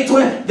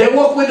each. They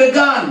walk with a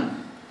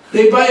gun.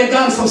 They buy a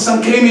gun from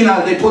some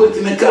criminal. They put it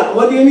in a car.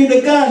 What do you need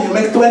a gun? You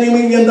make $20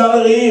 million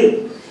a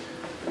year.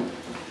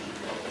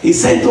 He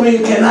said to me,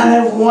 you cannot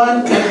have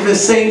one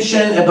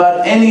conversation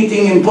about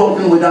anything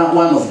important without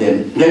one of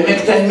them. They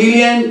make 10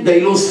 million,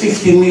 they lose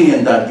 15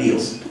 million that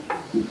years.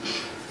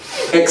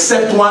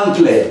 Except one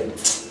player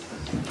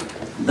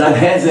that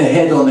has a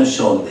head on his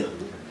shoulder.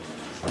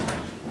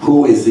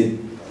 Who is it?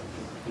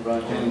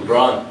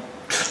 LeBron.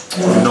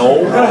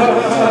 No.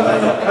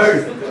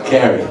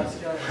 Curry.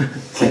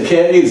 So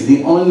Curry is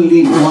the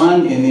only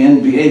one in the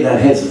NBA that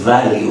has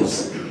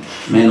values.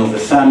 Man of the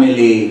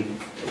family,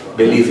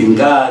 believe in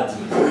God.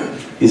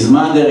 His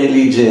mother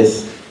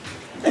religious.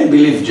 They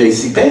believe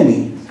J.C.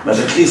 Penney, but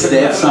at least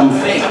they have some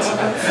faith.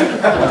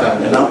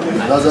 You know?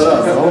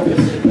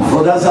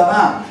 Avodah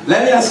zarah.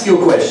 Let me ask you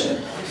a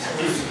question.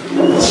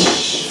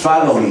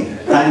 Follow me.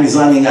 Time is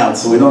running out,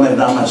 so we don't have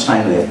that much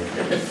time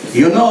left.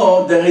 You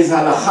know there is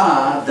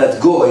halacha that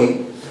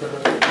goy,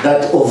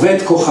 that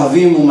oved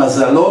kochavim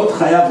umazalot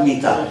chayav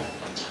mita.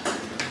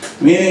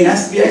 Meaning he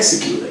has to be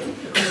executed.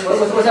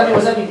 What's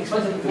that mean?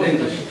 Explain to me in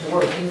English.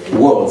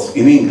 Words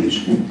in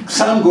English.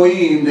 Some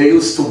goyim, they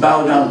used to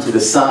bow down to the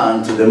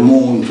sun, to the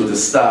moon, to the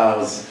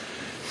stars,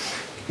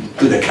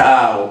 to the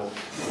cow,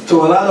 to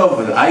a lot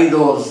of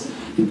idols.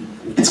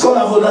 It's called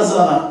avodah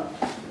zarah,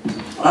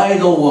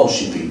 idol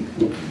worshipping.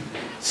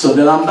 So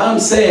the Rambam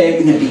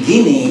said in the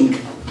beginning,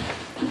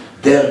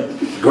 their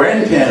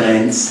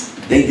grandparents,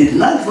 they did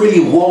not really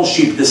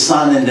worship the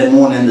sun and the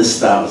moon and the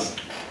stars.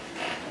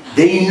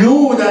 They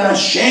knew that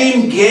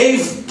Hashem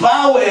gave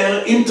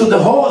power into the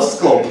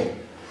horoscope.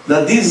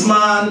 That this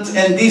month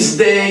and this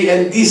day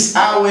and this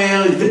hour,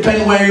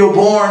 depending where you're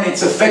born,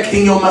 it's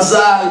affecting your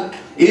mazal.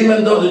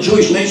 Even though the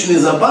Jewish nation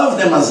is above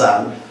the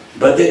mazal,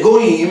 but the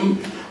goyim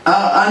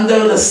are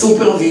under the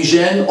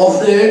supervision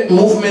of the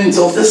movements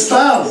of the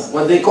stars,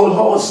 what they call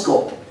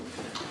horoscope.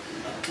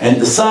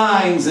 And the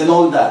signs and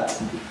all that.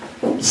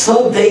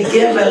 So they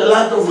gave a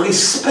lot of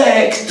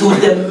respect to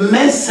the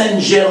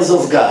messengers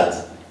of God,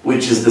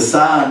 which is the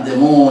sun, the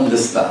moon, the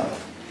star.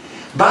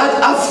 But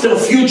after a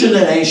few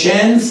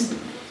generations,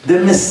 the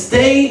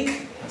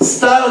mistake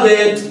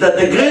started that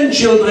the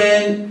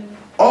grandchildren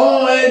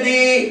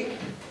already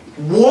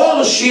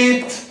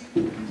worshipped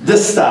the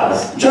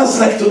stars. Just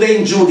like today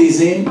in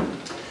Judaism,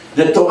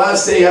 the Torah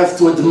says you have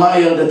to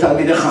admire the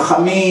Talmidei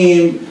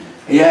Chachamim,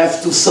 you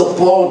have to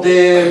support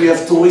them, you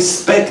have to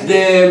respect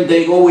them,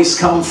 they always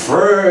come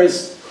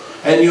first,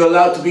 and you're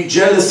allowed to be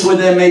jealous with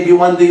them, maybe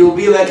one day you'll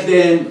be like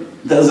them.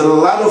 There's a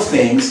lot of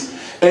things.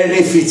 And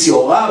if it's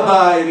your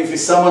rabbi, and if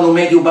it's someone who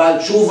made you Baal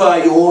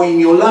Tshuva, you owe him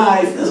your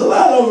life, there's a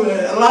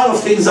lot of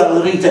things that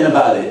are written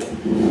about it.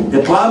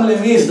 The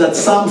problem is that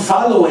some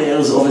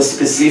followers of a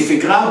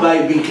specific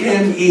rabbi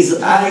became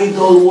his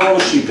idol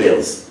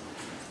worshippers.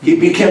 He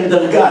became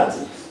their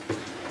God.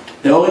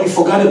 They already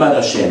forgot about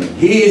Hashem.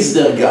 He is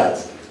their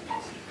God.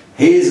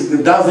 He is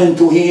daven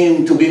to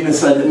him to be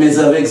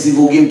mezavek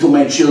zivugim to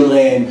my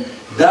children,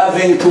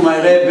 daven to my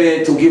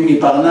Rebbe to give me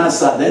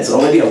parnasa. That's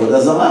already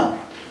avodah zarah.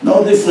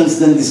 No difference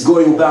than this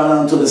goy who bow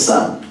down to the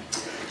sun.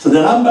 So the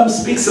Rambam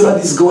speaks about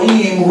these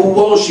goyim who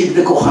worship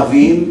the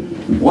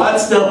Kochavim.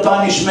 What's their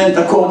punishment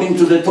according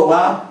to the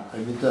Torah?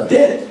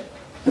 Dead.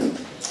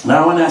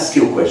 Now I want to ask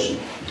you a question.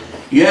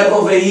 You have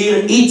over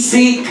here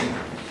Itzik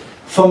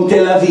from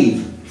Tel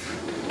Aviv.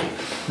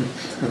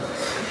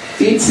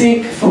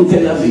 Itzik from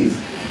Tel Aviv.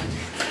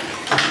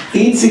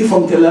 Itzik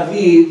from Tel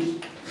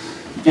Aviv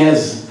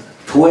has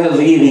 12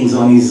 earrings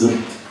on his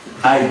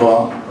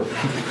eyebrow,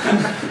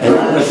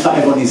 another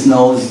 5 on his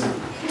nose.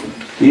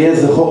 He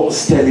has a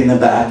horse tail in the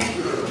back.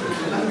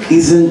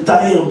 His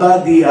entire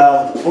body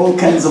are all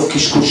kinds of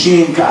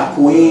kishkushim,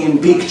 ka'akuim,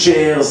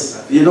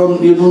 pictures. You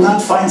do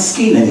not find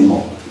skin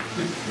anymore.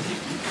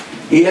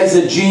 He has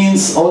a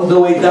jeans all the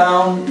way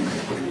down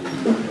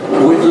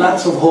with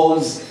lots of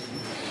holes.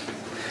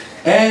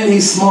 And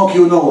he smoke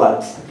you know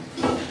what.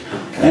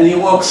 And he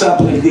walks up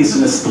like this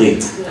in the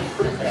street.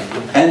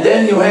 And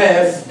then you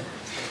have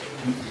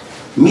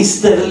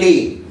Mr.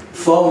 Lee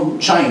from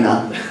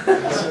China,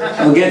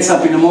 who gets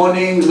up in the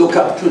morning, look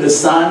up to the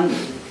sun,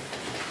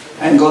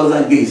 and goes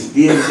like this.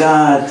 Dear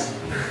God,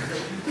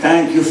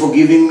 thank you for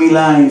giving me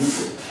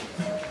life.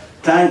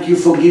 Thank you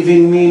for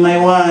giving me my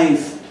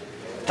wife.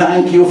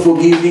 Thank you for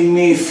giving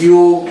me a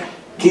few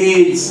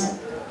kids.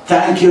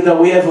 Thank you that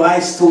we have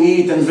rice to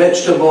eat and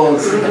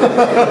vegetables.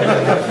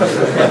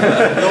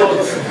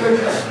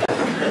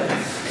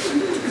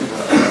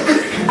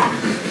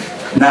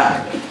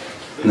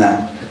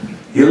 Now,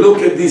 you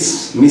look at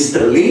this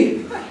Mr.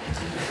 Lee,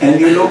 and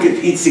you look at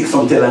Itzik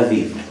from Tel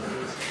Aviv.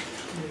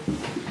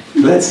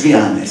 Let's be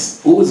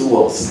honest, who's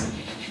worse?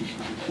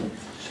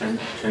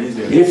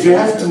 If you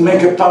have to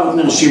make a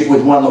partnership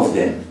with one of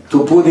them,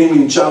 to put him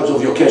in charge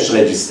of your cash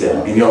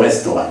register in your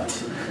restaurant,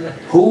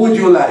 who would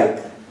you like?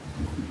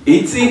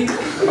 Itzik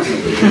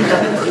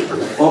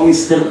or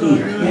Mr. E?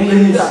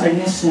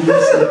 Yes.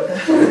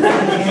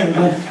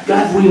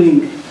 God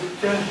willing.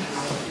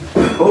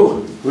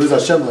 Oh. Who is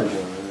Hashem like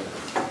that?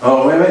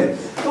 Oh, wait.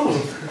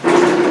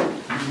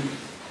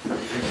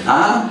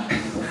 Huh?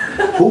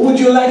 Who would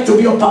you like to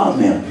be your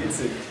partner?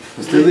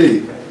 Mr.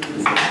 Lee.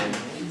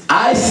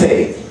 I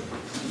say,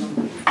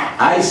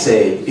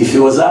 if it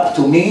was up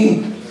to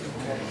me,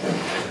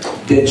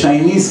 the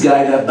Chinese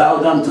guy that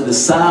bowed down to the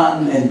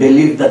sun and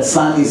believed that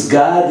sun is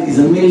God is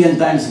 1,000,000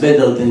 times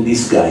better than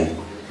this guy,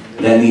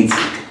 than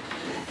Itzik.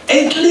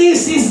 At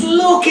least he's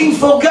looking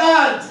for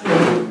God.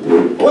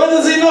 What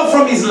does he know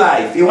from his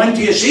life? He went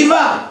to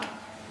yeshiva?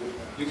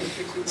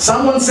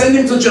 Someone sent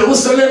him to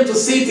Jerusalem to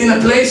sit in a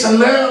place and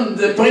learn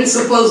the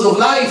principles of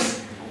life.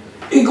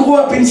 He grew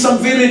up in some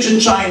village in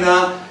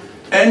China,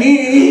 and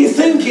he's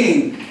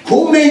thinking,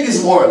 who made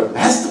this world?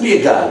 Has to be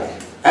a God.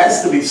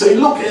 Has to be. So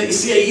you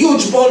see a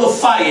huge ball of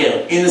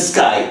fire in the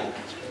sky.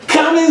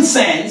 Common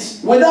sense,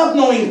 without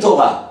knowing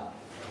Torah.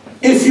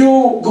 If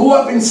you grew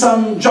up in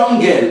some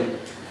jungle,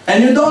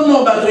 and you don't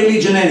know about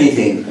religion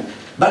anything,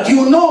 but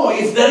you know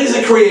if there is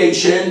a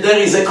creation, there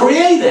is a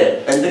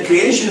creator, and the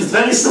creation is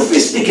very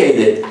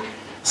sophisticated.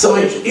 So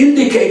it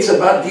indicates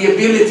about the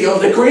ability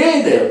of the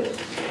creator.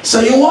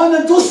 So you want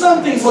to do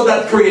something for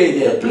that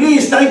creator.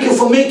 Please, thank you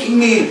for making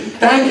me,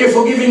 thank you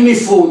for giving me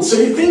food. So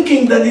you're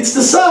thinking that it's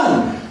the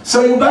sun.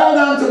 So you bow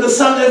down to the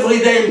sun every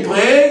day and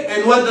pray,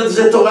 and what does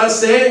the Torah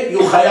say? You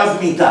chayav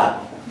mita.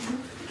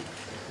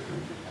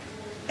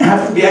 You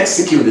have to be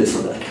executed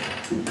for that.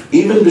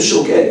 Even the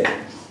shogeg.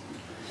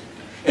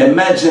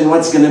 Imagine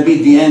what's going to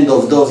be the end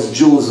of those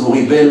Jews who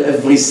rebel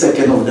every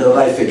second of their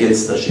life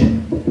against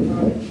Hashem.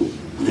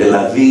 Tel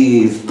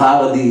Aviv,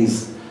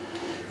 parties.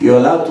 You're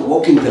allowed to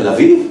walk in Tel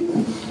Aviv?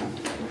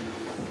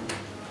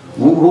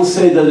 Who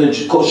said that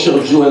a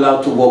kosher Jew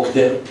allowed to walk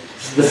there?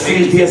 The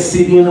filthiest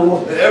city in the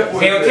world.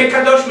 זה יותר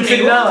קדוש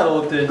מניו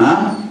יורק.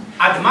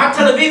 אדמת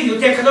תל אביב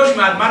יותר קדוש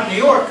מאדמת ניו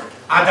יורק.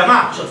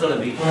 האדמה של תל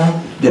אביב.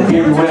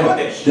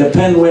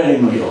 Depend where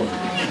in New York.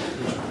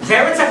 זה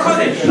ארץ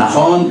הקודש.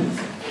 נכון.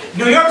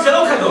 ניו יורק זה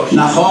לא קדוש.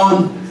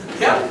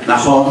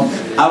 נכון.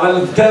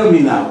 אבל tell me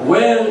now,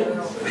 where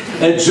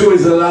a Jew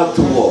is allowed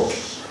to walk?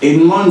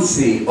 In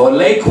Monsey or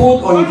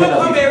Lakewood or in Tel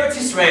Aviv? בארץ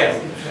ישראל.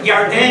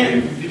 ירדן,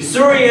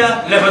 סוריה,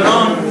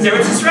 לבנון, זה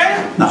ארץ ישראל?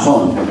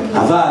 נכון.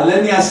 אבל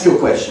let me ask you a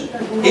question.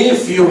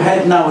 If you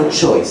had now a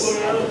choice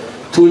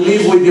to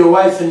live with your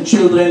wife and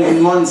children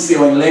in Monsey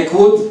or in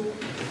Lakewood,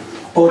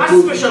 or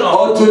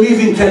to live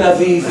in Tel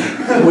Aviv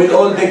with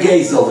all the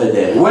gays over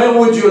there, where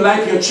would you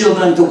like your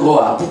children to grow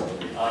up?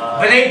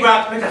 בני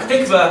ברק, פתח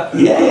תקווה.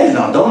 Yeah,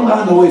 no, don't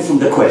run away from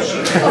the question.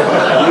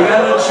 You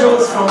gotta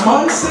choose from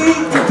Monsey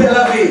to Tel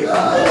Aviv.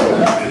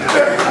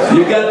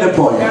 You got the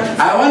point.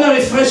 I want to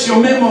refresh your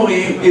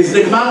memory. Is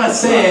the Gemara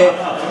say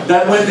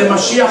that when the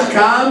Mashiach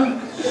come,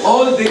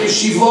 all the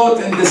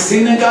yeshivot and the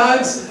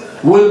synagogues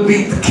will be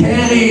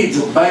carried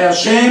by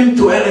Hashem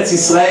to Eretz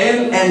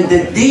Israel, and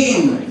the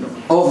din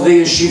of the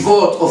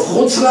yeshivot of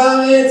Chutz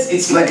La'aretz,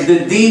 it's like the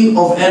din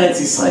of Eretz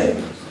Israel.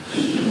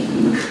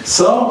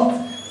 So,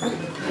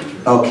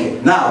 okay,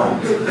 now.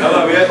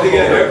 We have to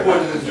get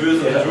airport in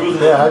Jerusalem.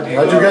 Yeah,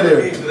 how'd you get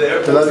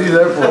here? Tel Aviv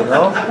airport,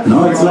 no? No,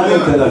 it's not in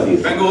Tel Aviv.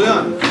 Ben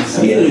Gurion. It's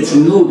here, it's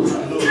in Lud.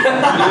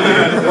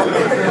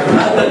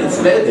 Not that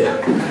it's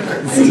better.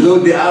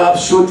 Salute the Arab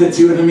shoot at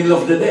you in the middle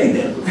of the day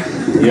there.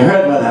 You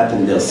heard what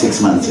happened there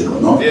 6 months ago,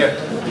 no? Yeah.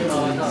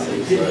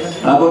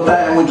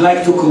 Rabotai, I would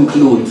like to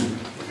conclude.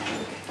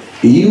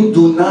 You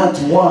do not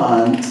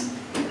want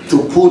to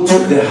put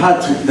put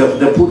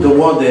the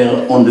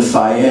water on the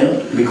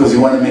fire because you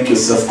want to make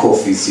yourself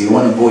coffee, so you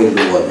want to boil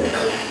the water.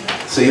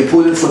 So you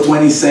put it for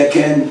 20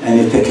 seconds and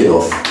you take it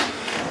off.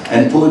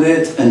 And put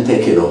it and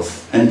take it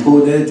off. And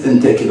put it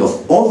and take it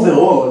off.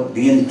 Overall,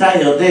 the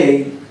entire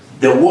day,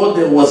 the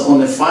water was on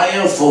the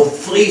fire for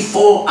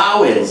 3-4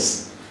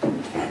 hours.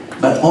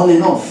 But on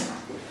and off.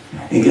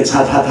 It gets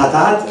hot, hot, hot,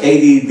 hot,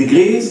 80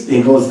 degrees,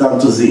 it goes down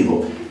to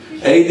 0.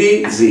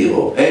 80,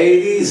 0,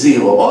 80,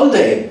 0, all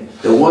day.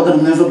 The water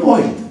never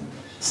boiled.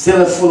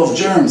 Still full of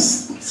germs.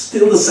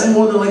 Still the same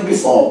water like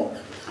before.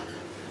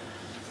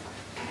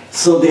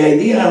 So the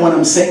idea, what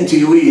I'm saying to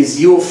you is,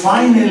 you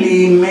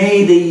finally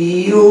made a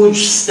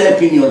huge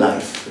step in your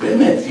life.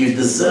 באמת, you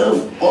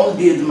deserve all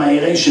the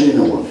admiration in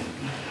the world.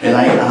 And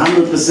I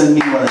 100%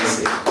 mean what I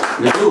say.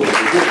 You do, you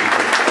do.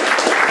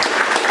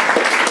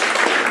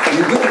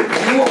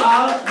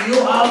 You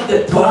are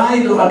the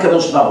pride of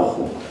HaKadosh Baruch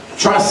Hu.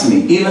 Trust me,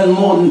 even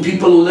more than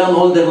people who learn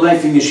all their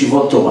life in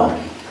Yeshivot Torah.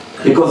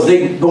 Because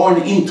they're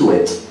born into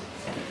it.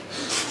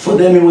 For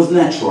them it was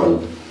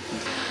natural.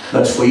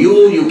 But for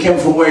you, you came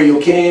from where you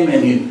came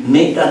and you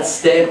made that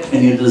step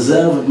and you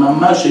deserve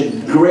ממש a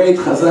great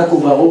חזק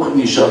וברוך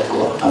ויישר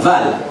כוח.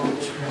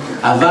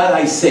 אבל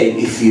I say,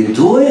 if you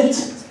do it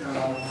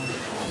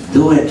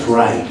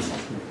right.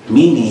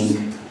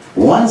 Meaning,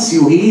 once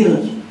you hear,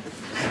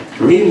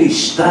 really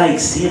steig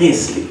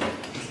seriously.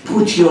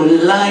 Put your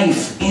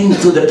life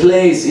into the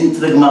place, into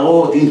the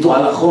Gemarot, into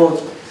Halachot.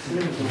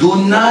 Do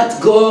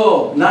not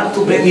go, not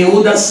to Ben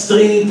Yehuda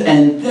Street,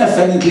 and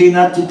definitely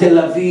not to Tel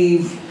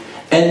Aviv,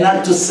 and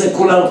not to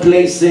secular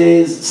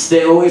places.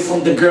 Stay away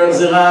from the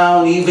girls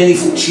around, even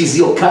if she's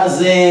your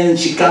cousin and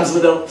she comes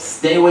with her.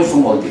 Stay away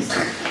from all this.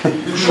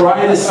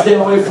 Try to stay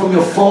away from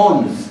your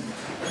phone.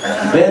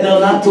 Better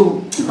not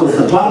to, because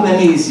the problem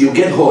is you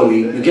get holy,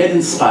 you get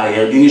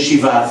inspired in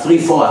yeshiva,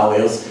 3-4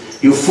 hours,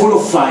 you're full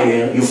of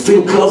fire, you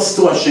feel close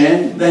to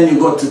Hashem, then you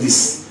go to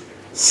this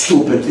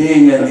stupid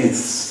thing and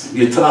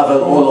you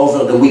travel all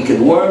over the wicked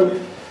world.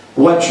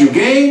 What you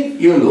gain,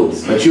 you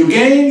lose. What you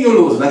gain, you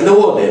lose, like the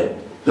water.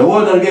 The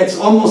water gets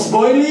almost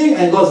boiling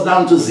and goes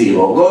down to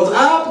 0. Goes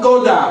up,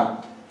 go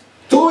down.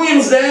 2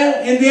 years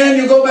there, in the end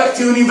you go back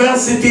to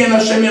university and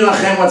Hashem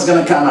Yirachem what's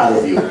going to come out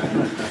of you.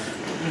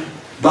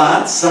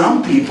 But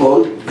some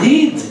people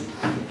did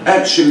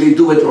actually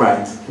do it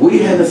right. We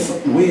had a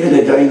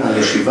guy in our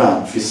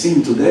yeshiva, if you see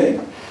him today,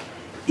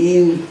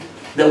 in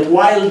the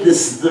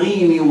wildest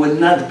dream you would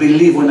not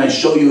believe when I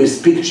show you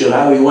his picture,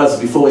 how he was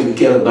before he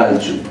became a Baal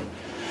Jew.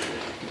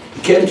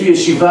 He came to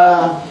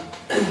yeshiva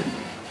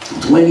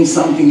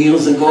 20-something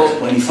years ago,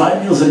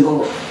 25 years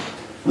ago.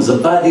 He was a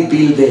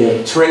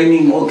bodybuilder,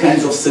 training all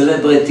kinds of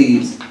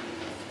celebrities.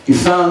 He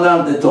found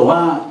out the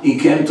Torah, he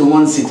came to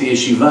one city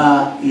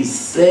yeshiva, he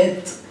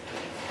sat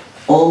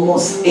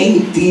almost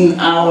 18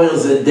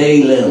 hours a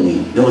day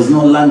learning. There was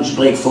no lunch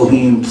break for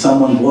him.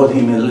 Someone brought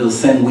him a little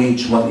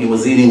sandwich, what he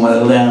was eating while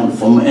I learned,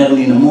 from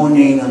early in the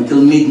morning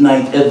until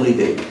midnight every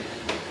day.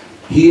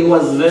 He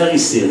was very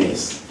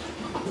serious.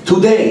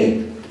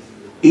 Today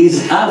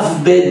is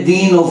Av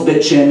Bedin of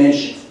Bet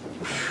Shemesh,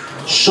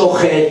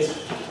 Shochet,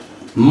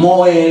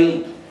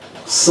 Moel,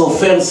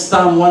 Sofer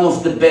Stam, one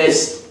of the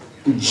best,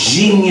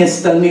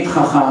 genius Talmid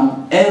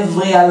Chacham.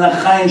 Every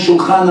halacha in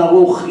Shulchan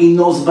Aruch he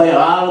knows by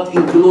heart,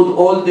 include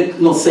all the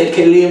Nosei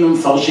Kelim and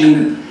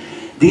Farshim.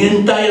 The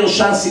entire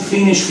Shas he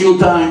finished few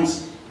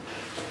times.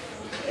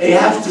 You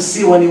have to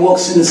see when he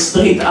walks in the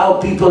street how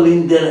people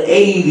in their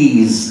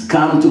 80s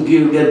come to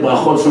get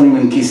brachot from him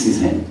and kiss his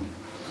hand.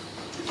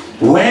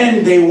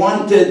 When he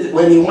wanted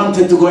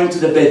to go into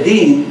the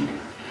Bedin,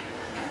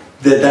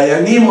 the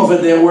Dayanim over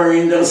there were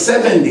in their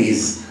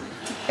 70s.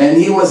 And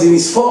he was in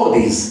his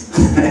 40s.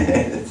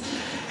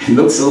 It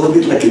looks a little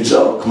bit like a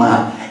joke.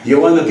 Ma, you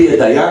want to be a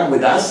dayan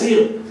with us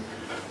here?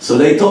 So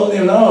they told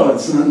him, no,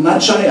 it's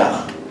not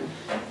shayach.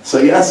 So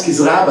he asked his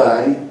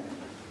rabbi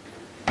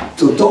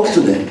to talk to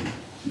them.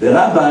 The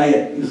rabbi,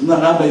 his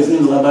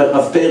name is Rabbi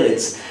Rav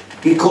Peretz.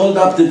 He called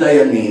up the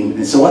dayanim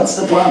and said, what's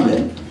the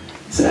problem?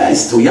 He said,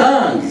 he's too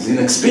young, he's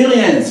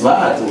inexperienced.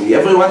 What?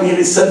 Everyone here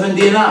is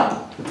 70 and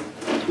up.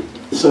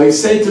 So he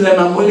said to them,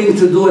 I'm willing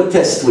to do a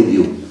test with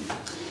you.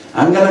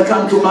 I'm going to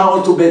come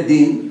tomorrow to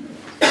Bedin,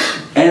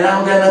 and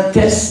I'm going to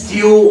test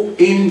you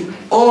in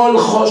all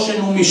Choshen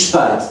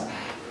u'Mishpat.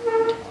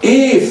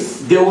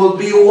 If there will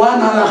be one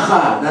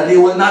halacha that he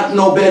will not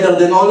know better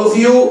than all of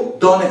you,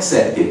 don't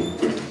accept it.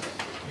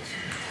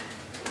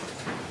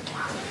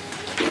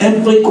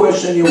 Every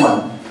question you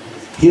want.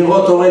 He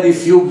wrote already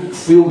few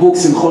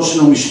books in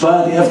Choshen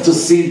u'Mishpat. You have to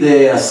see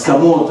the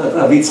Askamot that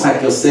Rabbi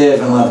Mizrachi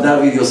Yosef and Rav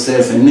David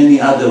Yosef and many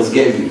others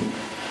gave him.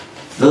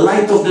 The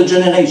light of the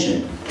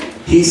generation.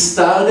 He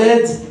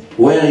started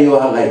where you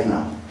are right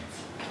now.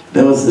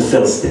 That was the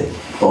first step.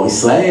 For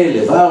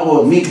Israel,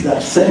 Levaro,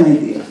 Mikdash, same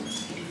idea.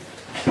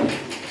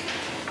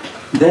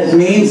 That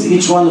means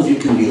each one of you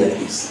can be like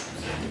this.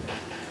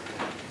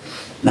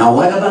 Now,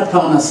 what about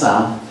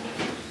Parnassah?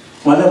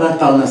 What about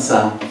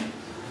Parnassah?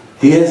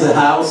 He has a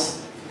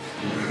house,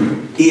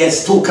 he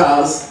has 2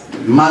 cars,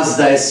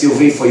 Mazda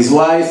SUV for his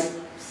wife,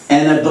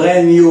 and a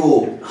brand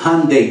new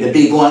Hyundai, the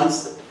big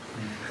ones.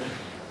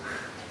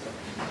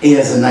 He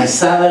has a nice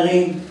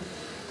salary,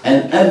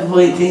 and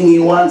everything he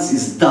wants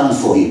is done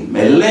for him.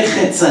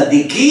 Melechet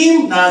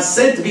tzadikim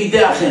naaset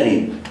bidei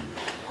acherim.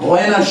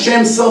 When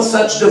Hashem saw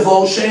such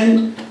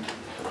devotion,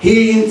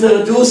 He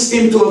introduced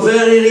him to a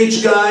very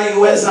rich guy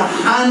who has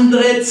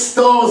 100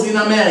 stores in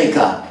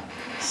America,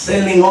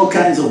 selling all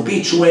kinds of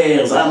beach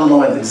wares. I don't know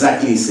what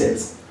exactly he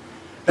says.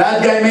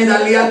 That guy made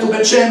Aliyah to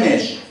Bet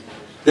Shemesh.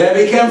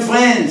 They became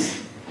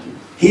friends.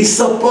 He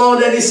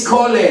supported his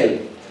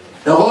kollel.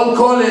 The whole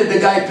kollel the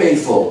guy paid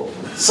for.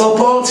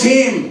 Supports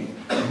him.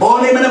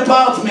 Bought him an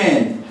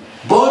apartment.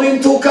 Bought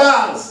him 2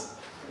 cars.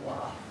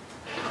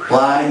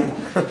 Why?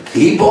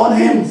 He bought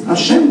him.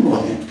 Hashem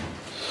bought him.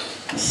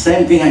 The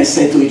same thing I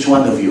say to each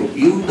one of you.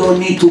 You don't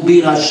need to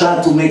be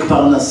Rasha to make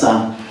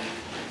Parnassah.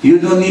 You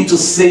don't need to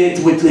sit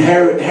with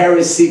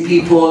heresy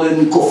people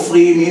and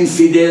kofrim,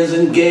 infidels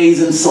and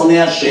gays and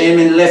Sonei Hashem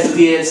and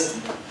leftists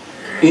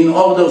in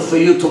order for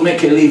you to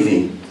make a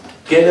living.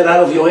 Get it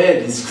out of your head.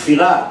 It's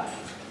kfirah.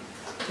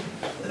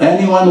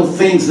 Anyone who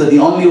thinks that the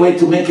only way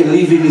to make a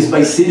living is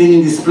by sitting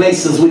in these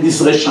places with these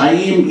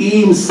Reshaim,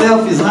 he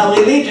himself is not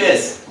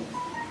religious.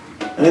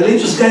 A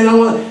religious guy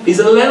is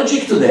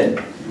allergic to them.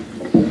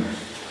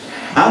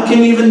 How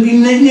can you even be...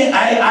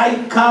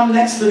 I come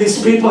next to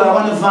these people, I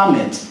want to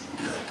vomit.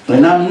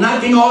 And I'm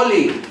nothing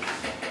holy.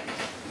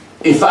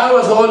 If I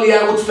was holy,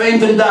 I would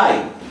faint and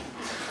die.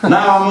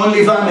 Now I'm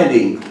only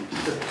vomiting.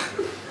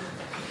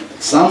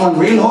 Someone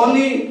real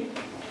holy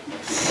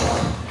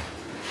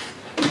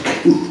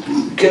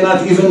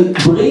cannot even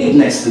breathe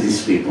next to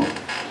these people.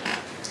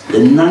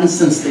 The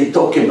nonsense they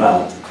talk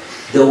about,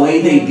 the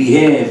way they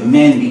behave,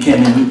 man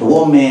became a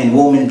woman,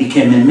 woman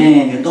became a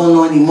man, you don't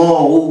know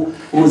anymore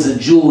who is a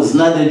Jew, who is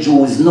not a Jew,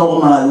 who is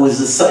normal, who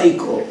is a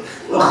psycho.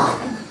 I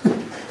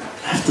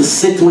have to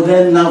sit with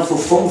them now for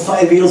 4 or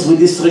 5 years with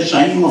this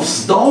Reshaim of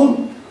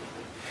Sdom,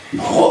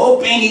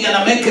 hoping you're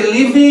gonna make a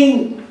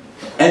living,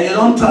 and you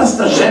don't trust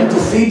Hashem to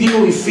feed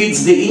you. He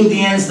feeds the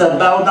Indians that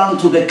bow down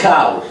to the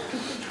cow.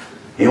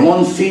 He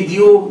won't feed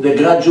you, the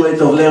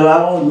graduate of Lev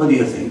Aaron. What do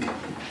you think?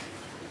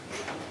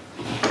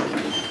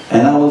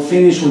 And I will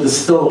finish with a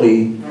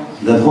story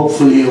that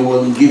hopefully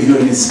will give you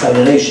an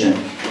inspiration.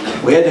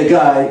 We had a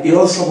guy, he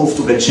also moved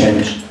to Bet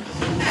Shemesh.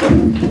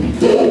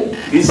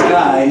 This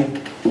guy,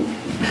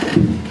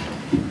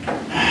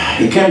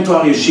 he came to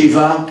our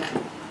yeshiva,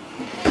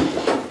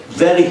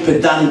 very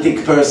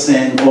pedantic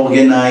person,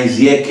 organized,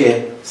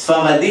 yeke,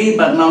 Sfaradi,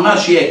 but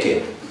mamash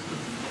yeke.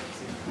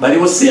 But he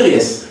was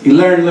serious. He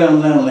learned.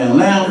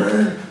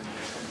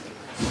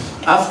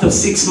 After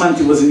 6 months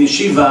he was in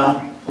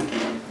yeshiva.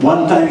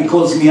 One time he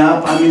calls me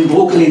up, I'm in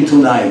Brooklyn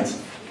tonight.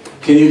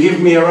 Can you give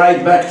me a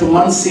ride back to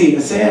Monsey? I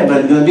say, yeah, but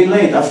it's going to be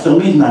late, after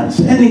midnight.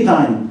 So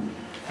anytime.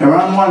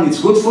 Around 1, it's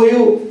good for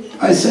you?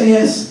 I say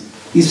yes.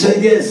 He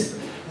said yes.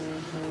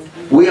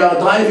 We are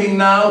driving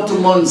now to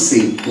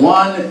Monsey.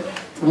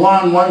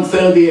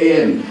 1:30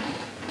 a.m.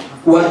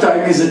 What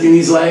time is it in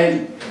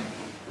Israel?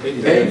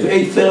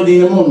 8:30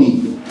 in the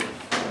morning.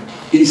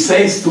 He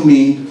says to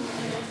me,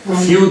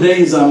 few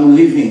days I'm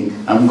leaving,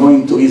 I'm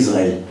going to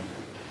Israel.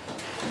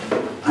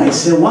 I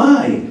say,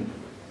 why?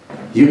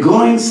 You're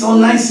going so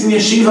nice in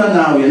yeshiva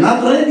now, you're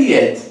not ready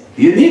yet.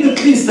 You need at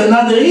least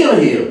another year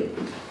here.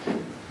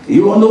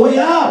 You're on the way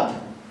up.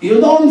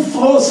 You don't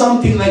throw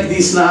something like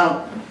this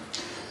now.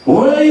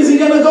 Where is he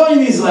going to go in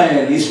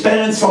Israel? His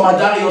parents from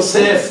Adar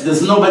Yosef,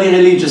 there's nobody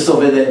religious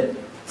over there.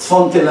 It's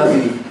from Tel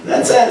Aviv.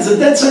 That's a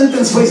death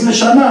sentence for his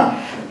neshama.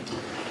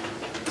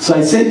 So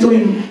I said to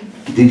him,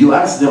 did you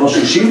ask the Rosh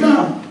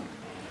Yeshiva?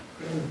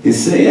 He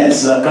said,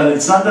 yes, but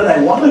it's not that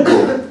I want to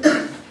go.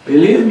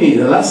 Believe me,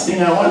 the last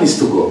thing I want is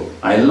to go.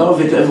 I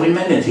love it every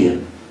minute here.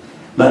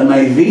 But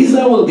my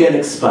visa will get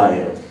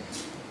expired.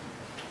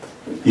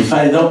 If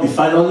I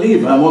don't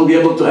leave, I won't be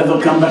able to ever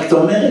come back to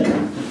America.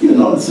 You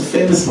know, it's a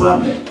famous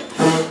problem.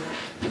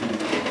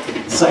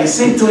 So I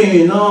say to him,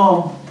 you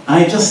know,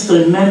 I just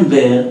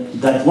remember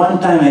that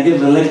one time I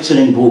gave a lecture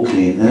in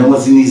Brooklyn, and there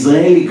was an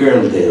Israeli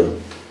girl there.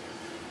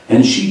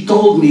 And she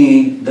told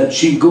me that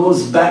she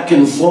goes back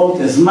and forth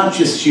as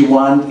much as she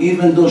wants,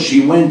 even though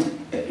she went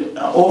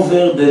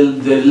over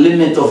the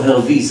limit of her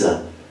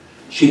visa.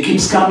 She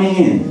keeps coming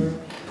in.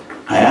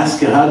 I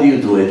ask her, how do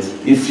you do it?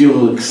 If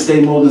you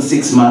stay more than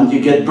 6 months, you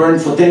get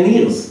burned for 10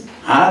 years.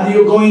 How do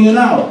you go in and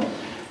out?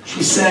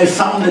 She said, I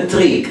found a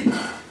trick.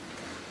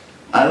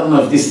 I don't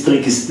know if this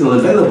trick is still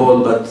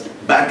available, but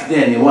back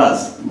then it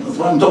was.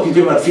 I'm talking to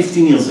you about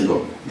 15 years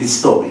ago, this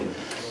story.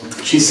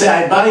 She said,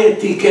 I buy a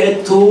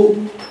ticket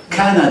to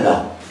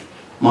Canada,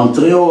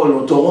 Montreal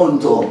or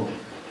Toronto,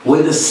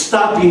 with a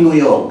stop in New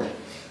York.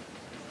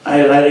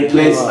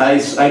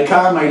 I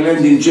come, I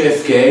land in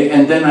JFK,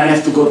 and then I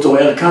have to go to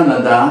Air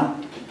Canada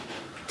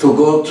to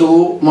go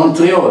to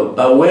Montreal.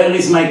 But where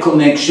is my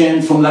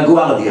connection from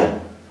LaGuardia?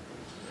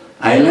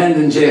 I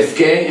land in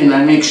JFK and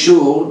I make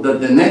sure that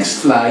the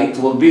next flight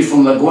will be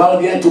from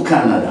LaGuardia to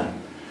Canada.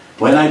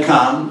 When I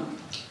come,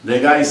 the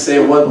guy say,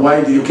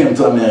 why do you come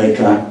to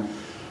America?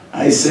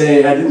 I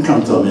say, I didn't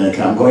come to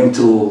America, I'm going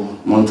to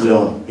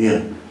Montreal,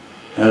 here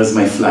is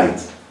my flight.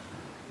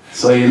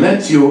 So he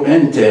let you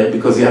enter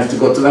because you have to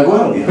go to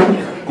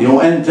LaGuardia. You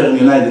enter in the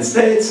United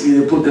States,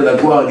 you put the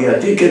LaGuardia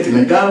ticket in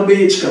the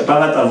garbage,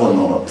 kaparat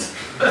avonot.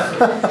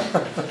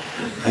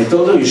 I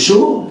told her, you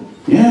sure?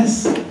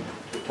 Yes.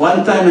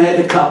 One time I had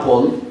a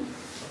couple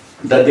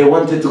that they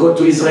wanted to go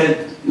to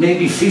Israel,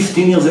 maybe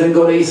 15 years and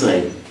go to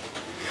Israel.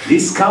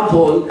 This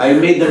couple, I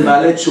made them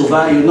Baalei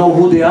Tshuva, you know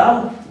who they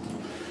are?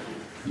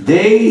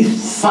 They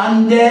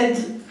funded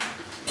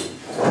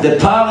the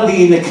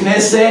party in the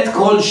Knesset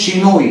called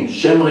Shinui,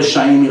 Shem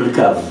Reshaim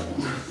Yirkav.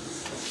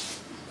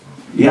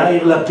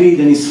 Yair Lapid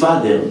and his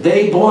father,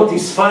 they brought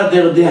his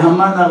father, the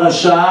Haman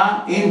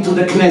HaRasha, into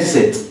the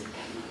Knesset.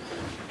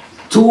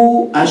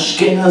 Two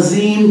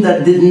Ashkenazim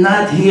that did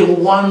not hear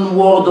one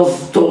word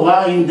of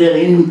Torah in their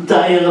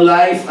entire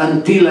life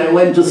until I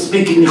went to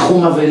speak in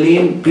Nichum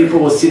Avelim. People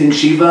were sitting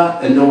Shiva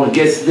and there were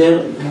guests there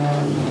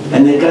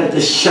and they got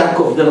the shock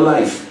of their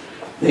life.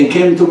 They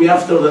came to me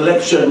after the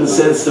lecture and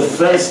said, it's the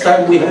first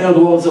time we heard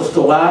words of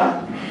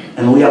Torah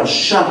and we are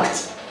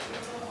shocked.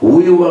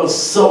 We were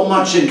so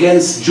much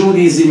against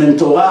Judaism and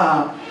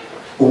Torah,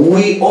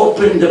 we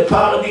opened the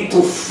party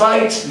to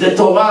fight the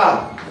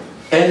Torah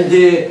and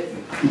the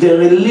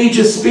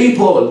religious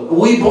people.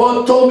 We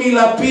brought Tommy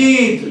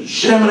Lapid,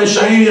 Shem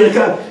Reshaim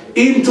Yirkav,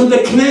 into the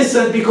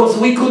Knesset because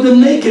we couldn't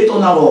make it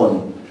on our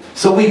own.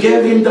 So we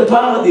gave him the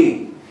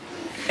party.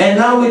 And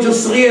now we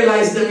just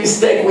realized the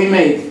mistake we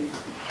made.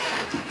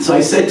 So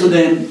I said to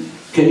them,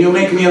 can you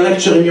make me a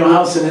lecture in your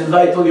house and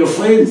invite all your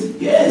friends?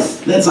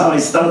 Yes. That's how I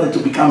started to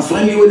become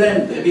friendly with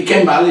them. They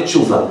became Baalei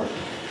Tshuva.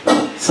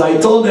 So I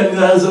told them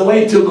there's a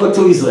way to go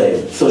to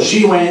Israel. So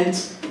she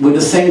went with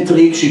the same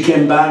trick, she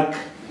came back.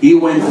 He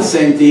went the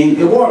same thing,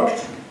 it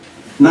worked.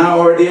 Now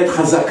already at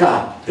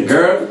Chazaka, the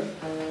girl,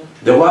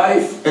 the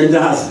wife, and the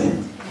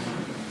husband.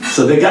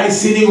 So the guy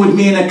sitting with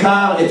me in a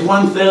car at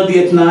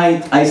 1:30 at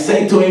night, I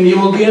say to him, you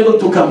will be able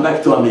to come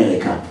back to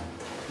America.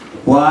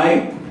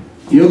 Why?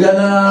 You're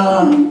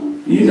gonna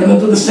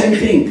do the same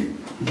thing.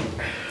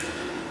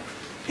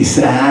 He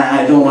said,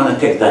 I don't want to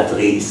take that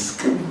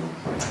risk.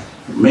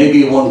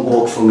 Maybe it won't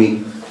work for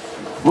me.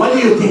 What do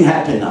you think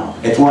happened now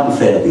at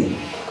 1:30?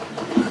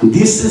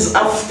 This is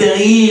after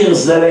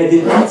years that I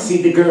did not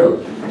see the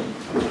girl.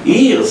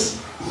 Years.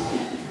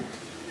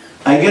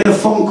 I get a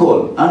phone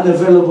call,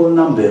 unavailable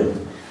number.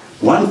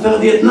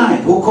 1:30 at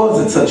night. Who calls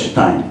at such a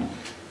time?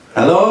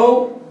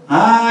 Hello?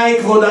 Hi,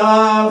 Kvod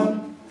Harav.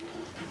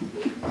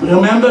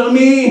 Remember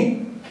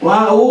me?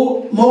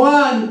 Wow,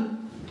 Moran.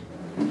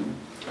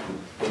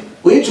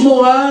 Which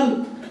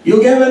Moran?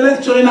 You gave a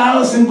lecture in a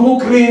house in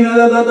Brooklyn.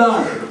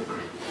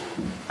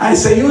 I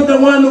say, you're the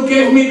one who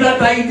gave me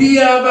that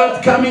idea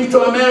about coming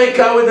to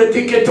America with a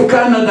ticket to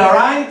Canada,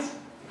 right?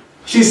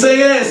 She said,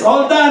 yes,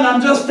 hold on,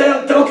 I'm just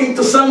talking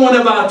to someone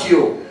about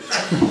you.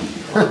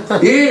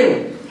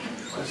 Here.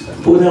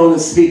 Put her on the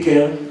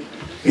speaker.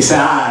 He said,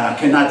 I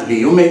cannot be,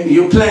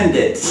 you planned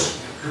it.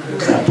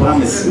 I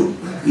promise you.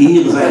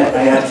 Years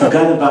I had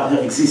forgotten about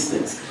her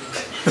existence.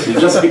 So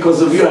just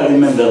because of you I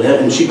remembered her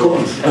and she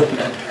called.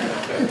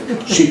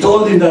 She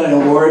told him that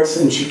it works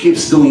and she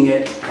keeps doing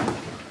it.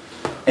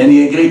 And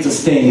he agreed to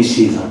stay in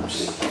yeshiva.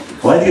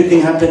 What do you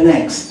think happened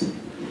next?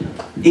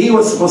 He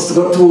was supposed to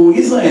go to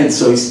Israel,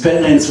 so his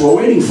parents were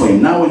waiting for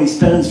him. Now when his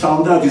parents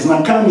found out he's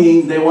not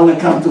coming, they want to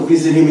come to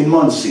visit him in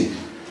Monsey.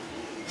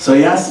 So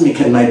he asked me,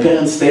 can my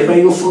parents stay by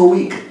you for a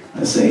week?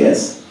 I said,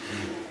 yes.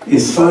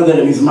 His father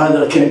and his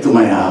mother came to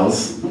my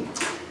house.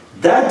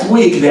 That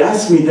week they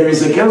asked me, there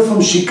is a girl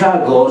from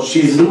Chicago,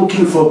 she's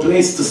looking for a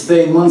place to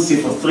stay in Monsey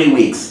for 3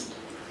 weeks.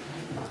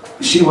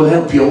 She will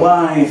help your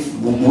wife.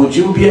 Would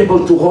you be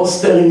able to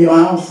host her in your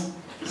house?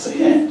 I said,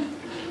 yeah.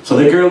 So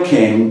the girl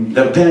came,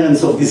 the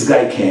parents of this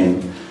guy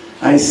came.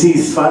 I see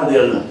his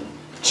father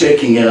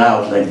checking her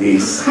out like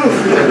this.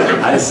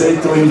 I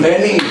said to him,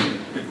 Benny,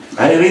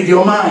 I read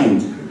your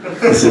mind.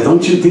 He said,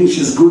 don't you think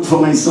she's good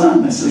for my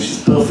son? I said,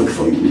 she's perfect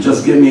for you. You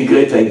just gave me a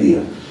great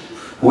idea.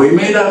 We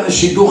made a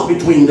shidduch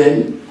between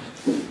them.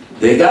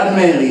 They got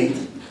married.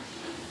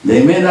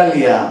 They made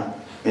aliyah.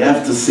 You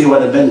have to see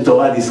what a ben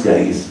Torah this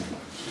guy is.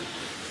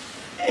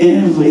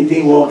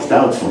 Everything worked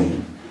out for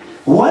him.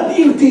 What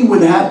do you think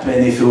would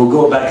happen if he would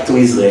go back to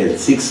Israel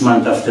 6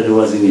 months after he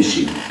was in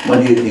yeshiva? What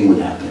do you think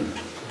would happen?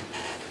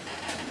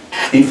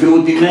 If he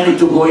would be married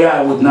to Goya,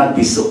 I would not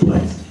be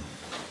surprised.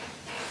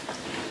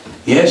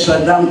 יש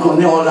אדם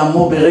קונה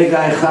עולמו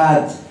ברגע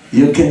אחד.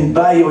 You can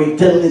buy your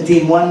eternity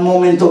in one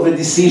moment of a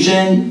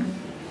decision,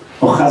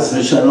 or chas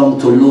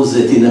v'shalom to lose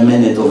it in a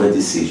minute of a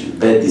decision,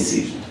 bad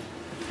decision.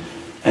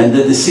 And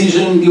the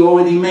decision, you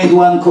already made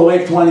one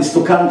correct one, is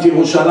to come to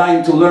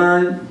Yerushalayim to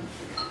learn,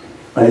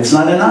 but it's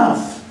not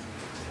enough.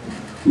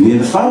 You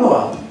need a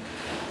follow-up.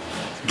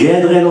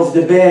 Get rid of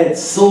the bad,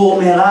 sur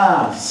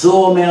mera,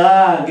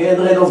 get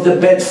rid of the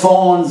bad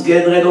phones,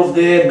 get rid of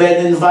the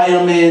bad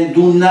environment,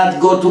 do not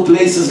go to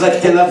places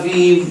like Tel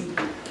Aviv,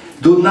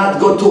 do not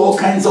go to all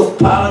kinds of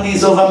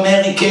parties of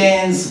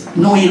Americans,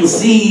 New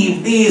Year's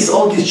Eve, this,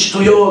 all this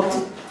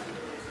shtuyot.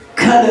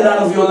 Cut it out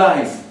of your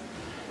life.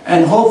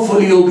 And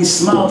hopefully you'll be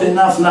smart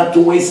enough not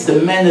to waste a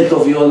minute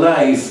of your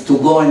life to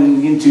go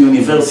into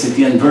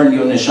university and burn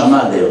your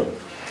neshama there.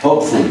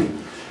 Hopefully.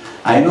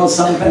 I know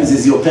sometimes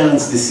it's your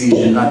parents'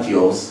 decision, not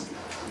yours.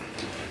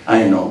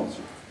 I know.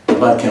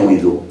 What can we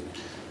do?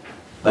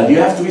 But you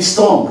have to be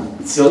strong.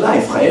 It's your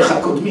life. חייך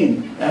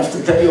קודמים. You have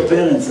to tell your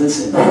parents,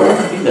 listen,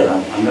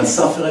 I'm going to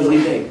suffer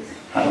every day.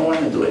 I don't want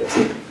to do it.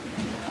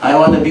 I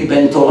want to be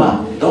Ben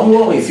Torah. Don't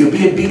worry, if you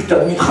be a big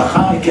Talmid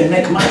Chacham, you can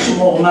make much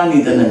more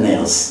money than a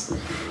nurse.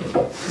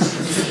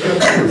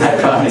 I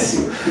promise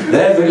you. They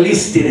have a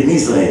list here in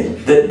Israel.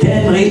 The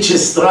 10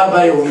 richest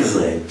rabbi of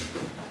Israel.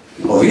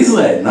 Of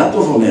Israel, not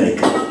of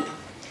America.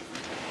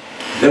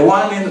 The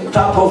one in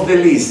top of the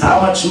list.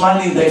 How much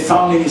money they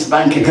found in his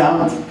bank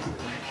account?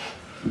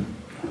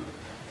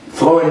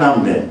 Throw a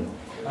number.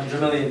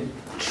 100 million.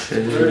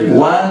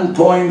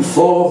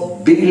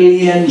 1.4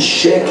 billion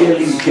shekel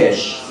in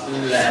cash.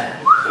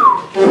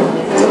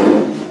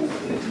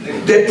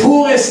 The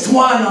poorest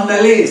one on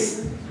the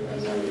list.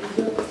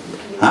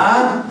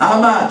 Huh? How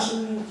much?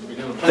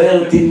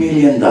 $30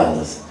 million.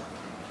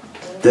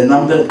 The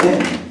number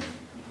 10.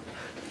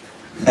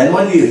 And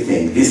what do you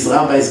think? These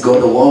rabbis go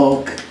to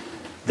work,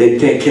 they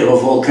take care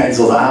of all kinds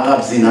of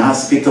Arabs in a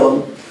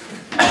hospital.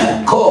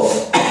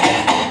 Cough.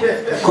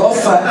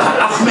 Cough,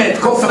 Ahmed,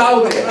 cough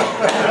louder.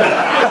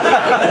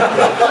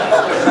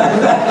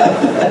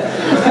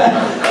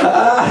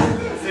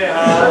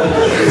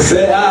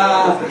 Say,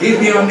 give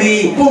me your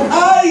knee. Boom,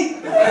 aye!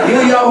 You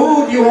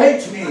Yahud, you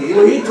hate me.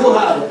 You hit too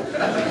hard.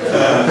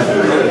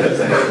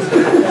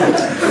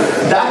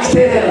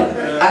 Doctor,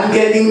 I'm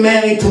getting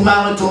married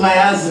tomorrow to my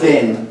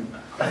husband.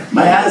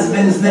 My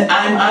husband's name,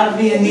 I'm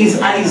Avi and he's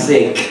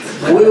Isaac.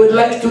 We would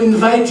like to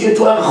invite you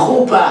to our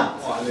chuppah.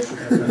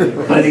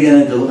 What are you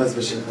going to do?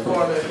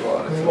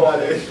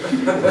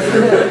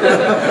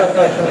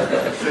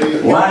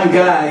 One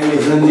guy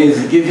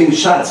is giving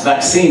shots,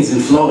 vaccines in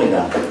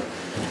Florida.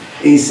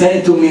 He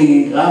said to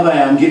me, Rabbi,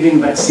 I'm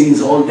giving vaccines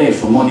all day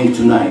from morning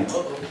to night.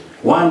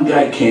 One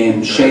guy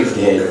came, shaved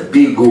head,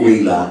 big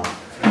gorilla.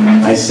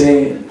 I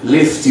say,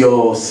 lift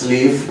your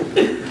sleeve.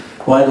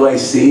 What do I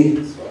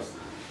see?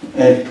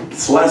 A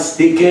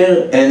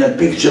swastika and a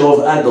picture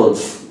of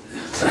Adolf.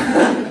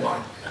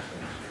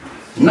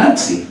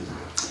 Nazi.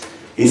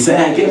 He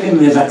said, I gave him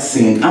the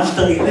vaccine.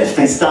 After he left,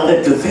 I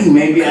started to think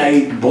maybe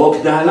I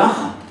broke the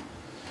halacha.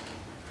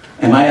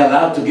 Am I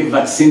allowed to give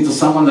vaccine to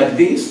someone like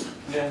this?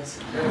 Yes.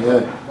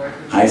 Yeah.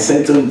 I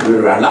said to him, the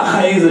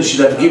halacha is I should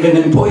have given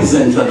him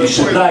poison so he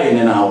should die in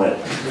an hour.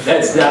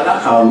 That's the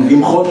halacha.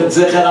 Limchot et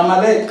zecher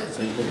Amalek.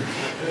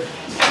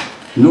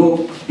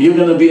 No, you're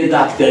going to be a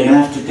doctor, you're going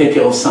to have to take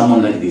care of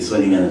someone like this. What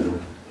are you going to do?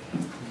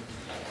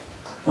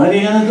 What are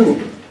you going to do?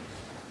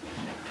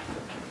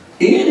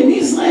 Here in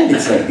Israel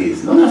it's like this.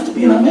 You don't have to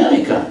be in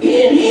America.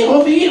 Here,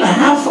 over here,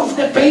 half of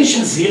the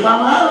patients here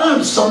are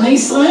Arabs, Sonei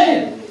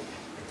Israel.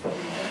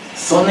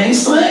 Sonei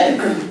Israel.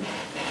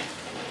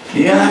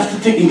 You're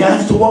going to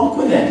have to work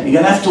with them. You're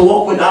going to have to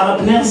work with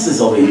Arab nurses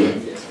over here.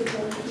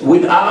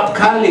 With Arab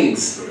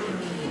colleagues.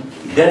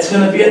 That's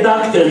going to be a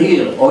doctor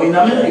here, or in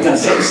America,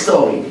 same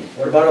story.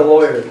 What about a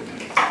lawyer?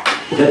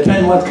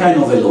 Depends what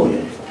kind of a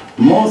lawyer.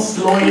 Most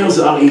lawyers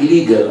are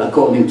illegal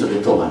according to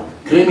the Torah.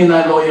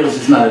 Criminal lawyers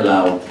is not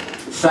allowed.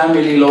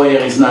 Family lawyer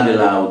is not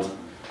allowed.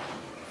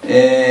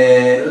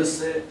 Real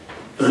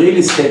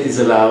estate is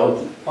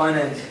allowed.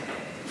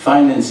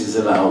 Finance is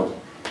allowed.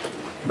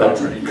 But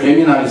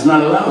criminal is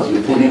not allowed.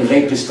 You put in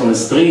rapists on the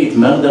street,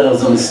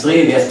 murderers on the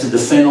street, you have to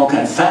defend all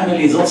kinds.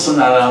 Family is also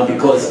not allowed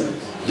because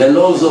the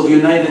laws of the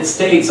United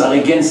States are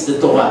against the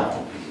Torah.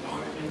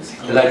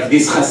 Like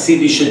this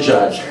Hasidic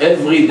judge.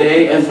 Every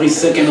day, every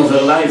second of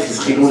her life is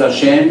Chilul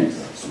Hashem,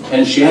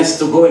 and she has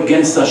to go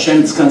against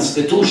Hashem's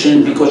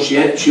constitution because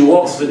she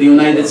works for the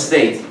United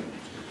States.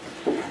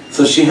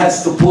 So she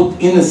has to put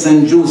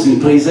innocent Jews in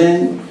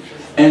prison,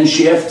 and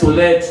she has to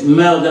let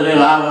murderer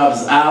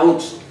Arabs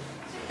out,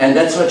 and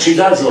that's what she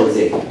does all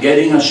day,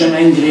 getting Hashem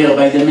angrier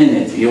by the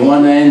minute. You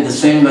want to end the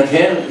same like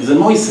her? It's a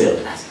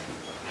moiser.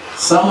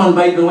 Someone,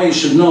 by the way,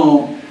 should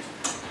know,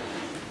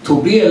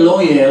 to be a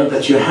lawyer,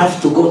 that you have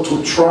to go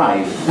to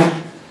trial.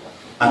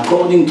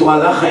 According to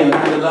halacha, you're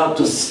not allowed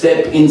to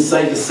step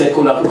inside the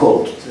secular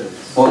court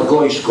or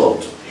Goyish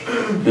court.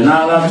 You're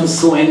not allowed to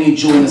sue any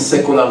Jew in a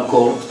secular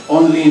court,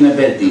 only in a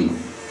bed din.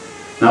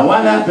 Now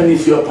what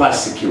happens if you're a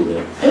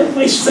prosecutor?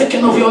 Every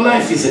second of your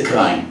life is a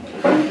crime.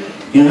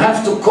 You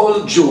have to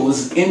call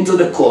Jews into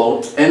the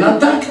court and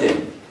attack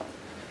them.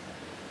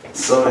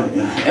 So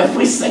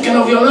every second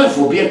of your life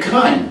will be a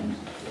crime.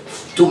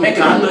 To make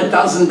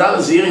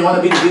 $100,000 a year, you want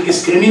to be the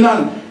biggest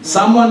criminal?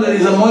 Someone that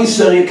is a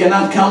moiser, you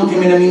cannot count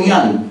him in a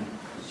minyan.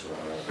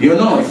 You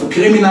know, if a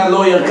criminal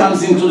lawyer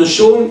comes into the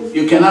shul,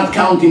 you cannot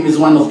count him as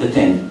one of the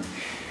 10.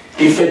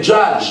 If a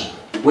judge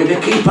with a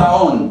kippah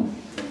on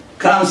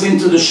comes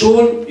into the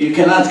shul, you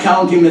cannot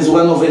count him as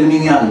one of el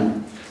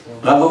minyan.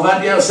 Rav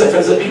Ovadia Yosef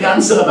has a big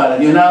answer about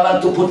it. You're not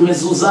allowed to put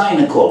mezuzah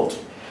in a court.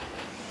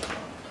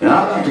 You're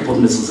not allowed to put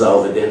mezuzah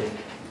over there.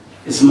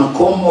 It's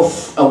makom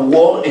of a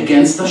war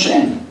against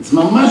Hashem. It's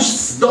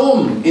mamash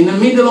Sdom in the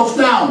middle of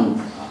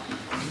town.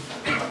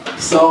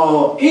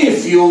 So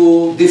if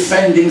you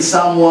defending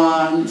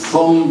someone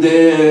from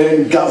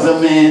the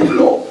government,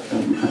 no,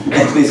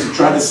 at least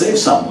try to save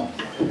someone.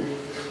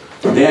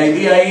 The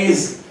idea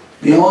is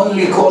the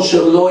only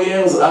kosher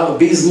lawyers are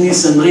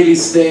business and real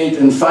estate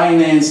and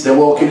finance. They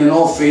work in an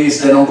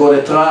office, they don't go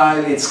to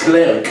trial, it's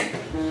clerk.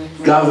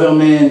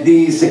 Government,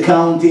 this,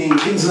 accounting,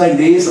 things like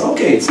this,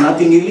 okay, it's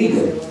nothing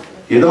illegal.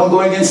 You don't go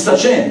against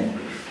Hashem.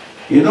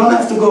 You don't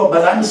have to go,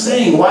 but I'm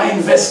saying, why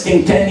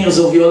investing 10 years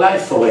of your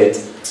life for it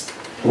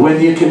when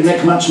you can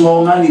make much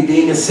more money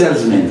being a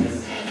salesman?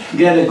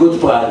 Get a good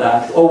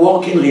product, or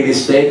work in real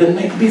estate and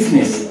make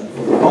business.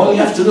 All you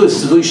have to do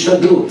is to do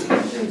ishtadlut.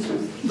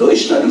 Do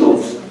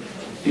ishtadlut.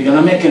 You're going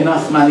to make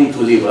enough money to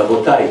live,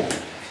 Rabotai.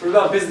 What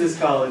about business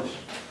college?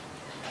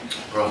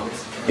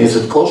 Is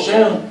it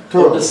kosher?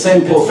 Or the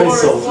same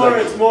professors?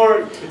 It's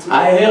more.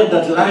 I heard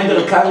that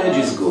Lander College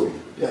is good.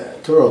 Yeah,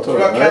 Torah.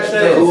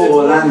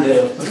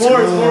 Lander. It's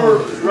more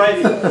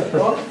writing.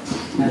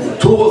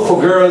 Torah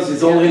for girls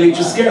is all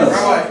religious girls.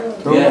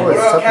 What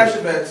about cash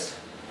advance?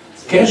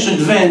 Cash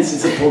advance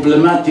is a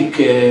problematic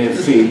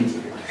field.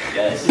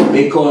 Yes.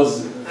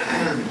 Because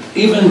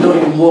even though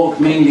you work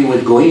mainly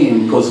with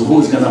goyim, because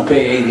who's going to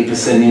pay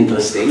 80%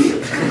 interest a year?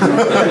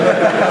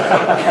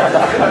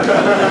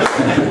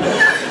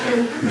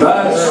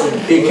 But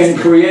it can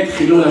create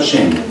chilul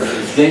Hashem.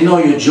 If they know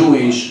you're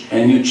Jewish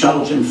and you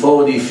charge them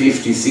 40,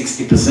 50,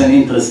 60%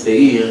 interest a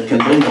year, it can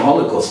bring the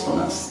Holocaust on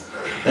us.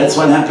 That's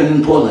what happened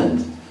in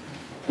Poland.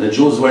 The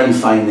Jews were in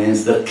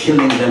finance, they're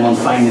killing them on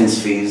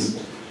finance fees.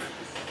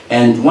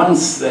 And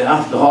once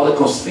after the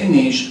Holocaust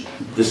finished,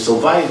 the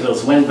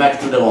survivors went back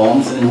to their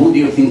homes, and who do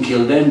you think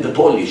killed them? The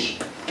Polish.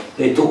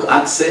 They took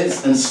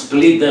axes and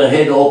split their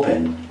head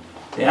open.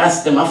 They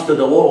asked them after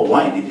the war,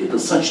 why did you do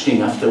such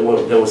thing after the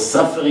war? They were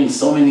suffering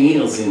so many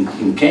years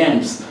in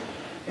camps,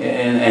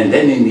 and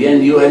then in the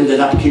end you ended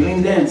up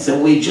killing them.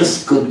 So we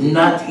just could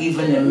not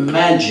even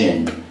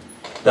imagine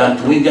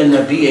that we're going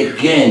to be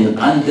again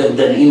under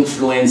their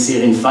influence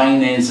here in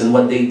finance and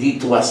what they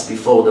did to us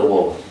before the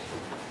war.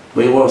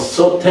 We were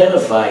so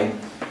terrified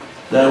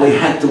that we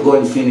had to go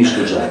and finish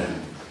the job.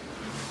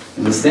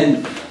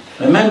 Understand?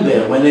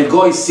 Remember, when a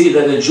guy sees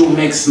that a Jew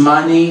makes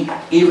money,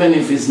 even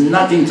if it's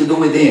nothing to do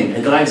with him,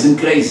 it drives him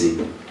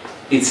crazy.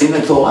 It's in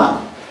the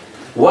Torah.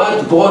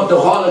 What brought the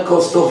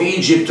Holocaust of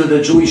Egypt to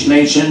the Jewish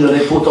nation, that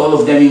they put all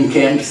of them in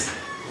camps?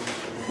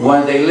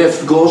 When they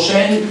left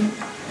Goshen,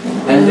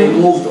 and they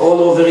moved all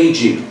over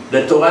Egypt.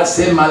 The Torah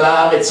says,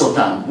 Mala haaretz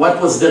otam. What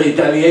was the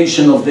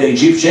retaliation of the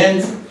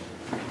Egyptians?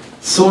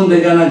 Soon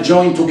they're going to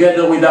join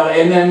together with our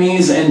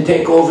enemies and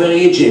take over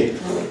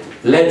Egypt.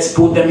 Let's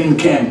put them in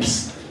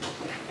camps.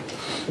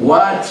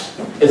 What?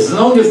 As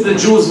long as the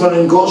Jews were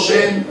in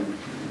Goshen,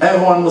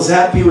 everyone was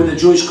happy with the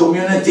Jewish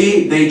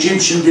community, the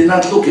Egyptians did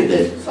not look at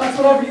them. So that's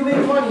whatever you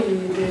make money.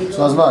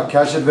 So it's not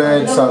cash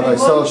advance, I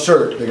sell a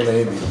shirt, they're going to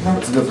hate me.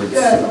 What's the difference?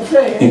 Yeah, I'm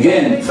saying.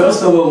 Again,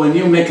 first of all, when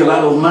you make a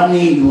lot of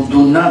money, you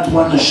do not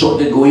want to show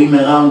the goyim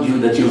around you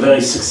that you're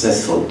very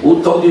successful.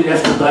 Who told you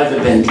have to drive a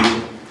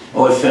Bentley,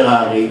 or a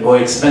Ferrari, or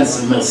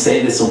expensive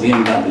Mercedes or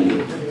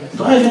BMW?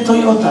 Drive a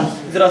Toyota.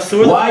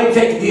 Why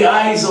take the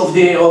eyes of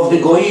the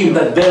goyim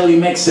that barely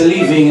makes a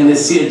living and they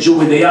see a Jew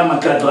with a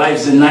yarmulke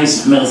drives a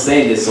nice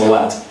Mercedes or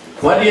what?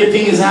 What do you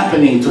think is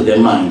happening to their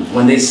mind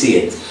when they see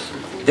it?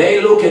 They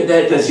look at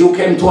that as you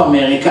came to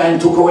America and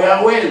took away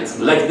our wealth,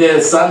 like the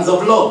sons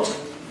of Lot.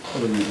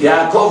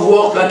 Yaakov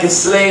worked like a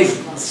slave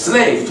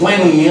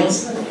 20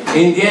 years.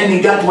 In the end he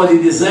got what he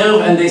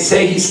deserved, and they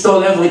say he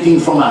stole everything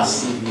from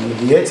us.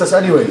 He hates us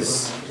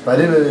anyways.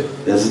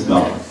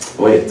 No,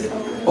 wait.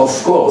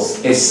 Of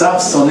course, Esav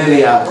sonel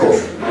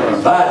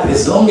Yaakov. But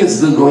as long as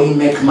the goyim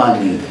make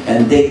money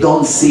and they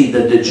don't see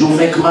that the Jew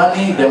make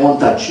money, they won't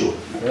touch you.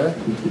 Yeah.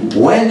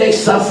 When they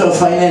suffer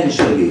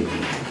financially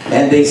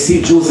and they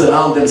see Jews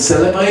around them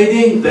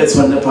celebrating, that's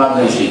when the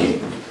problems begin.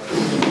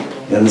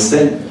 You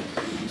understand?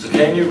 So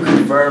can you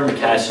confirm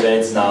cash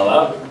advance is not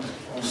allowed?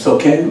 So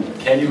can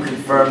you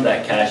confirm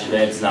that cash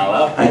advance is not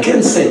allowed? I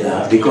can't say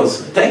that,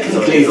 because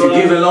technically if you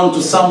give a loan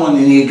to someone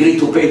and you agree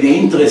to pay the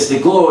interest, the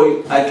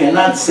goy, I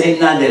cannot say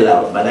not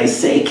allowed, but I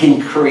say it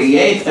can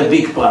create a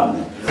big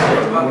problem.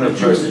 It ruins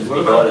a person's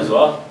midot as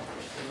well.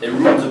 It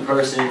ruins a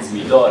person's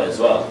midot as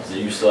well. So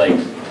you used to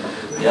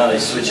they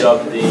switch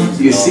up things.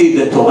 You see,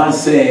 the Torah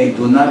say,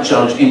 do not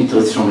charge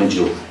interest from a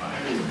Jew.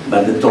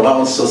 But the Torah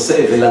also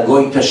says, v'la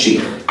goy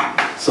tashich.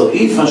 So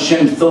if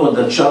Hashem thought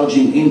that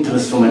charging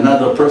interest from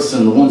another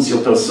person ruins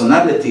your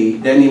personality,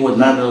 then he would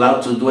not allow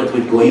to do it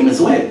with goyim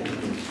as well.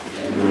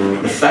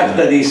 The fact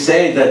that he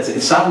said that,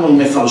 some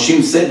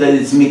Mefarshim said that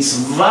it's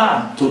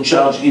mitzvah to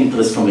charge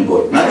interest from a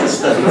goy. Not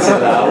just that it's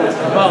allowed,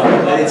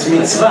 but it's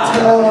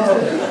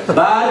mitzvah.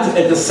 But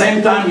at the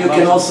same time, you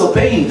can also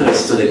pay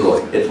interest to the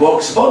goy. It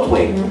works both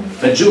ways.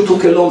 If a Jew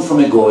took a loan from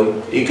a goy,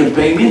 he can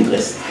pay him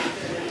interest.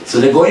 So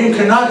the goyim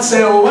cannot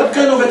say, oh, what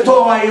kind of a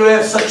Torah you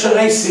have, such a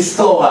racist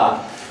Torah?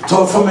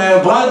 So from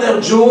a brother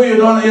Jew, you're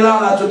not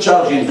allowed to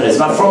charge interest.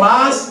 But from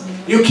us,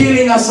 you're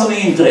killing us on the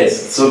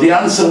interest. So the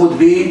answer would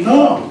be,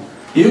 no.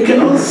 You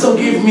can also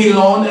give me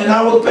loan and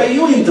I will pay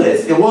you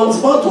interest. It works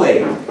both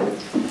ways.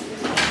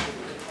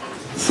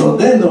 So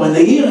then when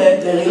they hear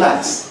it, they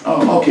relax.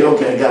 Oh, okay,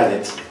 I got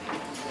it.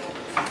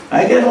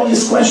 I get all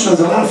these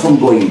questions a lot from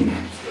Goyim.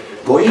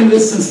 Goyim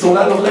listens to a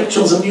lot of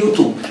lectures on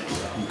YouTube.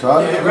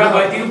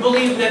 Rabbi, do you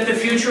believe that the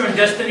future and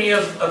destiny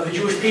of the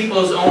Jewish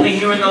people is only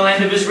here in the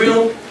land of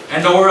Israel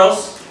and nowhere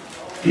else?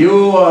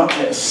 You are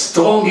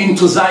strong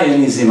into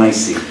Zionism, I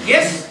see.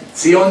 Yes.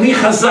 Tzionich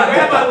Hazak. My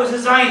rabbi was a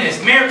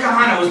Zionist. Meir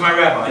Kahana was my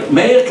rabbi.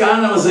 Meir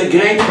Kahana was a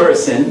great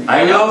person.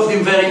 I loved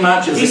him very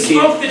much as a kid. He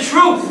spoke the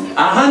truth.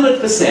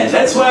 100%.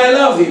 That's why I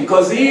love him,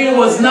 because he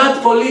was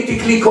not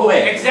politically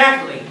correct.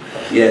 Exactly.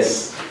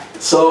 Yes.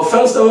 So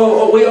first of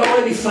all, we're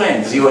already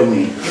friends, you and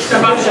me.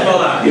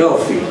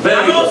 Yofi. Very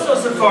I'm also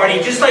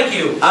Sephardi, just like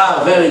you.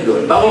 Ah, very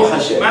good. Baruch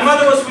Hashem. My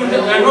mother was from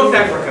North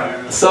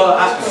Africa. So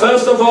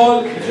first of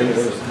all,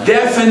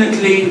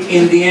 definitely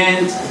in the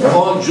end,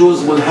 all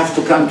Jews will have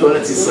to come to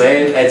Eretz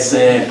Israel. It's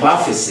a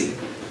prophecy.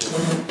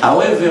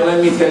 However,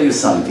 let me tell you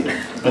something.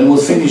 And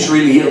we'll finish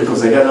really here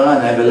because I gotta run.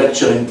 I have a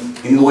lecture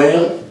in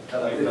where?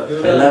 Tel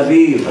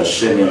Aviv.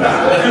 Hashem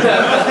Yirachim.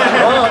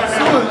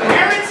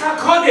 Eretz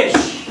HaKodesh.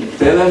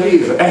 Tel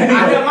Aviv.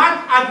 Anyway,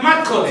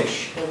 Admat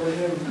Kodesh.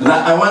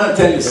 I want to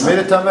tell you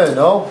something.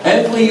 No?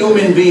 Every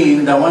human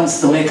being that wants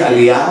to make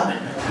aliyah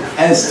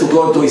has to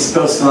go to his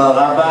personal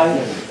rabbi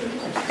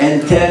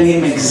and tell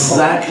him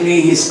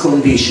exactly his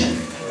condition.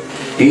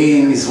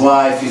 Him, his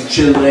wife, his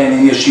children,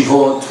 in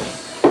yeshivot,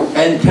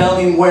 and tell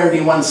him where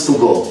he wants to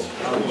go.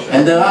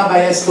 And the rabbi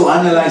has to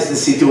analyze the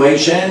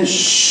situation.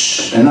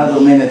 Shh, another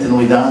minute and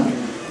we're done.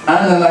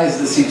 Analyze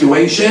the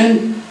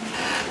situation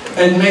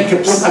and make a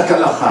psak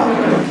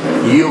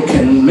halacha. You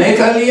can make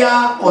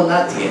aliyah or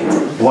not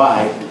yet.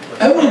 Why?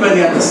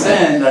 Everybody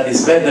understands that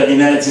it's better in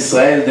Eretz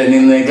Israel than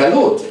in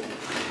Galut.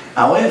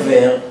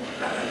 However,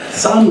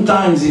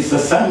 sometimes if a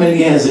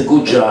family has a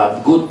good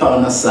job, good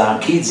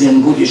parnasa, kids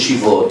in good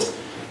yeshivot,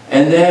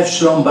 and they have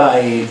shlom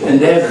bayit, and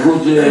they have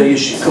good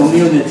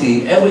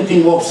community,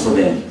 everything works for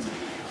them.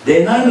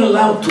 They're not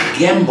allowed to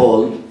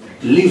gamble,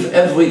 leave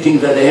everything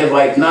that they have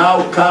right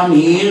now, come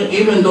here,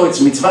 even though it's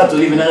mitzvah to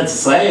live in Eretz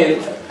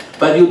Israel,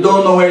 but you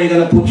don't know where you're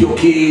going to put your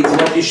kids,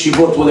 what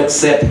yeshivot will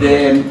accept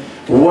them,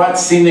 what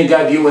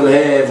synagogue you will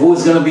have,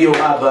 who's going to be your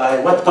rabbi,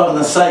 what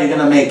parnasa you're going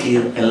to make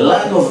here. A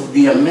lot of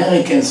the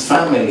Americans'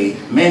 family,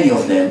 many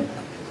of them,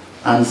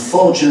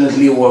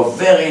 unfortunately were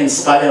very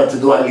inspired to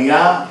do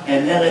aliyah,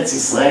 and Eretz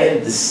Israel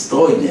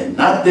destroyed them.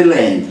 Not the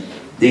land,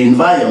 the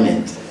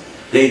environment.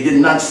 They did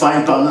not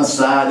find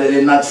parnasa, they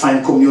did not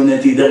find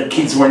community, their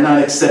kids were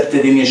not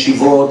accepted in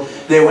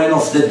yeshivot, they went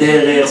off the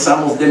derech,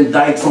 some of them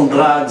died from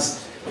drugs.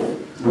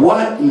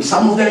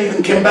 Some of them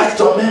even came back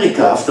to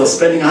America after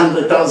spending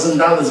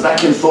 $100,000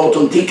 back and forth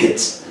on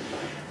tickets.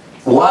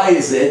 Why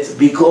is it?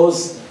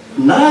 Because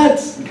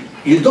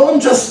you don't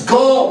just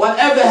go,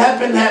 whatever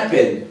happened,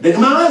 happened. The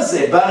Gemara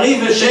says, Bari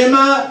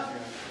v'shema,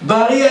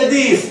 Bari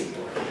adif.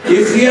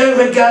 If you have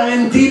a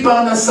guarantee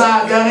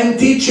parnasa,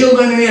 guarantee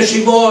children in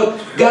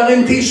yeshivot,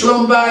 guarantee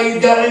shlom bayit,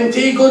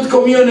 guarantee good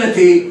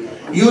community,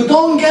 you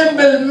don't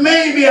gamble,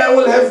 maybe I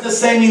will have the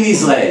same in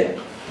Israel.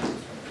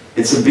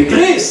 It's a big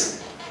risk.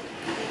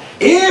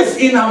 If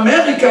in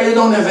America you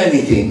don't have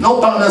anything, no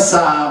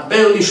parnasa,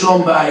 barely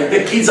shlom bayit,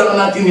 the kids are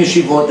not in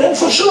yeshivot, then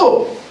for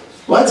sure.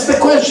 What's the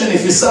question?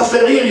 If you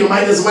suffer here, you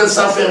might as well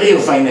suffer here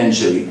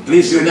financially. At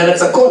least you're in Eretz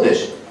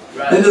HaKodesh.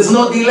 Then there's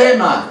no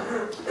dilemma.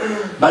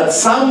 But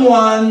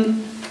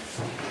someone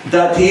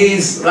that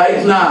is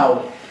right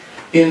now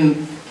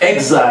in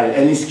exile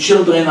and his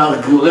children are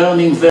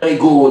learning very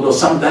good, or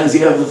sometimes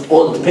you have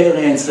old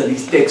parents that he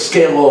takes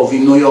care of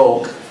in New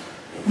York,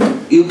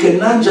 you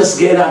cannot just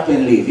get up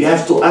and leave. You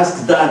have to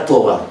ask the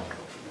Torah.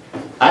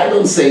 I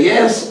don't say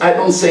yes, I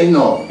don't say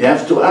no. You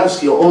have to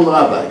ask your own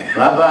rabbi.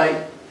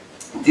 Rabbi,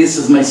 this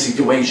is my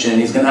situation.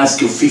 He's going to ask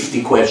you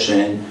 50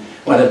 questions.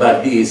 What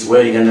about this?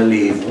 Where are you going to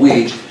live?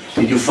 Which?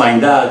 Did you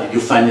find out? Did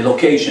you find the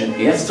location?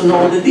 He has to know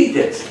all the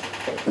details.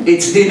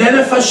 It's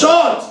Dinei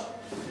Nefashot.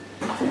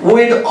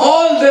 With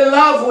all the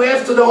love we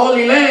have to the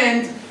Holy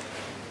Land,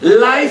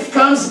 life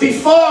comes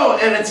before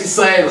Eretz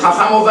Israel.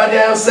 Chacham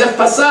Ovadia Yosef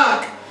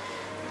Pasak.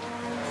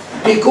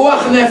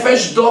 Pikuach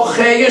nefesh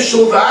doche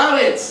yeshuv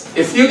haaretz.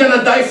 If you're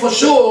gonna die for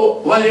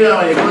sure, well,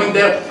 you're going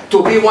there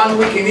to be 1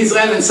 week in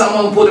Israel and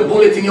someone put a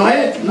bullet in your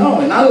head? No,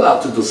 we're not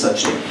allowed to do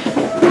such thing.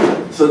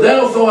 So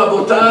therefore,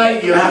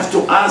 Rabotai, you have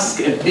to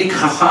ask a big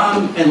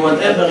chacham, and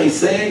whatever he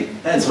say,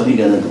 that's what he's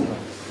gonna do.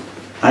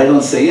 I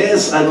don't say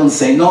yes, I don't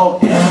say no.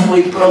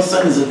 Every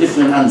person is a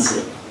different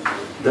answer.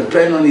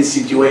 depend on his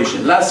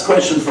situation. Last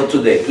question for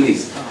today,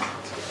 please.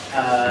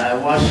 I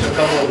watched a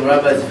couple of the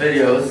rabbi's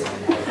videos,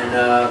 and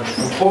I'm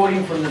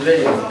quoting from the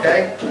videos,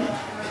 okay?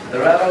 The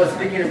rabbi was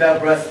speaking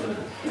about Breslin.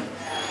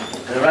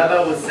 And the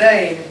rabbi was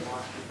saying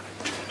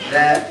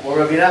that what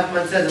Rabbi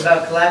Nachman says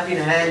about clapping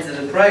hands in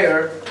the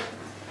prayer,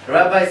 the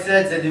rabbi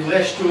said, זה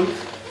דברי שטות.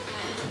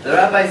 The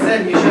rabbi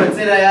said, מי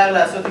שיוצא ליער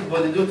לעשות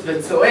התבודדות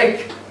וצועק,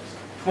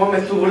 כמו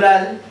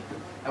מטורלל,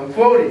 I'm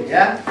quoting,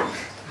 yeah?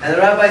 And the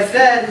rabbi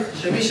said,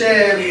 שמי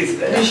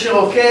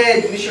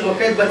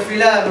שרוקד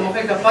בתפילה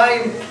ומוחא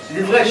כפיים,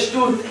 זה דברי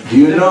שטות,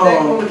 זה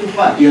כמו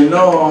מטופש. You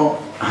know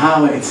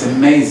how it's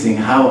amazing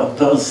how a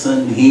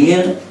person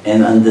hear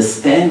and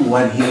understand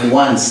what he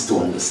wants to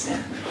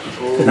understand.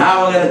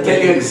 Now I'm going to tell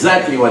you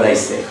exactly what I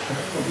said.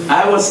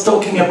 I was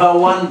talking about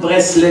one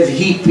Breslev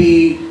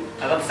hippie.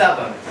 הרב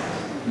סבא.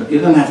 You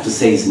don't have to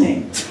say his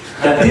name.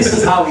 But this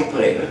is how he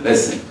prayed.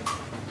 Listen.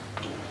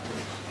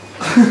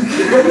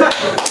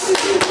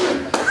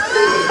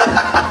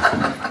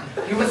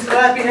 He was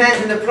clapping hands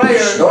in the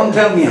prayer. Don't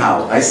tell me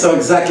how. I saw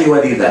exactly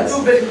what he does.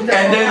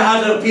 And then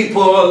other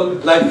people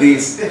like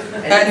this.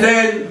 And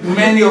then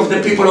many of the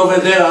people over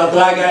there are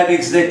drug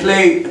addicts. They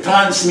play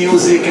trance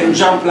music and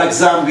jump like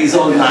zombies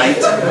all night.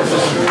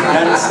 You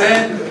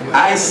understand?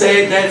 I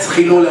say that's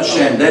Chilul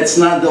Hashem. That's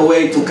not the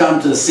way to come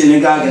to the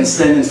synagogue and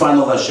stand in front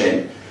of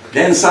Hashem.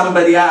 Then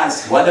somebody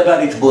asked, what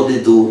about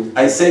Itbodedut?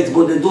 I said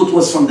Itbodedut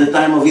was from the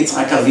time of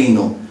Yitzchak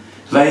Avinu.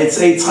 They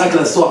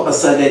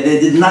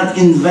did not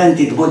invent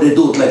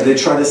Itbodedut like they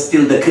try to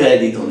steal the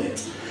credit on it.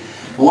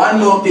 One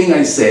more thing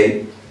I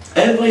say,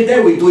 every day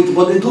we do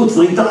Itbodedut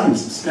 3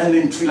 times. Stand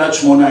in Tfilat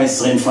Shmona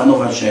Esrei in front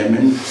of Hashem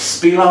and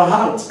spill our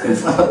heart.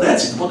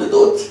 That's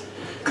Itbodedut.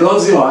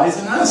 Close your eyes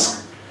and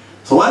ask.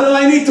 So why do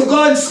I need to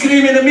go and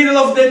scream in the middle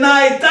of the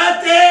night,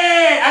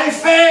 Tate, I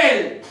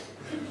failed?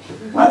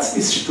 What's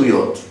this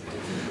shtuyot?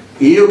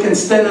 You can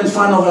stand in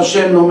front of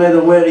Hashem no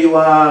matter where you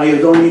are. You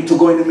don't need to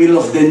go in the middle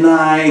of the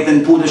night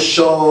and put a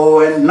show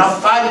and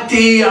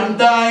nafalti, I'm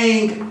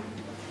dying.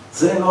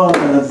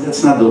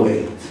 That's not the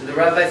way. So the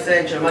rabbi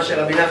said שמה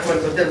שרבי נחמן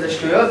כותב זה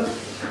שטויות?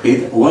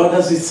 Where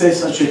does it say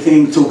such a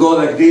thing? To go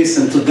like this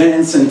and to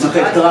dance and to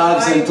take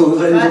drugs and to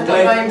play?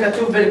 I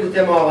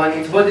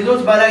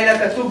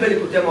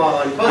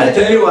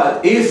tell you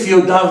what, if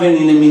you daven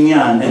in a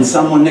minyan and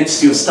someone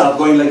next to you start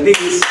going like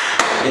this,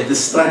 it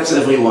distracts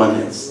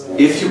everyone else.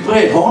 If you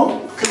pray at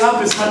home,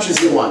 clap as much as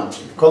you want.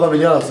 It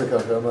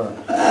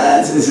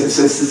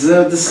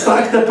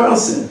distracts the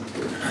person.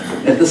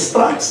 It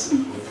distracts.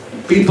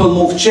 People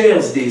move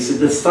chairs, it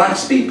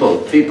distracts people.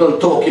 People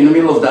talk in the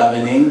middle of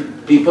davening.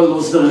 People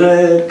lose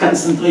their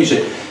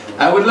concentration.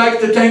 I would like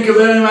to thank you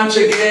very much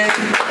again.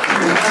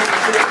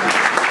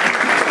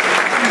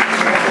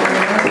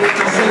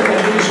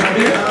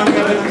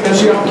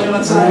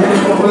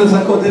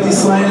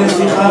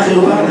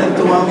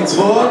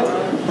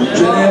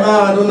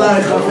 שנאמר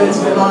אדוני חפץ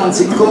למען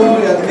צדקו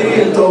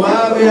יגדיל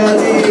תורה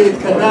ויאדיר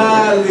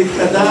יתקדל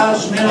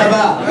ויתקדש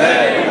מרבה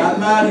על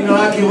מה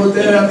נברא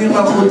קיבותיה ויבדיר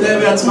מלכותיה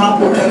ויצמח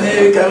פורקנה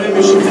ויקרב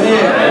ושכנה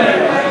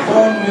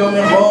נכון ויום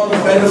נכון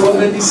ופעל לכל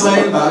בית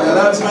ישראל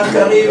בעגלה בזמן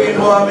קריב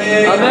אמרו אמן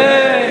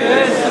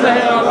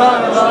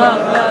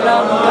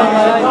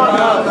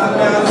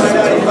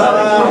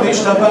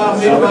וישתבח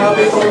וירבה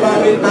ויתרבה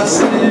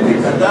ויתנשא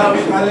ויתקדר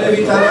ויתעלה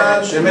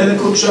ויתעלל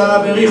שמלך קודשה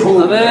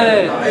בריחו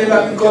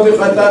העילה מנקו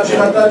בחטאת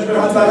שחטאת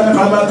שבחטאת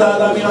מחמתה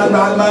על אמירת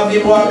בעלמה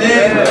ואמרו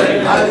אמן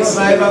על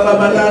ישראל ועל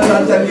רבנן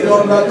ועל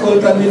תלמידון ועל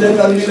כל תלמידי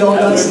תלמידון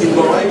ועל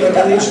סניגורי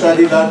וקדיש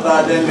תדידת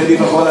רעדן ולי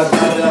בכל אתר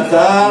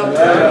ואתר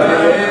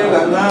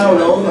ולנה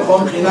ולאום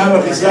נכון חינם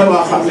וחסיה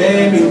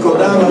ורחמם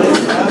מנקודם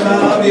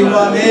ורחמם ואמרו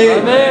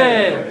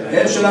אמן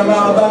של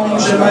אמר רבה מן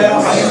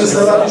שמיה חיים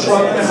וסבב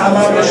ישועה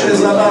ונחמה ושל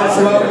זבה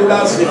רפואה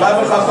וגאולה סליחה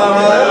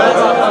וכפרה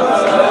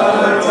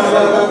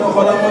צבא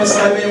וכל עמו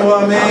ישראל ואמרו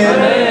אמן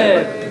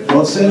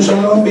עושה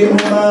שלום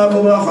במרומה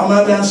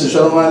וברחמה ועשה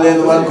שלום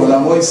עלינו ועל כל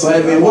עמו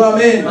ישראל ואמרו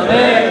אמן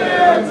אמן